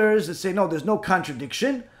 Others that say, no, there's no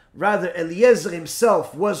contradiction. Rather, Eliezer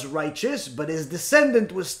himself was righteous, but his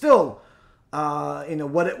descendant was still,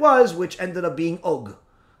 what it was, which ended up being Og.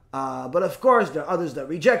 But of course, there are others that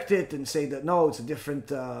reject it and say that no, it's a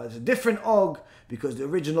different Og, because the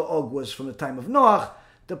original Og was from the time of Noach.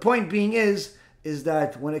 The point being is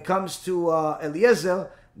that when it comes to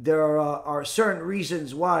Eliezer, there are certain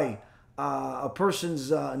reasons why a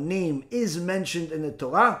person's name is mentioned in the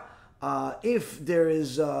Torah. If there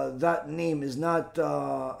is that name is not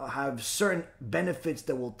have certain benefits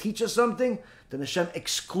that will teach us something, then Hashem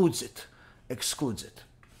excludes it.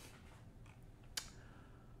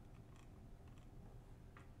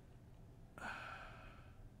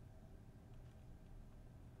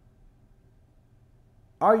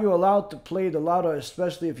 Are you allowed to play the lotto,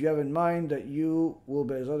 especially if you have in mind that you will,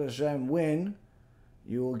 BeEzrat HaShem, win?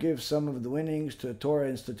 You will give some of the winnings to a Torah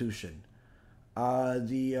institution.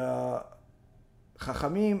 The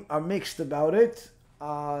Chachamim are mixed about it.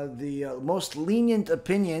 The most lenient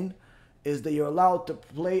opinion is that you're allowed to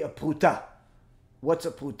play a pruta. What's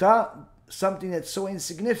a pruta? Something that's so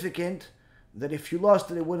insignificant that if you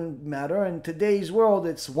lost it, it wouldn't matter. In today's world,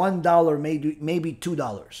 it's $1, maybe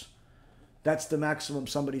 $2. That's the maximum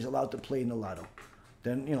somebody's allowed to play in the lotto.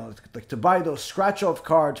 Then, like to buy those scratch-off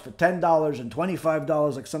cards for $10 and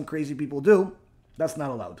 $25 like some crazy people do, that's not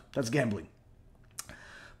allowed. That's gambling.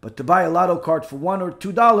 But to buy a lotto card for $1 or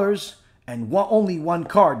 $2 and only one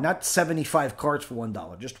card, not 75 cards for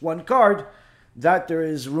 $1, just one card, that there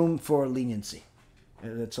is room for leniency.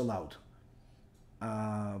 That's allowed.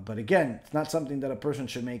 But again, it's not something that a person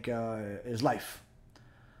should make his life.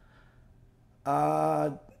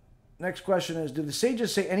 Next question is, do the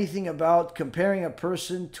sages say anything about comparing a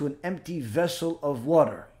person to an empty vessel of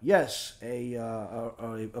water? Yes,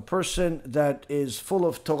 a person that is full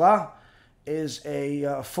of Torah is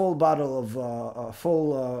a full bottle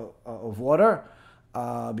of water,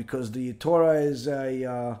 because the Torah is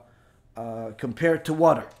compared to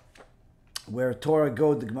water. Where Torah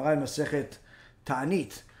goes, the Gemara Masechet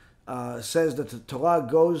Ta'anit says that the Torah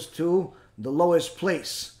goes to the lowest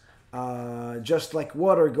place. Just like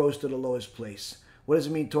water goes to the lowest place. What does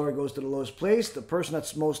it mean Torah goes to the lowest place? The person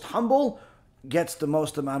that's most humble gets the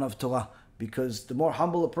most amount of Torah. Because the more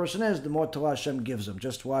humble a person is, the more Torah Hashem gives him.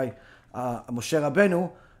 Just why Moshe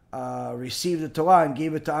Rabbeinu received the Torah and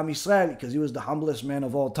gave it to Am Yisrael because he was the humblest man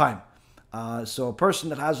of all time. So a person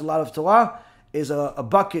that has a lot of Torah is a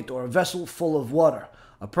bucket or a vessel full of water.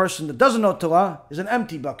 A person that doesn't know Torah is an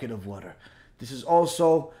empty bucket of water. This is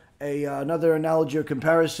also another analogy or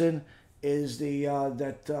comparison is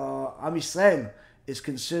that Am Yisrael is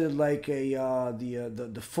considered like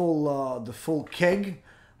the full keg,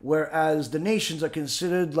 whereas the nations are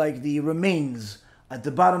considered like the remains at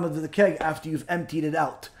the bottom of the keg after you've emptied it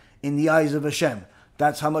out in the eyes of Hashem.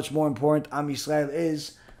 That's how much more important Am Yisrael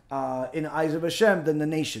is in the eyes of Hashem than the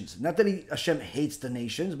nations. Not that Hashem hates the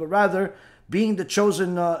nations, but rather being the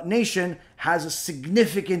chosen nation has a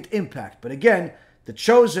significant impact. But again, the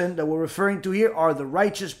chosen that we're referring to here are the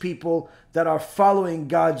righteous people that are following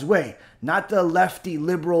God's way, not the lefty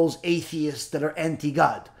liberals, atheists that are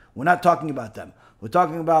anti-God. We're not talking about them. We're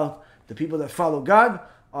talking about the people that follow God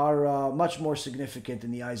are much more significant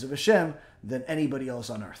in the eyes of Hashem than anybody else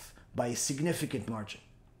on earth, by a significant margin.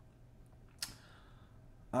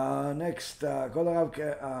 Next,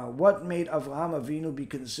 what made Avraham Avinu be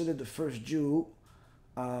considered the first Jew,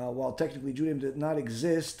 while technically Judaism did not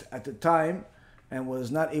exist at the time and was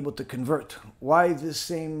not able to convert? Why this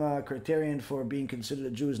same criterion for being considered a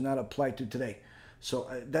Jew is not applied to today? So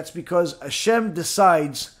that's because Hashem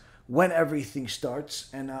decides when everything starts,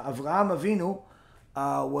 and Avraham Avinu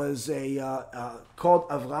was called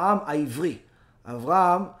Avraham Ivri.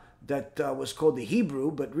 Avraham that was called the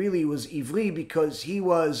Hebrew, but really was Ivri because he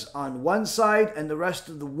was on one side and the rest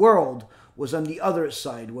of the world was on the other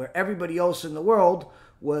side, where everybody else in the world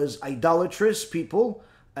was idolatrous people,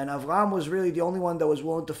 and Avram was really the only one that was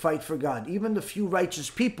willing to fight for God. Even the few righteous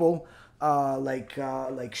people like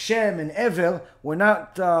Shem and Ever were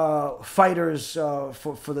not fighters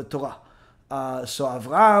for the Torah. So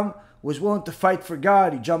Avram was willing to fight for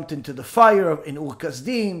God. He jumped into the fire in Ur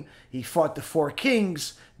Kasdim. He fought the 4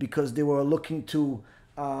 kings because they were looking to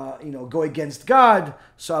go against God.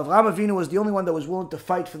 So Avraham Avinu was the only one that was willing to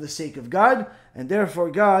fight for the sake of God, and therefore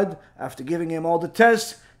God, after giving him all the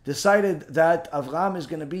tests, decided that Avraham is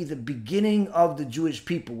going to be the beginning of the Jewish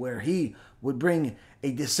people, where he would bring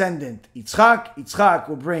a descendant, Yitzchak. Yitzchak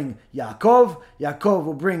will bring Yaakov. Yaakov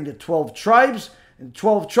will bring the 12 tribes, and the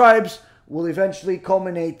 12 tribes will eventually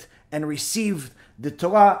culminate and receive the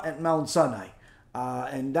Torah at Mount Sinai.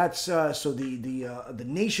 And that's so the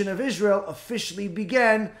nation of Israel officially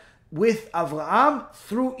began with Avraham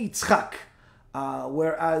through Yitzchak,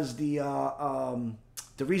 whereas the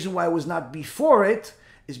reason why it was not before it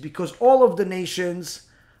is because all of the nations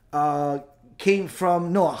came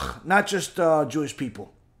from Noach, not just Jewish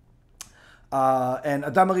people. And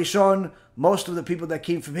Adam HaRishon, most of the people that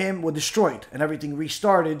came from him were destroyed, and everything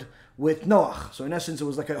restarted with Noach. So in essence, it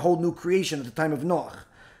was like a whole new creation at the time of Noach.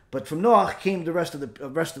 But from Noach came the rest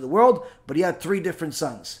of the world, but he had 3 different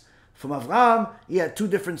sons. From Avram, he had 2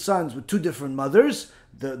 different sons with 2 different mothers.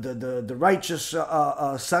 The righteous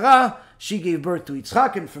Sarah, she gave birth to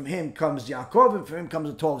Yitzchak, and from him comes Yaakov, and from him comes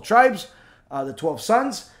the 12 tribes, the 12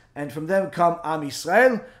 sons, and from them come Am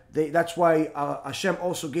Yisrael. That's why Hashem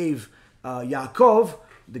also gave Yaakov,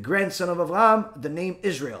 the grandson of Avram, the name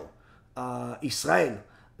Israel, Israel,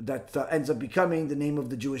 that ends up becoming the name of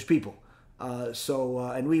the Jewish people.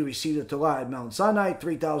 And we received the Torah at Mount Sinai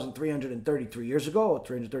 3,333 years ago, or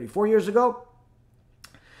 334 years ago.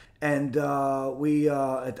 And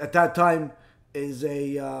at that time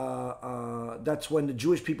that's when the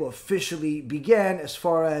Jewish people officially began as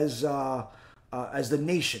far as the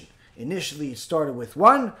nation. Initially, it started with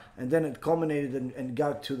 1, and then it culminated and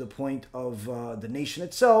got to the point of the nation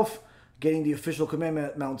itself getting the official commandment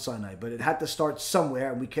at Mount Sinai. But it had to start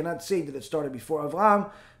somewhere, and we cannot say that it started before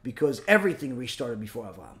Avram, because everything restarted before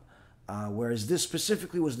Avram. Whereas this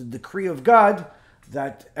specifically was the decree of God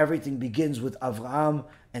that everything begins with Avraham,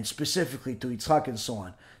 and specifically to Yitzchak and so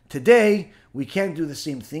on. Today, we can't do the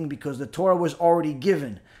same thing because the Torah was already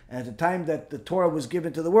given. And at the time that the Torah was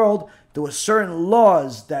given to the world, there were certain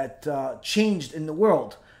laws that changed in the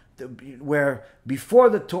world. Where before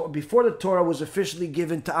the Torah was officially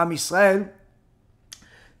given to Am Yisrael,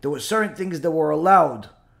 there were certain things that were allowed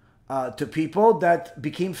to people that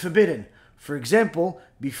became forbidden. For example,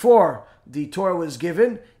 before the Torah was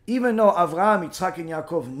given, even though Avraham, Yitzchak, and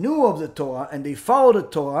Yaakov knew of the Torah and they followed the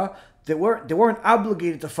Torah, they weren't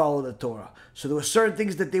obligated to follow the Torah. So there were certain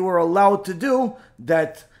things that they were allowed to do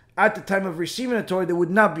that at the time of receiving the Torah they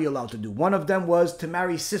would not be allowed to do. One of them was to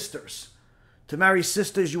marry sisters. To marry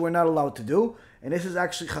sisters you were not allowed to do. And this is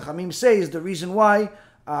actually, Chachamim say, is the reason why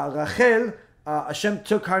Rachel, Hashem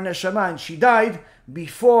took her neshama and she died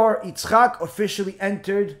before Yitzchak officially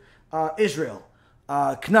entered Israel,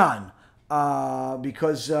 Canaan.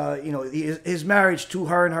 because his marriage to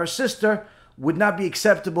her and her sister would not be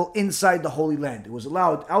acceptable inside the Holy Land. It was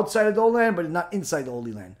allowed outside of the Holy Land, but not inside the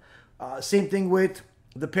Holy Land. Same thing with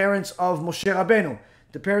the parents of Moshe Rabbeinu.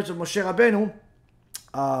 The parents of Moshe Rabbeinu,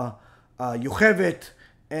 Yocheved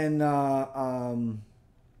and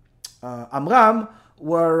Amram,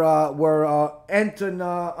 were aunt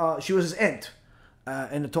and she was his aunt.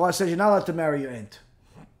 And the Torah says you're not allowed to marry your aunt.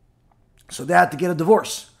 So they had to get a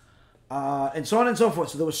divorce. And so on and so forth.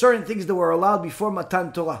 So there were certain things that were allowed before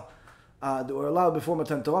Matan Torah.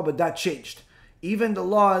 But that changed. Even the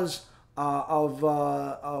laws some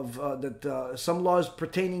laws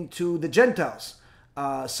pertaining to the Gentiles,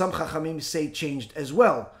 some Chachamim say changed as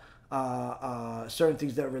well. Certain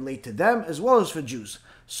things that relate to them as well as for Jews.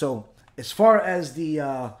 So as far as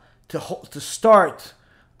the to start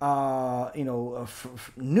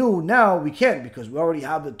new now, we can't, because we already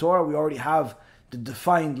have the Torah, we already have the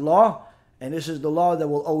defined law, and this is the law that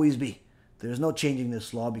will always be. There's no changing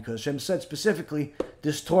this law, because Hashem said specifically,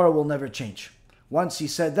 this Torah will never change. Once he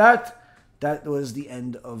said that, that was the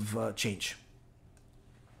end of change.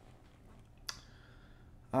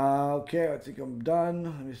 Okay, I think I'm done.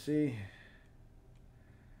 Let me see.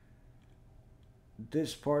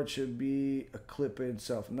 This part should be a clip in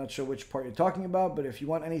itself. I'm not sure which part you're talking about, but if you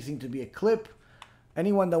want anything to be a clip,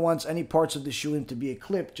 anyone that wants any parts of the shulim to be a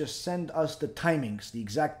clip, just send us the timings, the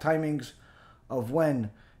exact timings of when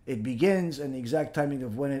it begins and the exact timing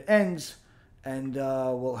of when it ends, and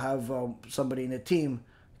we'll have somebody in the team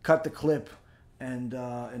cut the clip and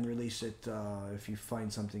release it if you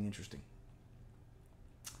find something interesting.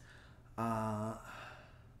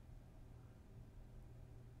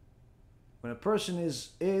 When a person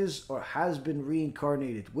is or has been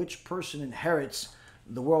reincarnated, which person inherits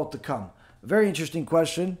the world to come? A very interesting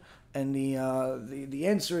question, and the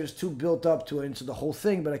answer is too built up to answer the whole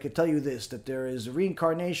thing. But I can tell you this: that there is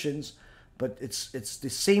reincarnations, but it's the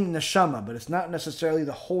same neshama, but it's not necessarily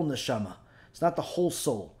the whole neshama. It's not the whole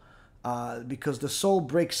soul, because the soul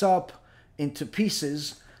breaks up into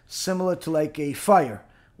pieces, similar to like a fire.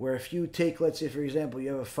 Where if you take, let's say for example, you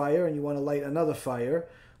have a fire and you want to light another fire.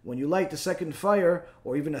 When you light the second fire,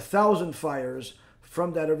 or even 1,000 fires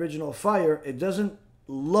from that original fire, it doesn't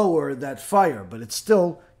lower that fire, but it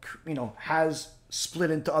still, has split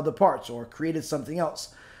into other parts or created something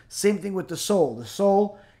else. Same thing with the soul. The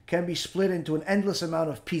soul can be split into an endless amount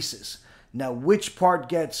of pieces. Now, which part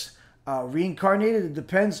gets reincarnated? It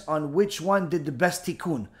depends on which one did the best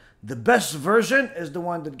tikkun. The best version is the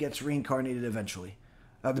one that gets reincarnated eventually.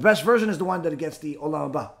 The best version is the one that gets the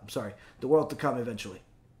olam haba. The world to come eventually.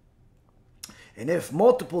 And if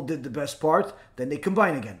multiple did the best part, then they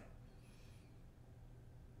combine again.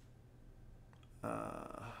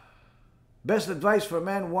 Best advice for a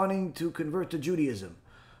man wanting to convert to Judaism.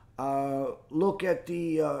 Look at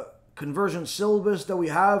the conversion syllabus that we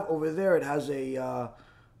have over there. It has a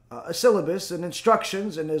syllabus and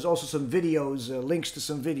instructions, and there's also some videos, links to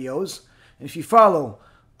some videos. And if you follow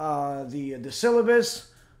the syllabus,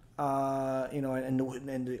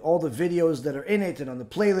 and all the videos that are in it, and on the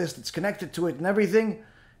playlist that's connected to it and everything,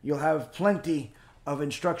 you'll have plenty of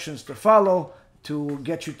instructions to follow to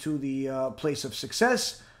get you to the place of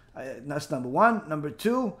success. That's number one. Number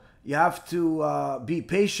two, you have to be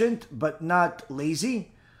patient but not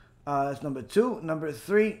lazy. That's number two. Number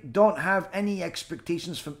three, don't have any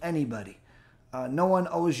expectations from anybody. No one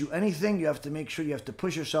owes you anything. You have to make sure you have to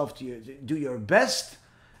push yourself to do your best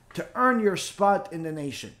to earn your spot in the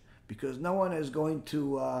nation. Because no one is going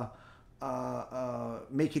to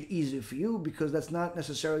make it easy for you, because that's not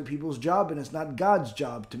necessarily people's job, and it's not God's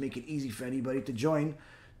job to make it easy for anybody to join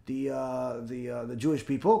the Jewish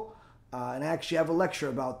people. And I actually have a lecture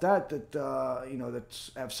about that. I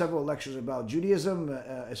have several lectures about Judaism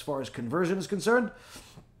as far as conversion is concerned.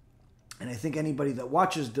 And I think anybody that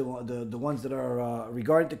watches the ones that are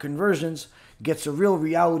regarding to conversions gets a real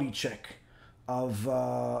reality check of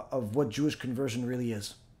what Jewish conversion really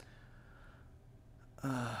is.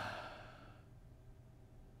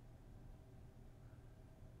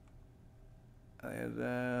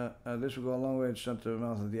 This will go a long way to shut the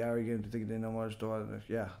mouth of the arrogant to think they know much.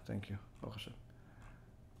 Yeah, thank you.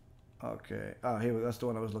 Okay. Here, that's the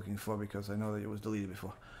one I was looking for, because I know that it was deleted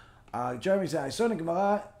before. Jeremy said, I saw a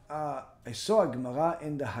Gemara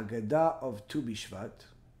in the Haggadah of Tu Bishvat.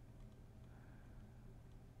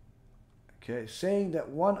 Okay, saying that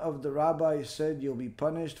one of the rabbis said you'll be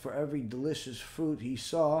punished for every delicious fruit he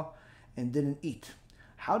saw and didn't eat.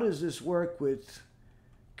 How does this work with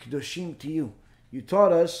Kedoshim to you? You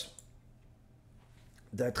taught us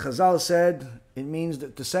that Chazal said it means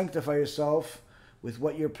that to sanctify yourself with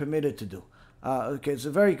what you're permitted to do. Okay, it's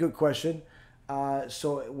a very good question.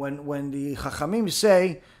 So when the Chachamim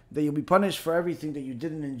say that you'll be punished for everything that you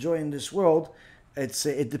didn't enjoy in this world,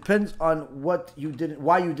 it depends on why you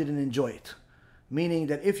didn't enjoy it. Meaning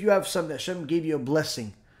that if you have something, Hashem gave you a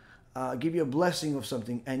blessing, of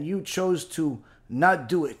something, and you chose to not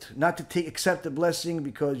do it, not to accept the blessing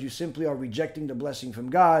because you simply are rejecting the blessing from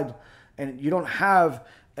God, and you don't have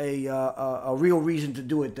a real reason to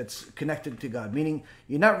do it that's connected to God. Meaning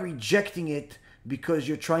you're not rejecting it because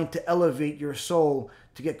you're trying to elevate your soul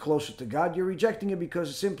to get closer to God. You're rejecting it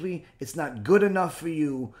because simply it's not good enough for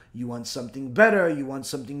you. You want something better, you want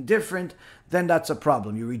something different, then that's a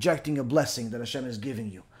problem. You're rejecting a blessing that Hashem is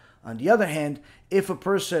giving you. On the other hand, if a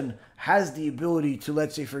person has the ability to,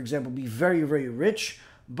 let's say, for example, be very, very rich,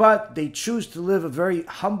 but they choose to live a very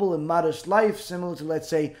humble and modest life, similar to, let's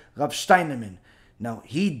say, Rav Steinemann. Now,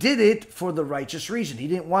 he did it for the righteous reason. He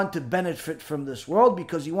didn't want to benefit from this world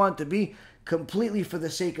because he wanted to be completely for the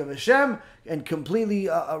sake of Hashem and completely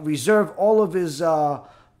reserve all of his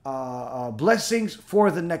blessings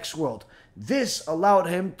for the next world. This allowed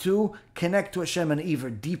him to connect to Hashem on an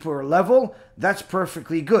even deeper level. That's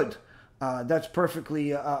perfectly good. That's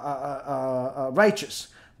perfectly righteous.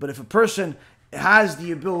 But if a person has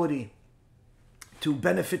the ability to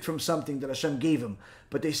benefit from something that Hashem gave him,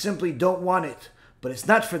 but they simply don't want it, but it's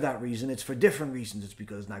not for that reason, it's for different reasons, it's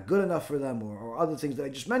because it's not good enough for them or other things that I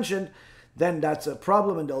just mentioned, then that's a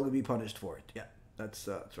problem and they'll be punished for it. Yeah, that's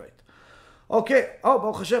right. Okay,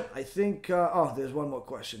 Baruch Hashem, I think, there's one more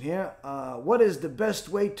question here. What is the best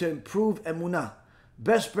way to improve emunah?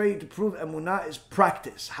 Best way to improve emunah is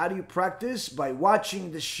practice. How do you practice? By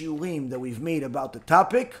watching the shiurim that we've made about the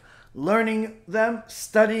topic, learning them,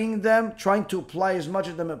 studying them, trying to apply as much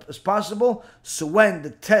of them as possible, so when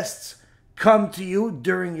the tests come to you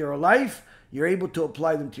during your life, you're able to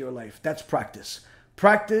apply them to your life. That's practice.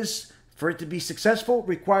 Practice, for it to be successful,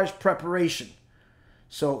 requires preparation.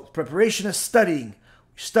 So preparation is studying.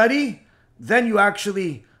 Study, then you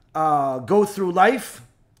actually go through life.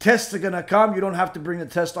 Tests are going to come. You don't have to bring the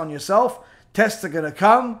test on yourself. Tests are going to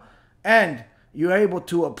come, and you're able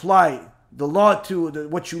to apply the law to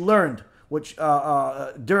what you learned which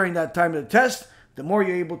during that time of the test. The more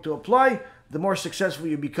you're able to apply, the more successful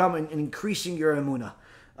you become in increasing your emunah.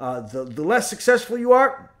 The less successful you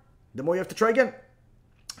are, the more you have to try again.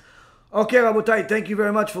 Okay, Rabotai, thank you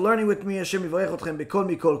very much for learning with me. Hashem yivarech atkhem bekol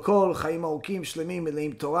mikol kol, chaim arukim, shlemim,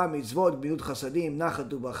 meleim Torah, mitzvot, gmilut chasadim, nachat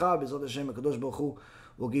u'bracha. BeEzrat HaShem, HaKadosh Baruch Hu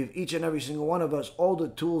will give each and every single one of us all the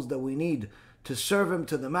tools that we need to serve Him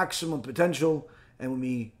to the maximum potential. And when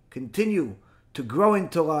we continue to grow in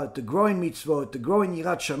Torah, to grow in mitzvot, to grow in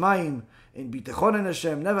yirat shamayim, in bitachon in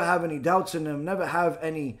Hashem, never have any doubts in Him, never have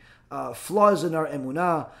any flaws in our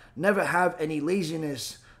emunah, never have any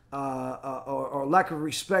laziness, or lack of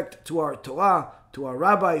respect to our Torah, to our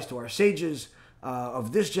rabbis, to our sages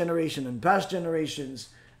of this generation and past generations,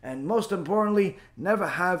 and most importantly, never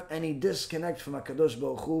have any disconnect from HaKadosh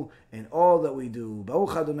Baruch Hu in all that we do.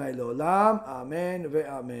 Baruch Adonai Le'olam, Amen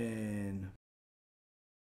ve'Amen.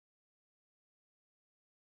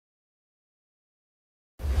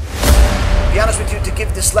 To be honest with you, to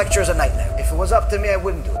give this lecture is a nightmare. If it was up to me, I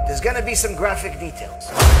wouldn't do it. There's going to be some graphic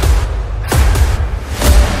details.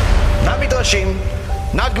 Not midrashim,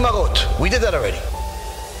 not gemarot. We did that already.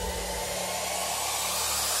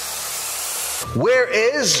 Where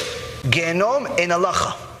is Gehenom in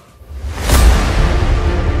halacha?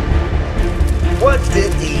 What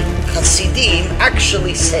did the Hasidim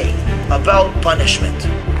actually say about punishment?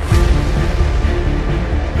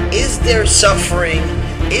 Is there suffering?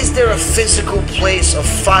 Is there a physical place of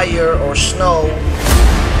fire or snow?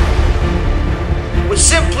 We're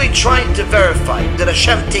simply trying to verify that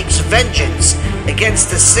Hashem takes vengeance against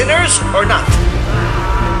the sinners or not.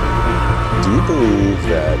 Do you believe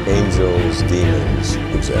that angels, demons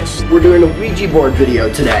exist? We're doing a Ouija board video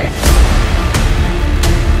today.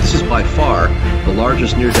 This is by far the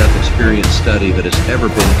largest near-death experience study that has ever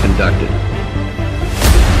been conducted.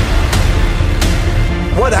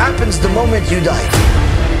 What happens the moment you die?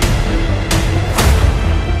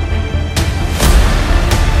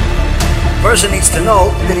 Person needs to know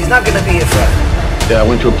that he's not going to be here forever. Yeah, I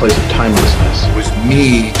went to a place of timelessness. It was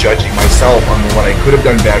me judging myself on what I could have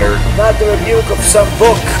done better. Not the rebuke of some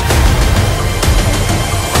book.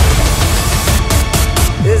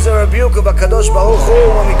 This is a rebuke of HaKadosh Baruch Hu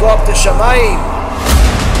when we go up to Shamayim.